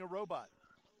selling a robot.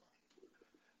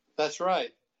 That's right.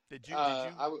 Did you did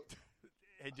you I, w-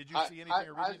 hey, did you I, see I, anything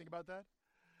or read I, anything about that?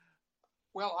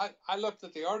 well, I looked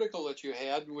at the article that you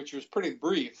had, which was pretty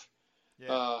brief.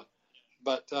 Yeah, Uh,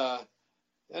 but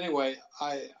anyway,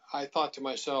 I thought to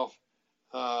myself,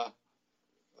 uh,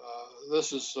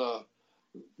 this is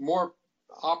more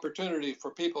opportunity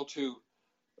for people to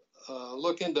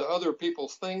look into other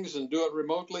people's things and do it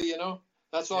remotely.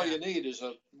 That's all yeah, you need is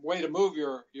a way to move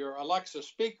your Alexa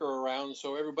speaker around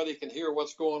so everybody can hear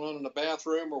what's going on in the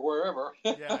bathroom or wherever.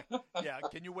 yeah, yeah.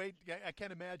 Can you wait? I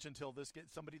can't imagine until this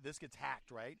gets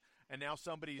hacked, right? And now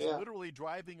somebody's Yeah, literally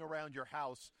driving around your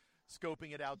house,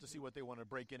 scoping it out to see what they want to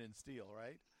break in and steal,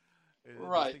 right? This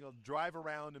right. thing will drive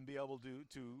around and be able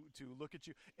to look at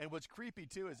you. And what's creepy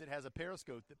too is it has a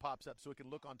periscope that pops up so it can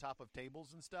look on top of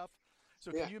tables and stuff.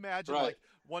 So Yeah, can you imagine right. like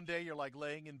one day you're like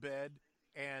laying in bed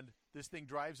and this thing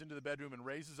drives into the bedroom and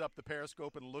raises up the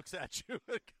periscope and looks at you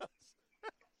and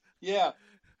goes, Yeah,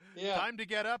 yeah. "Time to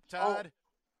get up, Oh, Todd."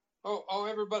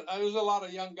 everybody. There's a lot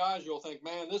of young guys you'll think,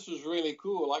 man, this is really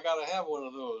cool. I got to have one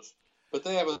of those. But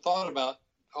they haven't thought about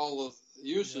all the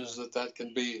Yeah. uses that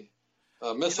can be You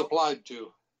know, misapplied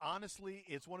to. honestly,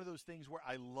 it's one of those things where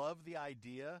I love the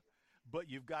idea, but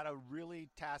you've got to really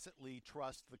tacitly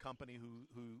trust the company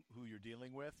who you're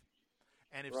dealing with.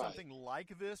 And if Right, something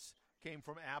like this came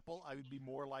from Apple, I would be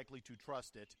more likely to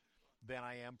trust it than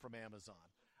I am from Amazon.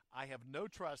 I have no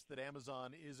trust that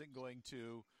Amazon isn't going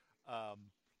to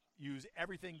use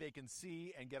everything they can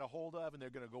see and get a hold of, and they're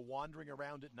going to go wandering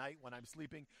around at night when I'm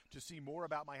sleeping to see more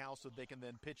about my house so they can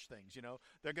then pitch things.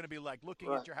 They're going to be like looking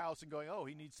right. at your house and going, "Oh,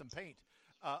 he needs some paint."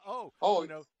 Oh,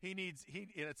 He needs he.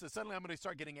 And it's suddenly I'm going to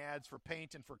start getting ads for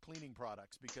paint and for cleaning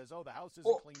products because the house isn't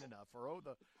or, clean enough, or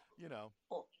you know,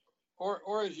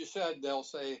 or as you said, they'll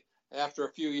say after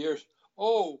a few years,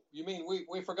 oh, you mean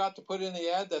we forgot to put in the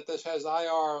ad that this has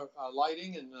IR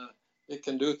lighting and it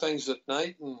can do things at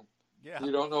night and yeah,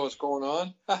 you don't know what's going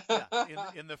on? yeah.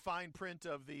 In the fine print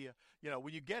of the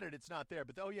when you get it, it's not there.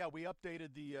 But oh yeah, we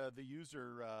updated the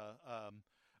user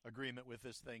agreement with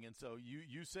this thing, and so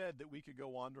you said that we could go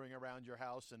wandering around your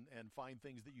house and find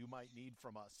things that you might need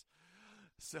from us.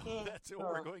 So that's what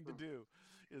we're going to do,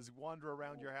 is wander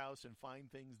around your house and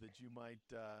find things that you might.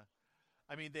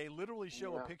 I mean, they literally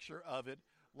show a Yeah. picture of it,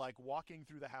 like walking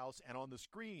through the house, and on the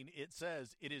screen it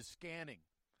says it is scanning.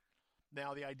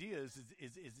 Now the idea is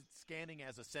it scanning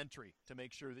as a sentry to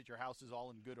make sure that your house is all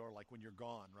in good order, like when you're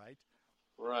gone, right?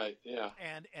 Right. Yeah.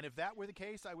 And if that were the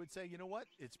case, I would say, you know what,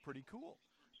 it's pretty cool,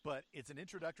 but it's an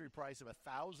introductory price of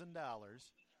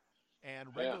 $1,000 and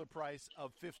Yeah. regular price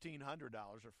of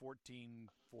 $1,500 or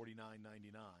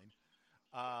 $1,449.99.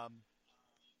 Um,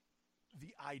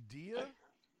 the idea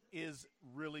is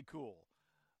really cool,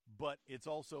 but it's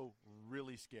also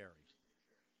really scary,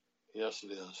 Yes,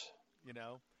 it is. you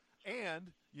know.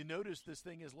 And you notice this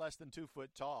thing is less than 2 foot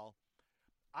tall.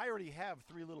 I already have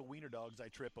three little wiener dogs I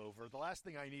trip over. The last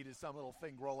thing I need is some little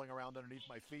thing rolling around underneath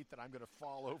my feet that I'm going to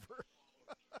fall over.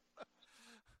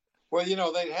 Well,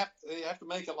 they have to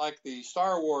make it like the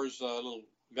Star Wars little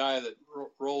guy that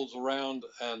rolls around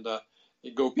and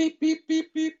you go beep beep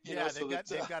beep beep. Yeah, So that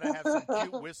they've got to have some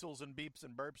cute whistles and beeps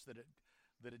and burps that it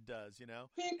does,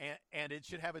 beep. and it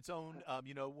should have its own,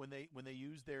 when they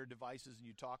use their devices and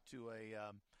you talk to a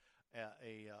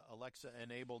Alexa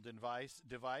enabled device,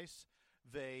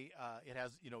 it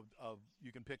has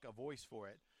you can pick a voice for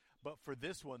it, but for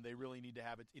this one they really need to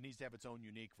have it needs to have its own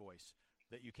unique voice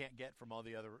that you can't get from all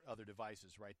the other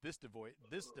devices, right? This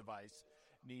device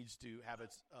needs to have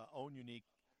its own unique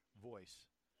voice.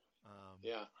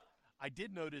 Yeah. I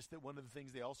did notice that one of the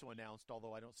things they also announced,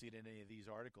 although I don't see it in any of these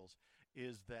articles,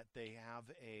 is that they have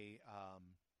a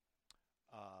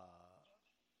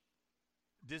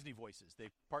Disney voices.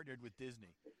 They've partnered with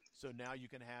Disney, so now you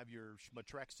can have your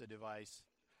Matrexta device,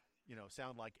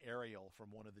 sound like Ariel from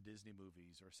one of the Disney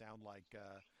movies, or sound like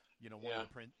Yeah.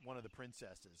 one of the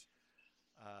princesses.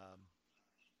 Um,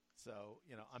 so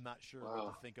I'm not sure what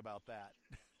Wow. to think about that.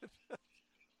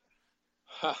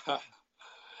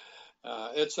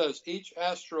 It says each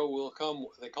Astro will come,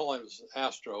 they call it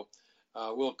Astro,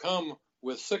 will come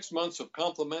with 6 months of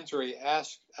complimentary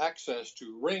access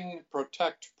to Ring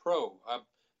Protect Pro.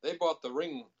 They bought the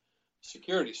Ring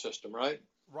security system, right?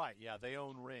 Right. Yeah, they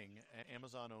own Ring.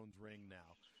 Amazon owns Ring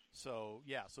now. So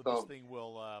yeah, so this So, thing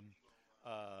will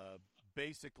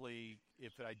basically,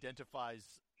 if it identifies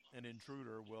an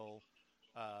intruder, will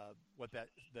what that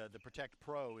the Protect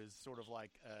Pro is sort of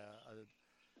like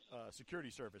a security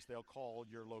service. They'll call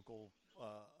your local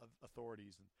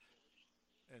authorities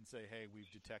and say, "Hey,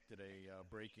 we've detected a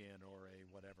break-in or a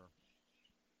whatever."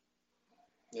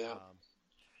 yeah.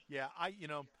 Yeah,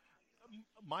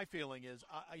 my feeling is,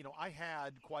 I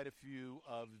had quite a few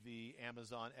of the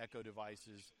Amazon Echo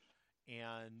devices,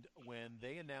 and when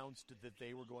they announced that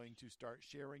they were going to start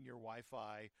sharing your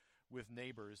Wi-Fi with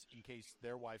neighbors in case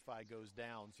their Wi-Fi goes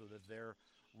down, so that their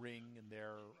Ring and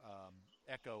their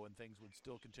Echo and things would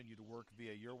still continue to work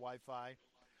via your Wi-Fi.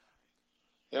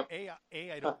 Yep.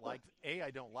 I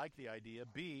don't like the idea.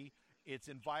 B, it's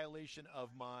in violation of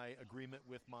my agreement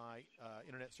with my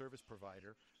internet service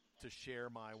provider to share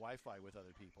my Wi-Fi with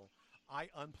other people. I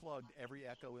unplugged every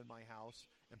Echo in my house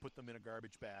and put them in a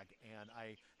garbage bag, and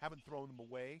I haven't thrown them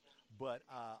away, but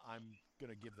I'm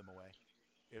going to give them away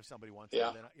if somebody wants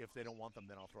Yeah. them. Then, if they don't want them,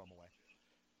 then I'll throw them away.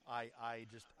 I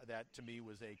just, that to me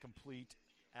was a complete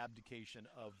abdication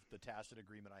of the tacit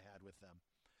agreement I had with them,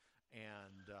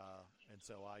 and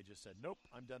so I just said, nope,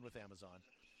 I'm done with Amazon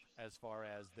as far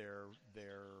as their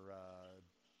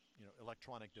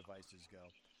electronic devices go.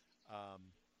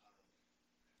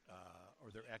 Or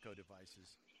their Echo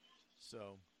devices.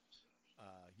 So,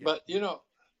 yeah. But,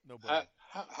 No bueno.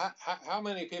 how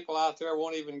many people out there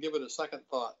won't even give it a second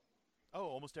thought? Oh,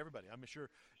 almost everybody. I'm sure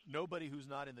nobody who's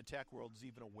not in the tech world is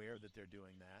even aware that they're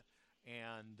doing that.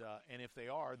 And if they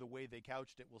are, the way they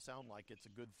couched it will sound like it's a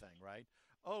good thing, right?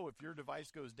 Oh, if your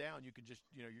device goes down, you can just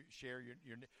share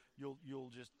you'll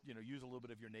just use a little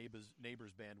bit of your neighbor's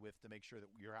bandwidth to make sure that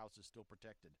your house is still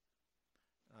protected.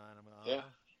 And I'm Yeah.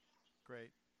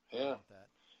 Great. Yeah. That.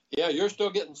 Yeah, you're still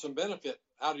getting some benefit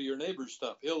out of your neighbor's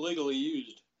stuff, illegally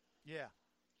used. Yeah.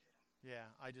 Yeah.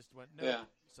 I just went, no. Yeah.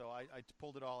 So I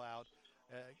pulled it all out.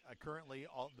 Currently,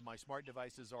 my smart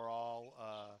devices are all,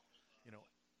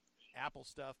 Apple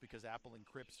stuff, because Apple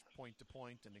encrypts point to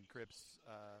point and encrypts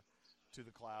to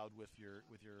the cloud with your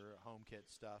HomeKit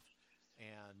stuff.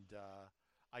 And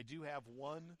I do have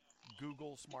one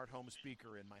Google smart home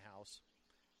speaker in my house,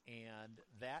 and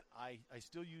that I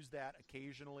still use that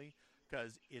occasionally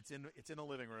because it's in a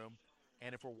living room,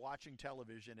 and if we're watching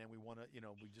television and we want to,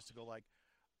 we just go like,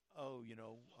 oh,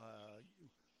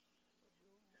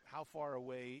 how far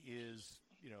away is,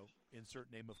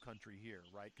 insert name of country here,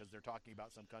 right? Because they're talking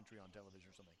about some country on television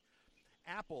or something.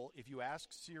 Apple, if you ask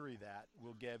Siri that,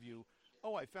 will give you,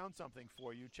 oh, I found something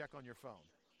for you, check on your phone.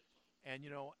 And,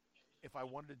 if I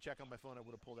wanted to check on my phone, I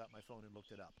would have pulled out my phone and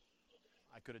looked it up.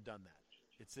 I could have done that.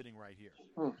 It's sitting right here.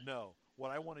 No,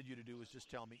 what I wanted you to do is just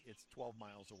tell me it's 12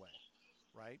 miles away,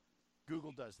 right?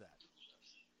 Google does that.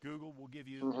 Google will give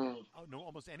you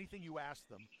almost anything you ask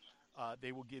them.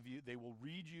 They will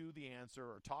read you the answer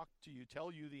or talk to you,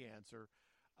 tell you the answer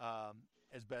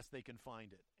as best they can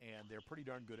find it. And they're pretty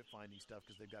darn good at finding stuff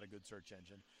because they've got a good search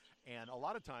engine. And a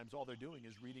lot of times all they're doing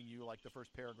is reading you like the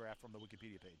first paragraph from the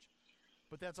Wikipedia page.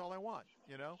 But that's all I want,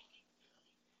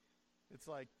 It's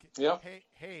like, yep.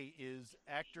 hey, is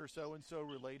actor so-and-so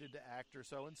related to actor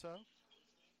so-and-so?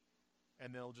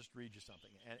 And they'll just read you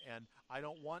something. And I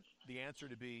don't want the answer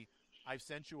to be, I've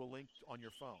sent you a link on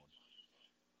your phone.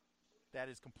 That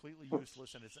is completely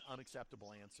useless, and it's an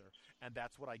unacceptable answer. And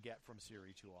that's what I get from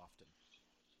Siri too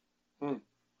often.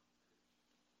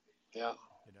 Yeah.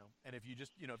 And if you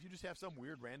just have some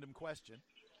weird random question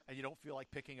and you don't feel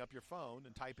like picking up your phone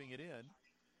and typing it in,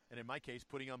 and in my case,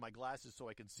 putting on my glasses so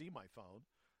I can see my phone,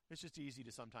 it's just easy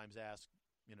to sometimes ask,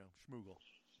 Schmoogle.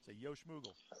 Say, yo,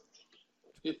 Schmoogle.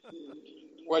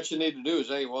 What you need to do is,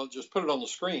 just put it on the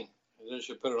screen. And then you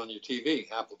should put it on your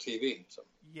TV, Apple TV. So,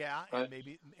 yeah, right? And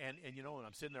maybe, and when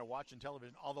I'm sitting there watching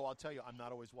television, although I'll tell you, I'm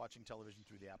not always watching television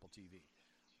through the Apple TV.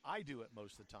 I do it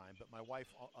most of the time, but my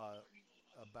wife,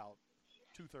 about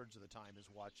 2/3 of the time, is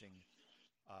watching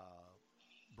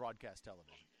broadcast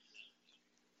television.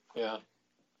 Yeah.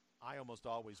 I almost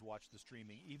always watch the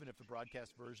streaming. Even if the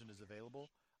broadcast version is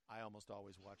available, I almost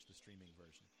always watch the streaming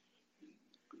version.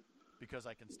 Because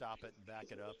I can stop it and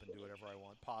back it up and do whatever I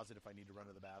want. Pause it if I need to run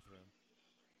to the bathroom.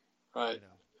 Right.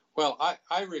 Well,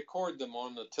 I record them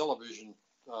on the television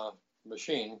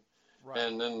machine, right,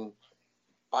 and then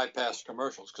bypass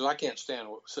commercials because I can't stand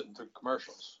sitting through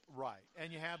commercials. Right.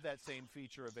 And you have that same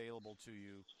feature available to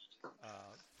you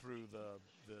through the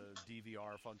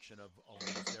DVR function of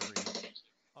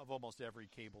almost every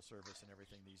cable service and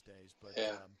everything these days. But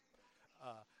Yeah.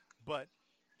 but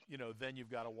then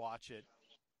you've got to watch it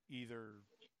either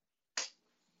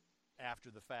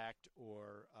after the fact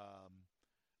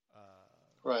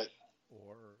Right.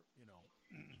 or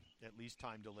at least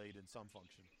time delayed in some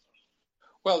function.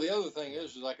 Well, the other thing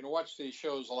is I can watch these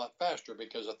shows a lot faster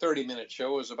because a 30-minute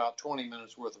show is about 20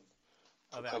 minutes worth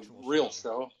of actual real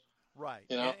show. Right.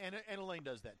 And Elaine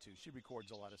does that too. She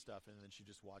records a lot of stuff and then she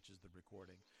just watches the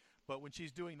recording. But when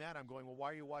she's doing that, I'm going, well,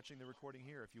 why are you watching the recording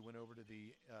here? If you went over to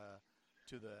the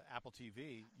Apple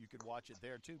TV, you could watch it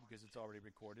there too because it's already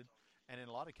recorded. And in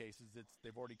a lot of cases,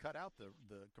 they've already cut out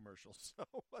the commercials. So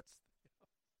what's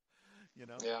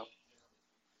Yeah.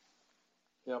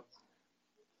 Yep.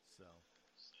 So.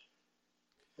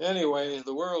 Anyway,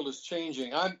 the world is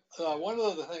changing. One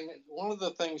of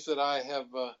the things that I have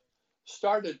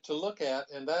started to look at,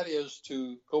 and that is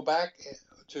to go back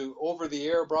to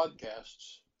over-the-air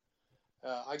broadcasts.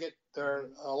 There are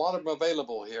a lot of them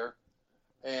available here,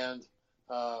 and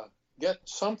get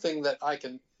something that I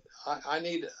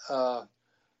need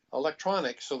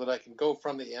electronics so that I can go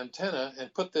from the antenna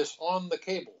and put this on the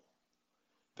cable,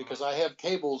 because I have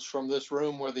cables from this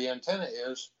room where the antenna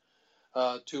is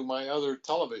to my other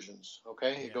televisions.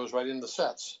 Okay, it goes right in the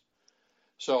sets.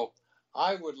 So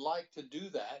I would like to do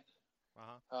that,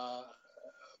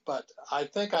 but I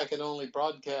think I can only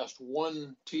broadcast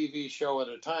one TV show at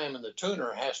a time, and the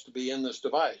tuner has to be in this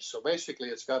device. So basically,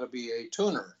 it's got to be a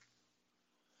tuner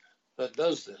that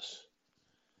does this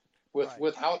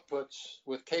with outputs,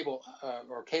 with cable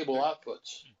or cable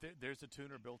outputs. There's a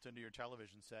tuner built into your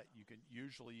television set. You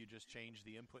just change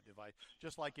the input device,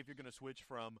 just like if you're going to switch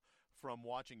from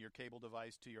watching your cable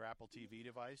device to your Apple TV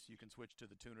device, you can switch to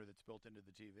the tuner that's built into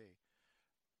the TV.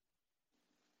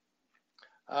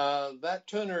 That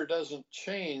tuner doesn't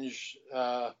change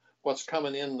what's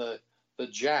coming in the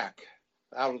jack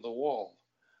out of the wall.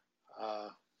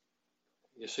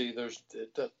 You see,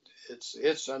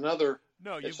 it's another.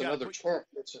 No, it's another channel.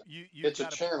 It's a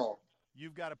channel.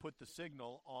 You've got to put the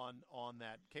signal on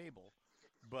that cable,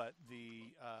 but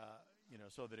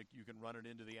so that you can run it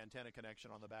into the antenna connection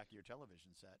on the back of your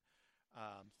television set.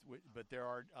 But there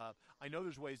are, I know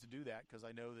there's ways to do that because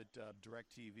I know that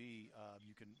DirecTV,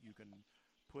 you can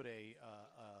put an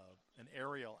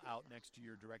aerial out next to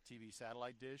your DirecTV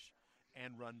satellite dish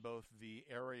and run both the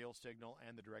aerial signal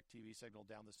and the DirecTV signal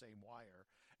down the same wire,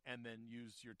 and then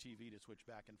use your TV to switch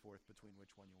back and forth between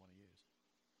which one you want to use.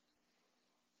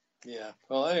 Yeah.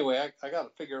 Well, anyway, I got to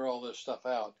figure all this stuff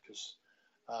out because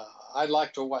I'd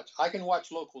like to watch. I can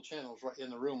watch local channels right in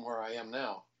the room where I am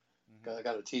now. Mm-hmm. I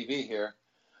got a TV here.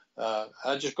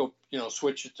 I just go,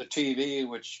 switch it to TV,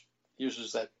 which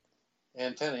uses that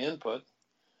antenna input.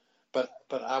 But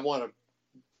I want to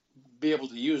be able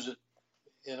to use it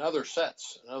in other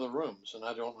sets, in other rooms, and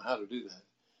I don't know how to do that.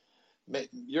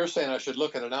 You're saying I should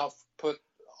look at an output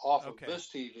off of this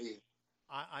TV.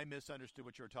 I misunderstood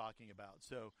what you were talking about.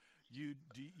 So you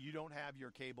don't have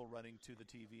your cable running to the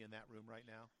TV in that room right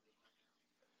now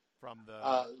from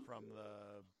the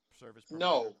service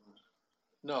provider?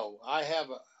 No. I have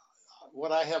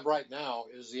what I have right now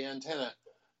is the antenna.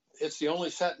 It's the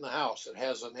only set in the house that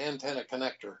has an antenna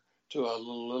connector to a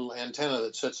little antenna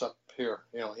that sits up here,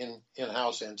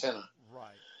 in-house antenna.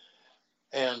 Right.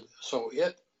 And so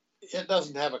it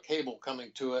doesn't have a cable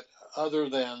coming to it other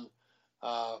than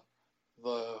how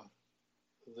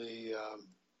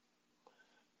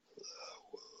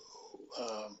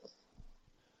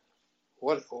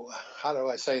do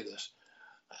I say this?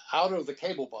 Out of the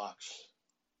cable box.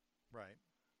 Right.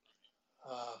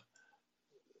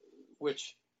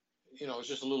 Which, is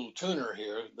just a little tuner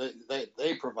here.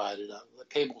 They provided the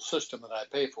cable system that I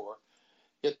pay for.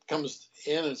 It comes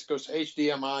in and it goes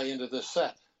HDMI into this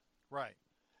set. Right.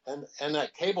 And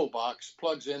that cable box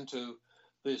plugs into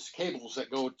these cables that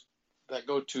go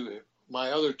to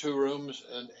my other two rooms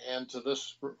and to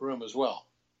this room as well.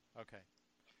 Okay.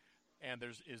 And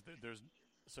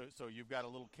so you've got a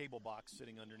little cable box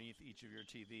sitting underneath each of your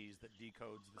TVs that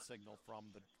decodes the signal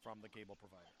from the cable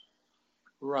provider.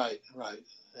 Right.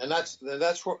 And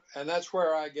that's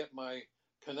where I get my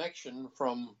connection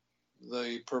from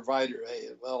the provider.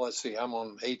 Well, let's see. I'm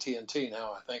on AT&T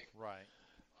now, I think. Right.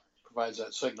 Provides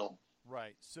that signal.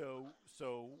 Right. So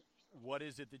what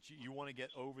is it that you want to get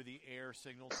over the air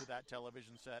signal to that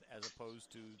television set as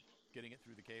opposed to getting it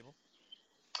through the cable?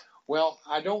 Well,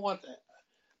 I don't want that.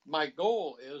 My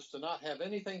goal is to not have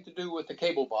anything to do with the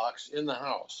cable box in the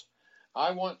house.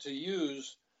 I want to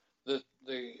use the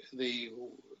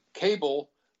cable,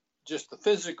 just the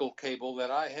physical cable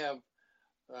that I have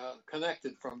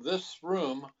connected from this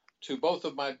room to both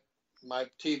of my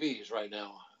TVs right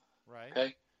now. Right.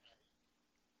 Okay,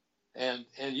 and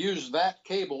use that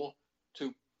cable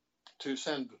to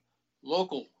send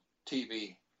local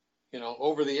TV,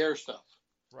 over the air stuff.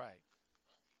 Right.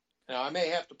 Now I may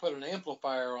have to put an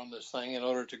amplifier on this thing in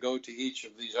order to go to each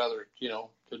of these other,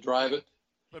 to drive it.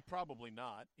 But probably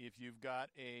not. If you've got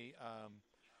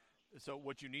so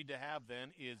what you need to have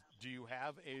then is, do you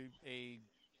have a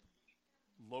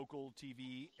local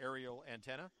TV aerial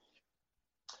antenna?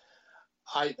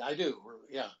 I do,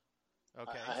 yeah.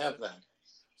 Okay. I have that.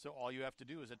 So all you have to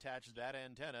do is attach that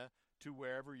antenna to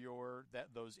wherever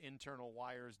those internal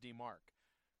wires demarc.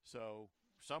 So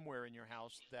somewhere in your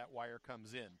house that wire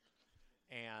comes in,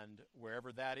 and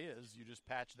wherever that is, you just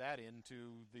patch that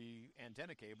into the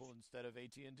antenna cable instead of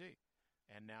AT&T,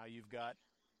 and now you've got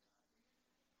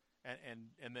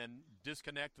and then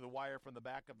disconnect the wire from the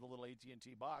back of the little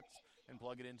AT&T box and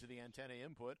plug it into the antenna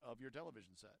input of your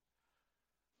television set.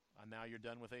 And now you're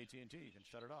done with AT&T. You can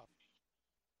shut it off.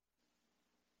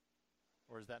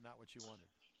 Or is that not what you wanted?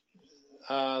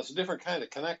 It's a different kind of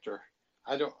connector.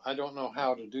 I don't know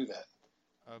how to do that.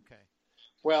 Okay.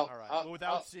 Well, all right. Well,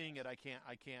 without seeing it, I can't.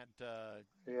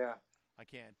 Yeah. I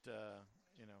can't.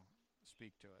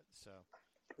 Speak to it. So.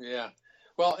 Yeah.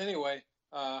 Well, anyway,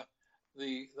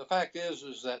 the fact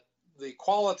is that the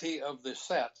quality of the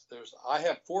set. I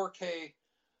have 4K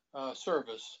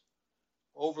service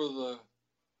over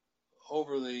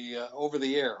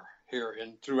the air here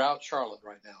throughout Charlotte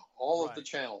right now. All of the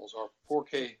channels are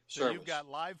 4K so service. You've got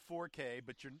live 4K,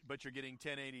 but you're getting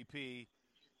 1080p.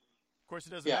 Of course,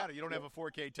 it doesn't matter. You don't have a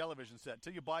 4K television set.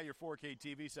 Until you buy your 4K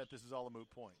TV set, this is all a moot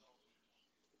point.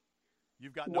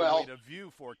 You've got no way to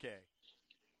view 4K,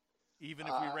 even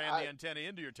if we ran the antenna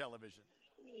into your television.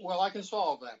 Well, I can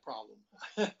solve that problem.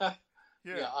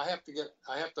 Yeah, I have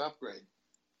to upgrade.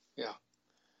 Yeah.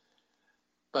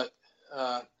 But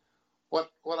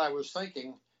what I was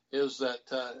thinking is that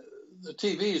the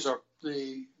TVs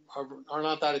are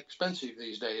not that expensive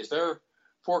these days. Their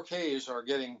 4Ks are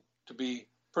getting to be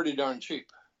pretty darn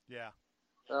cheap. Yeah.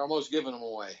 They're almost giving them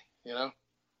away,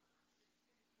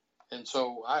 And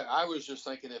so I was just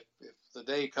thinking if the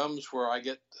day comes where I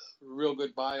get a real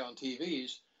good buy on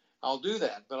TVs, I'll do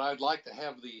that. But I'd like to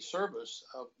have the service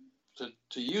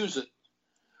to use it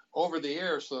over the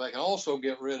air so that I can also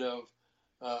get rid of,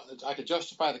 I could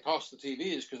justify the cost of the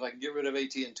TVs because I can get rid of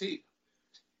AT&T.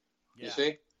 Yeah. You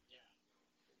see?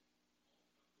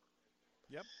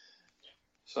 Yep.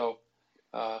 So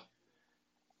now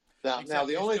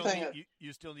the only thing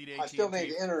you still need AT&T. I still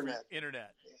need internet.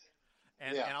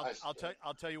 And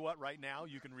I'll tell you what. Right now,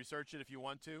 you can research it if you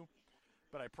want to,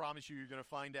 but I promise you're going to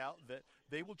find out that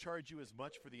they will charge you as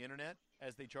much for the internet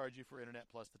as they charge you for internet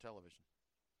plus the television.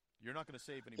 You're not going to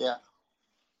save any money.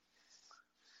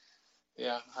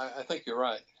 Yeah, I think you're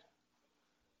right.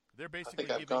 They're basically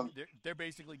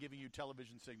giving you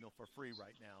television signal for free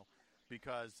right now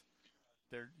because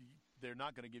they're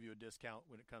not going to give you a discount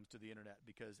when it comes to the internet,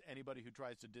 because anybody who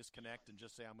tries to disconnect and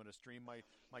just say I'm going to stream my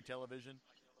television,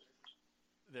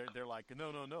 they're like,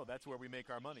 no, that's where we make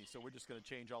our money. So we're just going to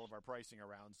change all of our pricing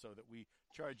around so that we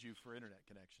charge you for internet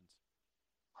connections.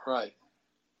 Right.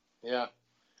 Yeah.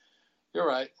 You're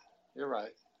right.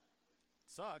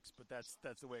 Sucks, but that's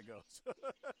the way it goes.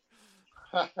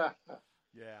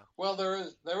 Yeah. Well, there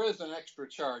is an extra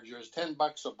charge. There's $10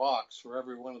 a box for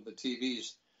every one of the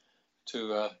TVs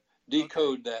to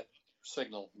decode that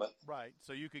signal. But right.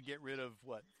 So you could get rid of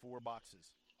 4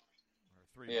 boxes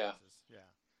or 3 boxes. Yeah.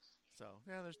 So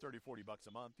there's $30-$40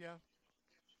 a month. Yeah.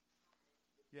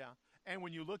 Yeah. And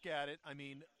when you look at it, I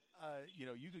mean,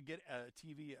 you could get a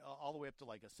TV all the way up to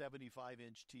like a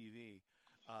 75-inch TV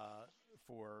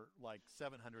for like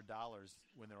 $700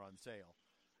 when they're on sale.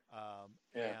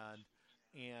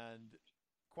 And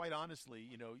quite honestly,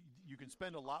 you can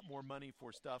spend a lot more money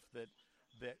for stuff that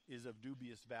is of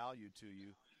dubious value to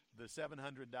you. The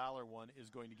 $700 one is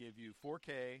going to give you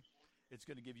 4K. It's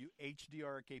going to give you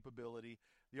HDR capability.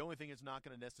 The only thing it's not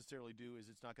going to necessarily do is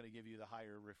it's not going to give you the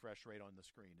higher refresh rate on the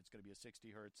screen. It's going to be a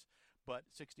 60 hertz, but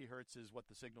 60 hertz is what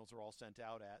the signals are all sent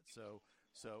out at. So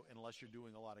unless you're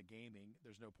doing a lot of gaming,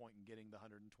 there's no point in getting the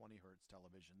 120 hertz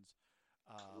televisions.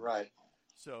 Right.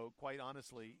 So quite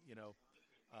honestly,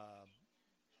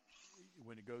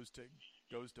 when it goes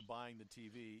to buying the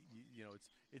TV,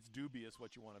 it's dubious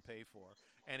what you want to pay for.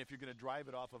 And if you're going to drive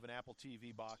it off of an Apple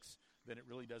TV box, then it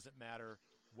really doesn't matter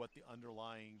what the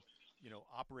underlying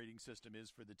operating system is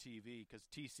for the TV, because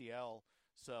TCL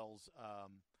sells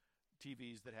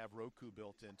TVs that have Roku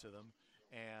built into them,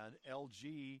 and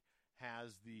LG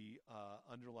has the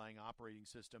underlying operating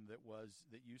system that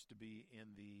used to be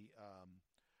in the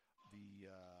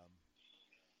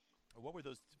what were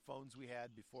those phones we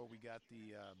had before we got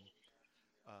the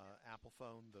Apple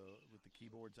phone, with the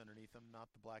keyboards underneath them? Not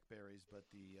the Blackberries, but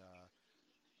the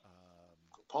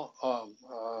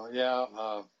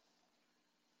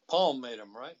Palm made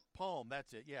them, right? Palm.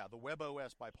 That's it. Yeah, the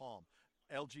WebOS by Palm.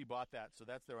 LG bought that, so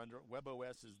that's their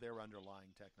WebOS is their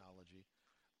underlying technology,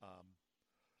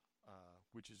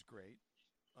 which is great.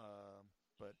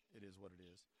 But it is what it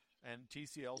is. And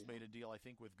TCL's made a deal, I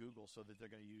think, with Google, so that they're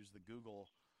going to use the Google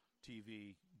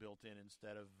TV built in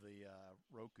instead of the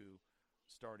Roku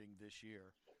starting this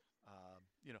year.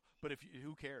 But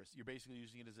who cares? You're basically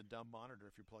using it as a dumb monitor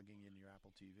if you're plugging in your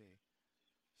Apple TV.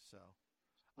 So,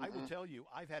 I will tell you,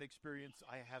 I've had experience.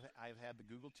 I've had the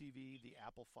Google TV, the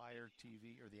Apple Fire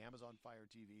TV, or the Amazon Fire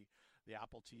TV, the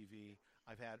Apple TV.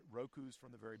 I've had Rokus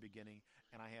from the very beginning,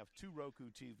 and I have 2 Roku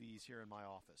TVs here in my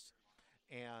office.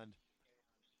 And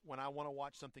when I want to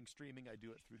watch something streaming, I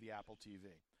do it through the Apple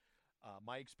TV.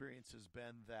 My experience has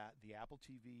been that the Apple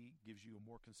TV gives you a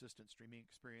more consistent streaming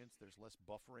experience. There's less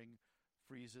buffering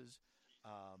freezes,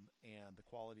 and the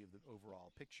quality of the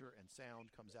overall picture and sound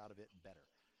comes out of it better.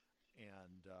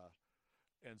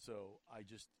 And so I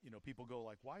just, people go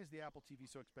like, why is the Apple TV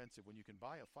so expensive when you can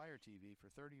buy a Fire TV for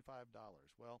 $35?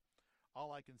 Well,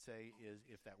 all I can say is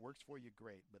if that works for you,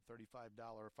 great. But $35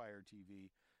 Fire TV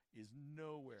is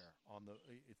nowhere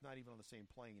it's not even on the same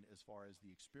plane as far as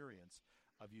the experience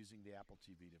of using the Apple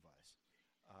TV device.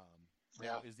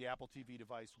 Now, is the Apple TV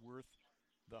device worth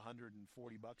the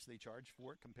 $140 they charge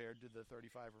for it compared to the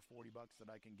 $35 or $40 that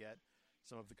I can get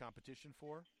some of the competition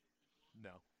for?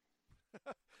 No.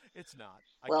 It's not.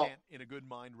 I can't, in a good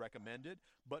mind, recommend it.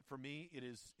 But for me, it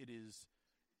is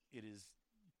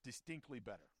distinctly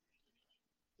better.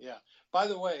 Yeah. By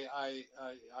the way,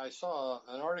 I saw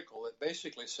an article that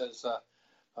basically says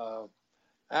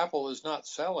Apple is not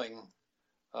selling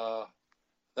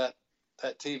that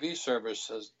TV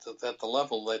service at the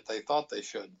level that they thought they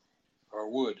should or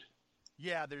would.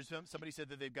 Yeah, there's somebody said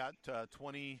that they've got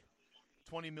 20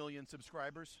 million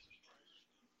subscribers.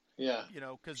 Yeah,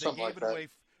 because they gave it away.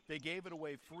 They gave it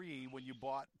away free when you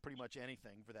bought pretty much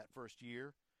anything for that first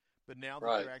year. But now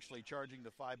that they're actually charging the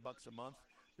 $5 a month,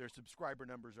 their subscriber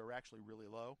numbers are actually really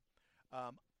low.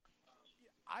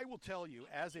 I will tell you,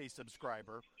 as a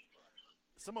subscriber,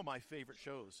 some of my favorite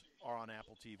shows are on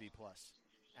Apple TV Plus.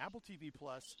 Apple TV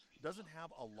Plus doesn't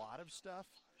have a lot of stuff,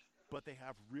 but they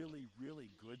have really,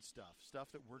 really good stuff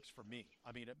that works for me.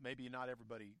 I mean, maybe not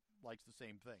everybody likes the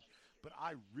same thing, but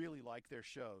I really like their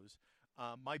shows.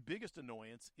 My biggest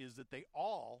annoyance is that they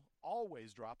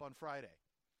always drop on Friday.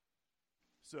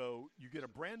 So you get a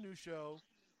brand new show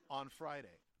on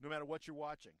Friday, no matter what you're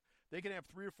watching. They can have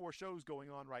 3 or 4 shows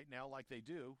going on right now like they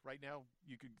do. Right now,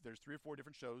 there's 3 or 4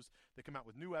 different shows that come out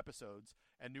with new episodes,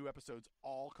 and new episodes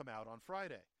all come out on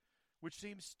Friday, which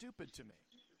seems stupid to me.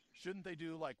 Shouldn't they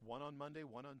do like one on Monday,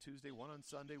 one on Tuesday, one on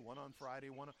Sunday, one on Friday,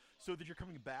 so that you're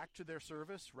coming back to their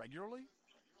service regularly?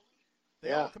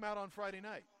 They all come out on Friday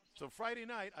night. So Friday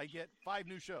night, I get 5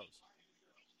 new shows.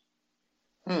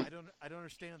 I don't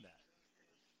understand that.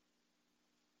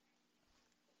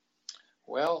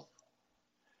 Well,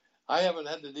 I haven't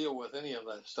had to deal with any of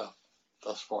that stuff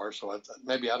thus far, so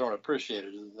maybe I don't appreciate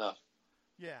it enough.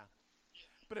 Yeah,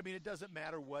 but I mean, it doesn't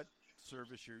matter what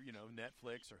service you're,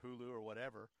 Netflix or Hulu or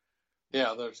whatever.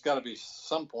 Yeah, there's got to be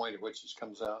some point at which this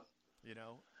comes out.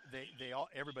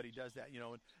 Everybody does that.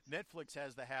 Netflix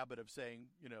has the habit of saying,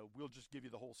 we'll just give you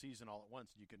the whole season all at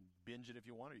once, and you can binge it if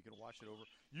you want, or you can watch it over.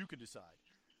 You can decide.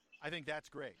 I think that's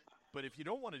great. But if you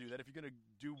don't want to do that, if you're going to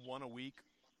do one a week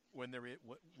when they're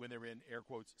in air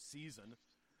quotes season,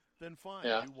 then fine,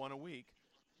 do one a week.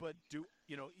 But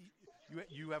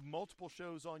you have multiple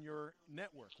shows on your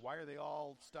network. Why are they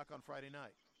all stuck on Friday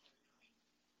night?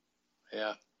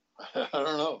 Yeah, I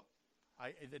don't know.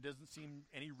 There doesn't seem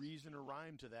any reason or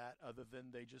rhyme to that other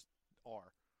than they just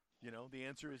are. The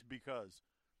answer is because.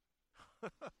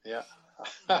 Yeah.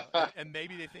 And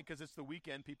maybe they think because it's the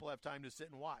weekend, people have time to sit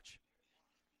and watch.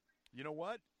 You know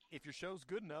what? If your show's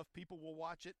good enough, people will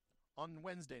watch it on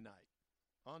Wednesday night,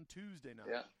 on Tuesday night.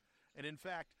 Yeah. And in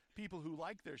fact, people who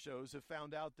like their shows have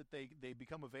found out that they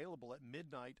become available at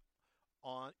midnight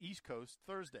on East Coast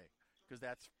Thursday, because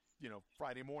that's,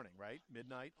 Friday morning, right?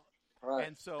 Midnight. Right.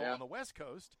 And so on the West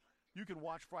Coast, you can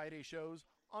watch Friday shows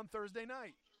on Thursday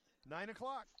night, 9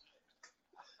 o'clock.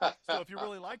 So if you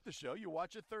really like the show, you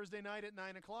watch it Thursday night at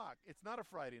 9 o'clock. It's not a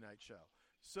Friday night show.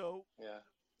 So,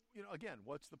 again,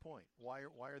 what's the point? Why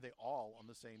are they all on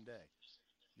the same day?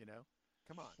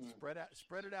 Come on,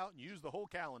 spread it out and use the whole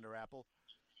calendar, Apple.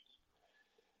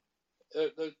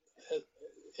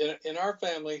 in our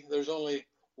family, there's only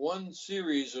one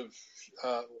series of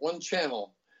one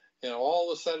channel. All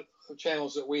the set of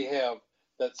channels that we have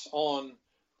that's on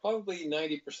probably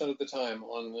 90% of the time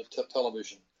on the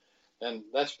television. And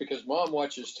that's because Mom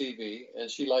watches TV and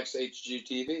she likes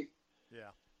HGTV.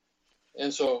 Yeah.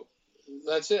 And so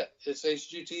that's it. It's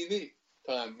HGTV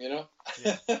time, Yeah.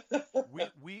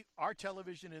 Our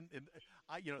television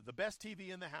the best TV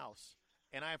in the house,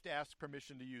 and I have to ask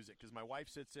permission to use it because my wife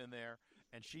sits in there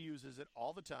and she uses it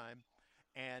all the time,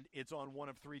 and it's on one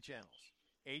of three channels: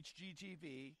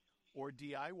 HGTV or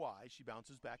DIY. She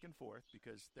bounces back and forth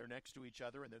because they're next to each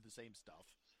other and they're the same stuff.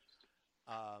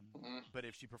 But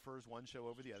if she prefers one show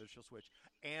over the other, she'll switch.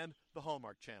 And the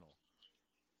Hallmark Channel.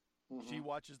 She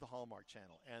watches the Hallmark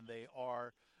Channel, and they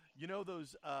are,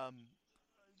 those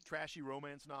trashy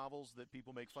romance novels that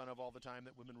people make fun of all the time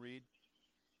that women read.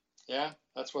 Yeah,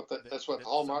 that's what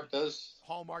Hallmark does.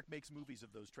 Hallmark makes movies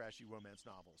of those trashy romance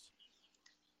novels.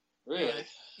 Really?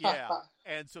 Yeah.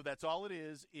 And so that's all it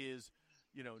is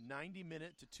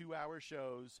 90-minute to 2-hour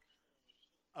shows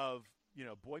of,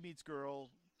 boy meets girl,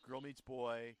 girl meets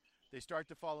boy. They start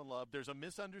to fall in love. There's a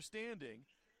misunderstanding.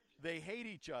 They hate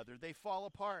each other. They fall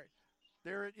apart.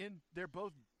 They're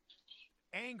both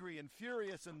angry and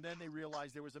furious, and then they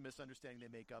realize there was a misunderstanding. They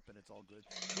make up, and it's all good.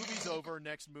 Movie's over.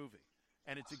 Next movie,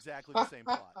 and it's exactly the same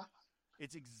plot.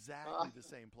 It's exactly the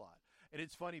same plot. And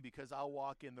it's funny because I'll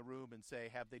walk in the room and say,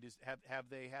 "Have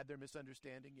they had their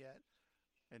misunderstanding yet?"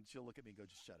 And she'll look at me and go,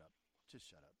 "Just shut up. Just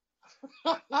shut up."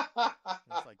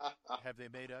 And it's like, "Have they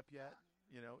made up yet?"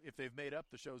 If they've made up,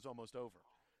 the show's almost over.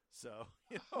 So,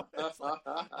 it's like,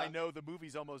 I know the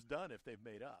movie's almost done if they've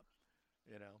made up.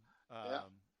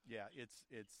 Yeah, it's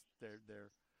they're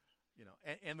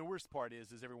and the worst part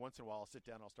is every once in a while I'll sit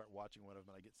down, I'll start watching one of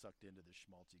them, and I get sucked into this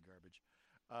schmaltzy garbage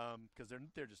because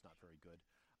they're just not very good.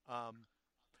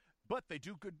 But they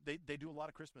do good. They do a lot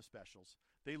of Christmas specials.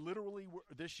 They literally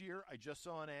this year I just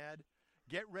saw an ad.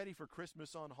 Get ready for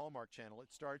Christmas on Hallmark Channel.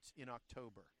 It starts in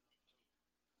October.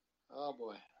 Oh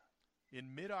boy!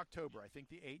 In mid-October, I think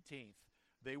the 18th,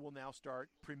 they will now start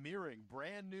premiering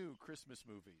brand new Christmas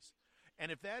movies.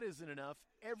 And if that isn't enough,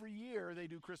 every year they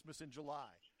do Christmas in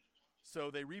July. So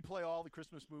they replay all the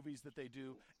Christmas movies that they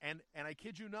do. And I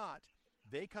kid you not,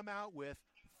 they come out with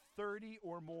 30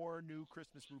 or more new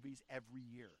Christmas movies every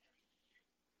year.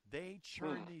 They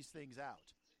churn these things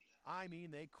out. I mean,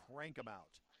 they crank them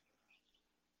out.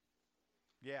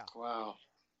 Yeah. Wow.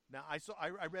 Now, I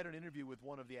read an interview with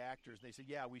one of the actors. And they said,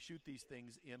 yeah, we shoot these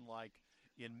things in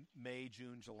May,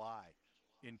 June, July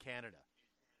in Canada.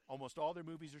 Almost all their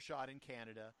movies are shot in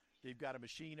Canada. They've got a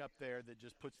machine up there that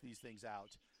just puts these things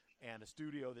out, and a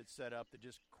studio that's set up that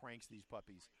just cranks these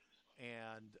puppies.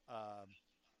 And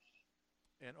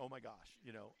oh my gosh,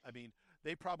 I mean,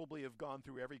 they probably have gone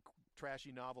through every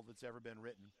trashy novel that's ever been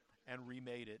written and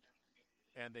remade it.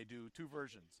 And they do two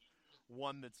versions.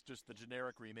 One that's just the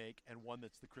generic remake, and one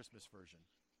that's the Christmas version.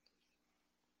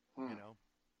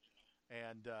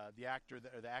 And the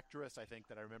actress, I think,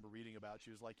 that I remember reading about,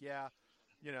 she was like, yeah,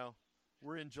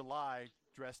 we're in July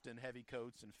dressed in heavy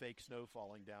coats and fake snow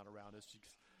falling down around us.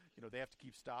 They have to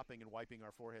keep stopping and wiping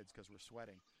our foreheads because we're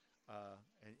sweating,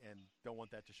 and don't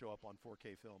want that to show up on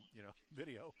 4K film,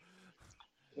 video.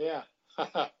 Yeah.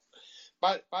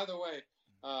 By the way,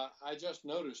 I just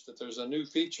noticed that there's a new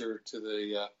feature to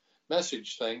the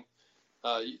message thing.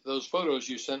 Those photos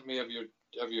you sent me of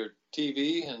your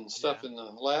TV and stuff in the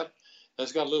lab,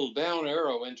 it's got a little down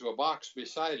arrow into a box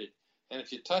beside it. And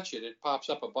if you touch it, it pops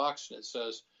up a box and it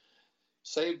says,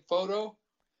 save photo.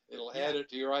 It'll add it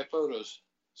to your iPhotos.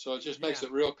 So it just makes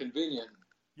it real convenient.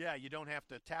 Yeah, you don't have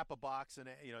to tap a box and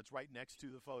it's right next to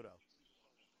the photo.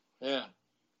 Yeah.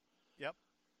 Yep.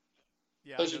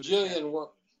 Yeah. There's a jillion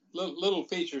little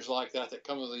features like that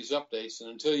come with these updates. And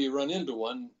until you run into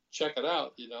one, check it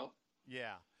out,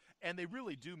 Yeah. And they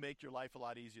really do make your life a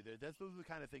lot easier. Those are the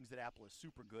kind of things that Apple is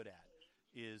super good at,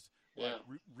 is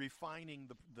refining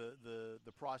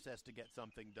the process to get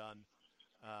something done.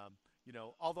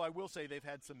 Although I will say they've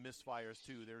had some misfires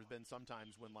too. There's been some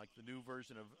times when the new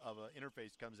version of an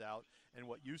interface comes out, and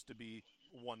what used to be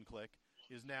one click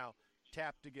is now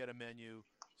tap to get a menu,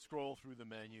 scroll through the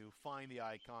menu, find the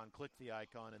icon, click the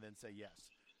icon, and then say yes.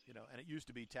 And it used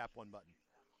to be tap one button.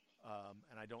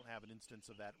 And I don't have an instance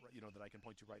of that, that I can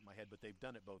point to right in my head, but they've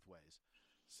done it both ways.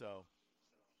 So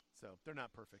they're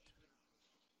not perfect.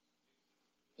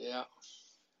 Yeah.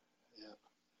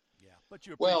 Yeah, but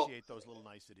you appreciate those little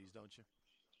niceties, don't you?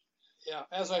 Yeah,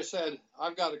 as I said,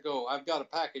 I've got to go. I've got a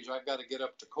package I've got to get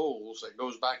up to Kohl's that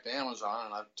goes back to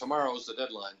Amazon, and tomorrow is the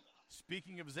deadline.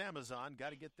 Speaking of Amazon,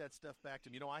 got to get that stuff back to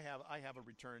me. I have a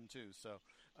return too, so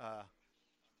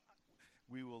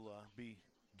we will be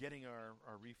getting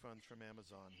our refunds from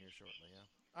Amazon here shortly.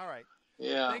 Yeah. All right.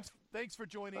 Yeah. Thanks for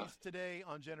joining us today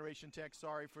on Generation Tech.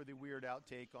 Sorry for the weird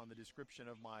outtake on the description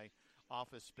of my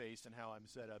office space and how I'm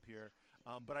set up here.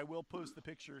 But I will post the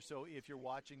picture, so if you're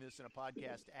watching this in a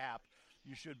podcast app,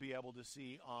 you should be able to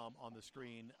see on the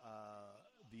screen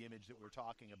the image that we're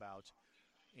talking about,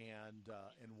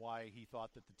 and why he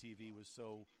thought that the TV was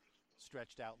so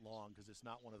stretched out long, because it's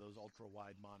not one of those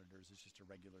ultra-wide monitors. It's just a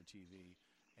regular TV.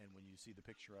 And when you see the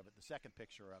picture of it, the second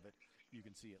picture of it, you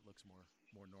can see it looks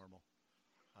more normal.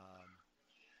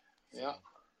 Yeah.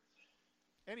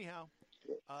 Anyhow,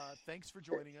 thanks for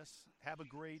joining us. Have a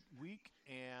great week,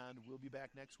 and we'll be back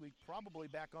next week, probably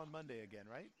back on Monday again,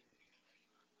 right?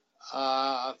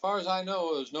 As far as I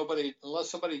know, there's nobody, unless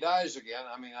somebody dies again.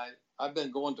 I mean, I've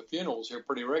been going to funerals here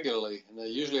pretty regularly, and they're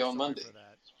usually on Monday.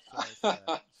 Sorry for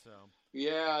that. So.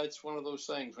 Yeah, it's one of those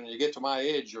things. When you get to my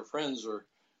age, your friends are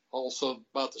also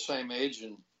about the same age.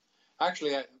 And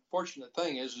actually, fortunate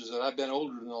thing is that I've been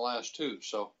older than the last two,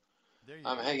 so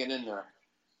I'm hanging in there.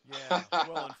 Yeah.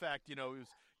 Well, in fact,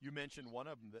 you mentioned one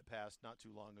of them that passed not too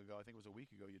long ago. I think it was a week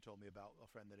ago. You told me about a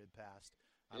friend that had passed.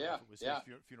 I don't know if it was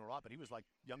his funeral, but he was like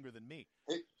younger than me.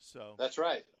 So that's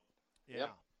right. Yeah.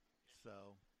 Yep.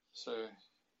 So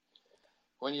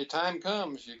when your time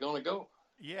comes, you're going to go.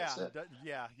 Yeah.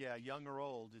 Yeah. Young or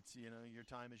old, it's your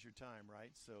time is your time,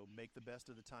 right? So make the best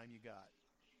of the time you got.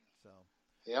 So.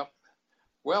 Yep.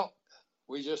 Well,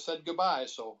 we just said goodbye,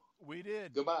 so we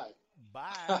did. Goodbye.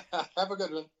 Bye. Have a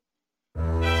good one.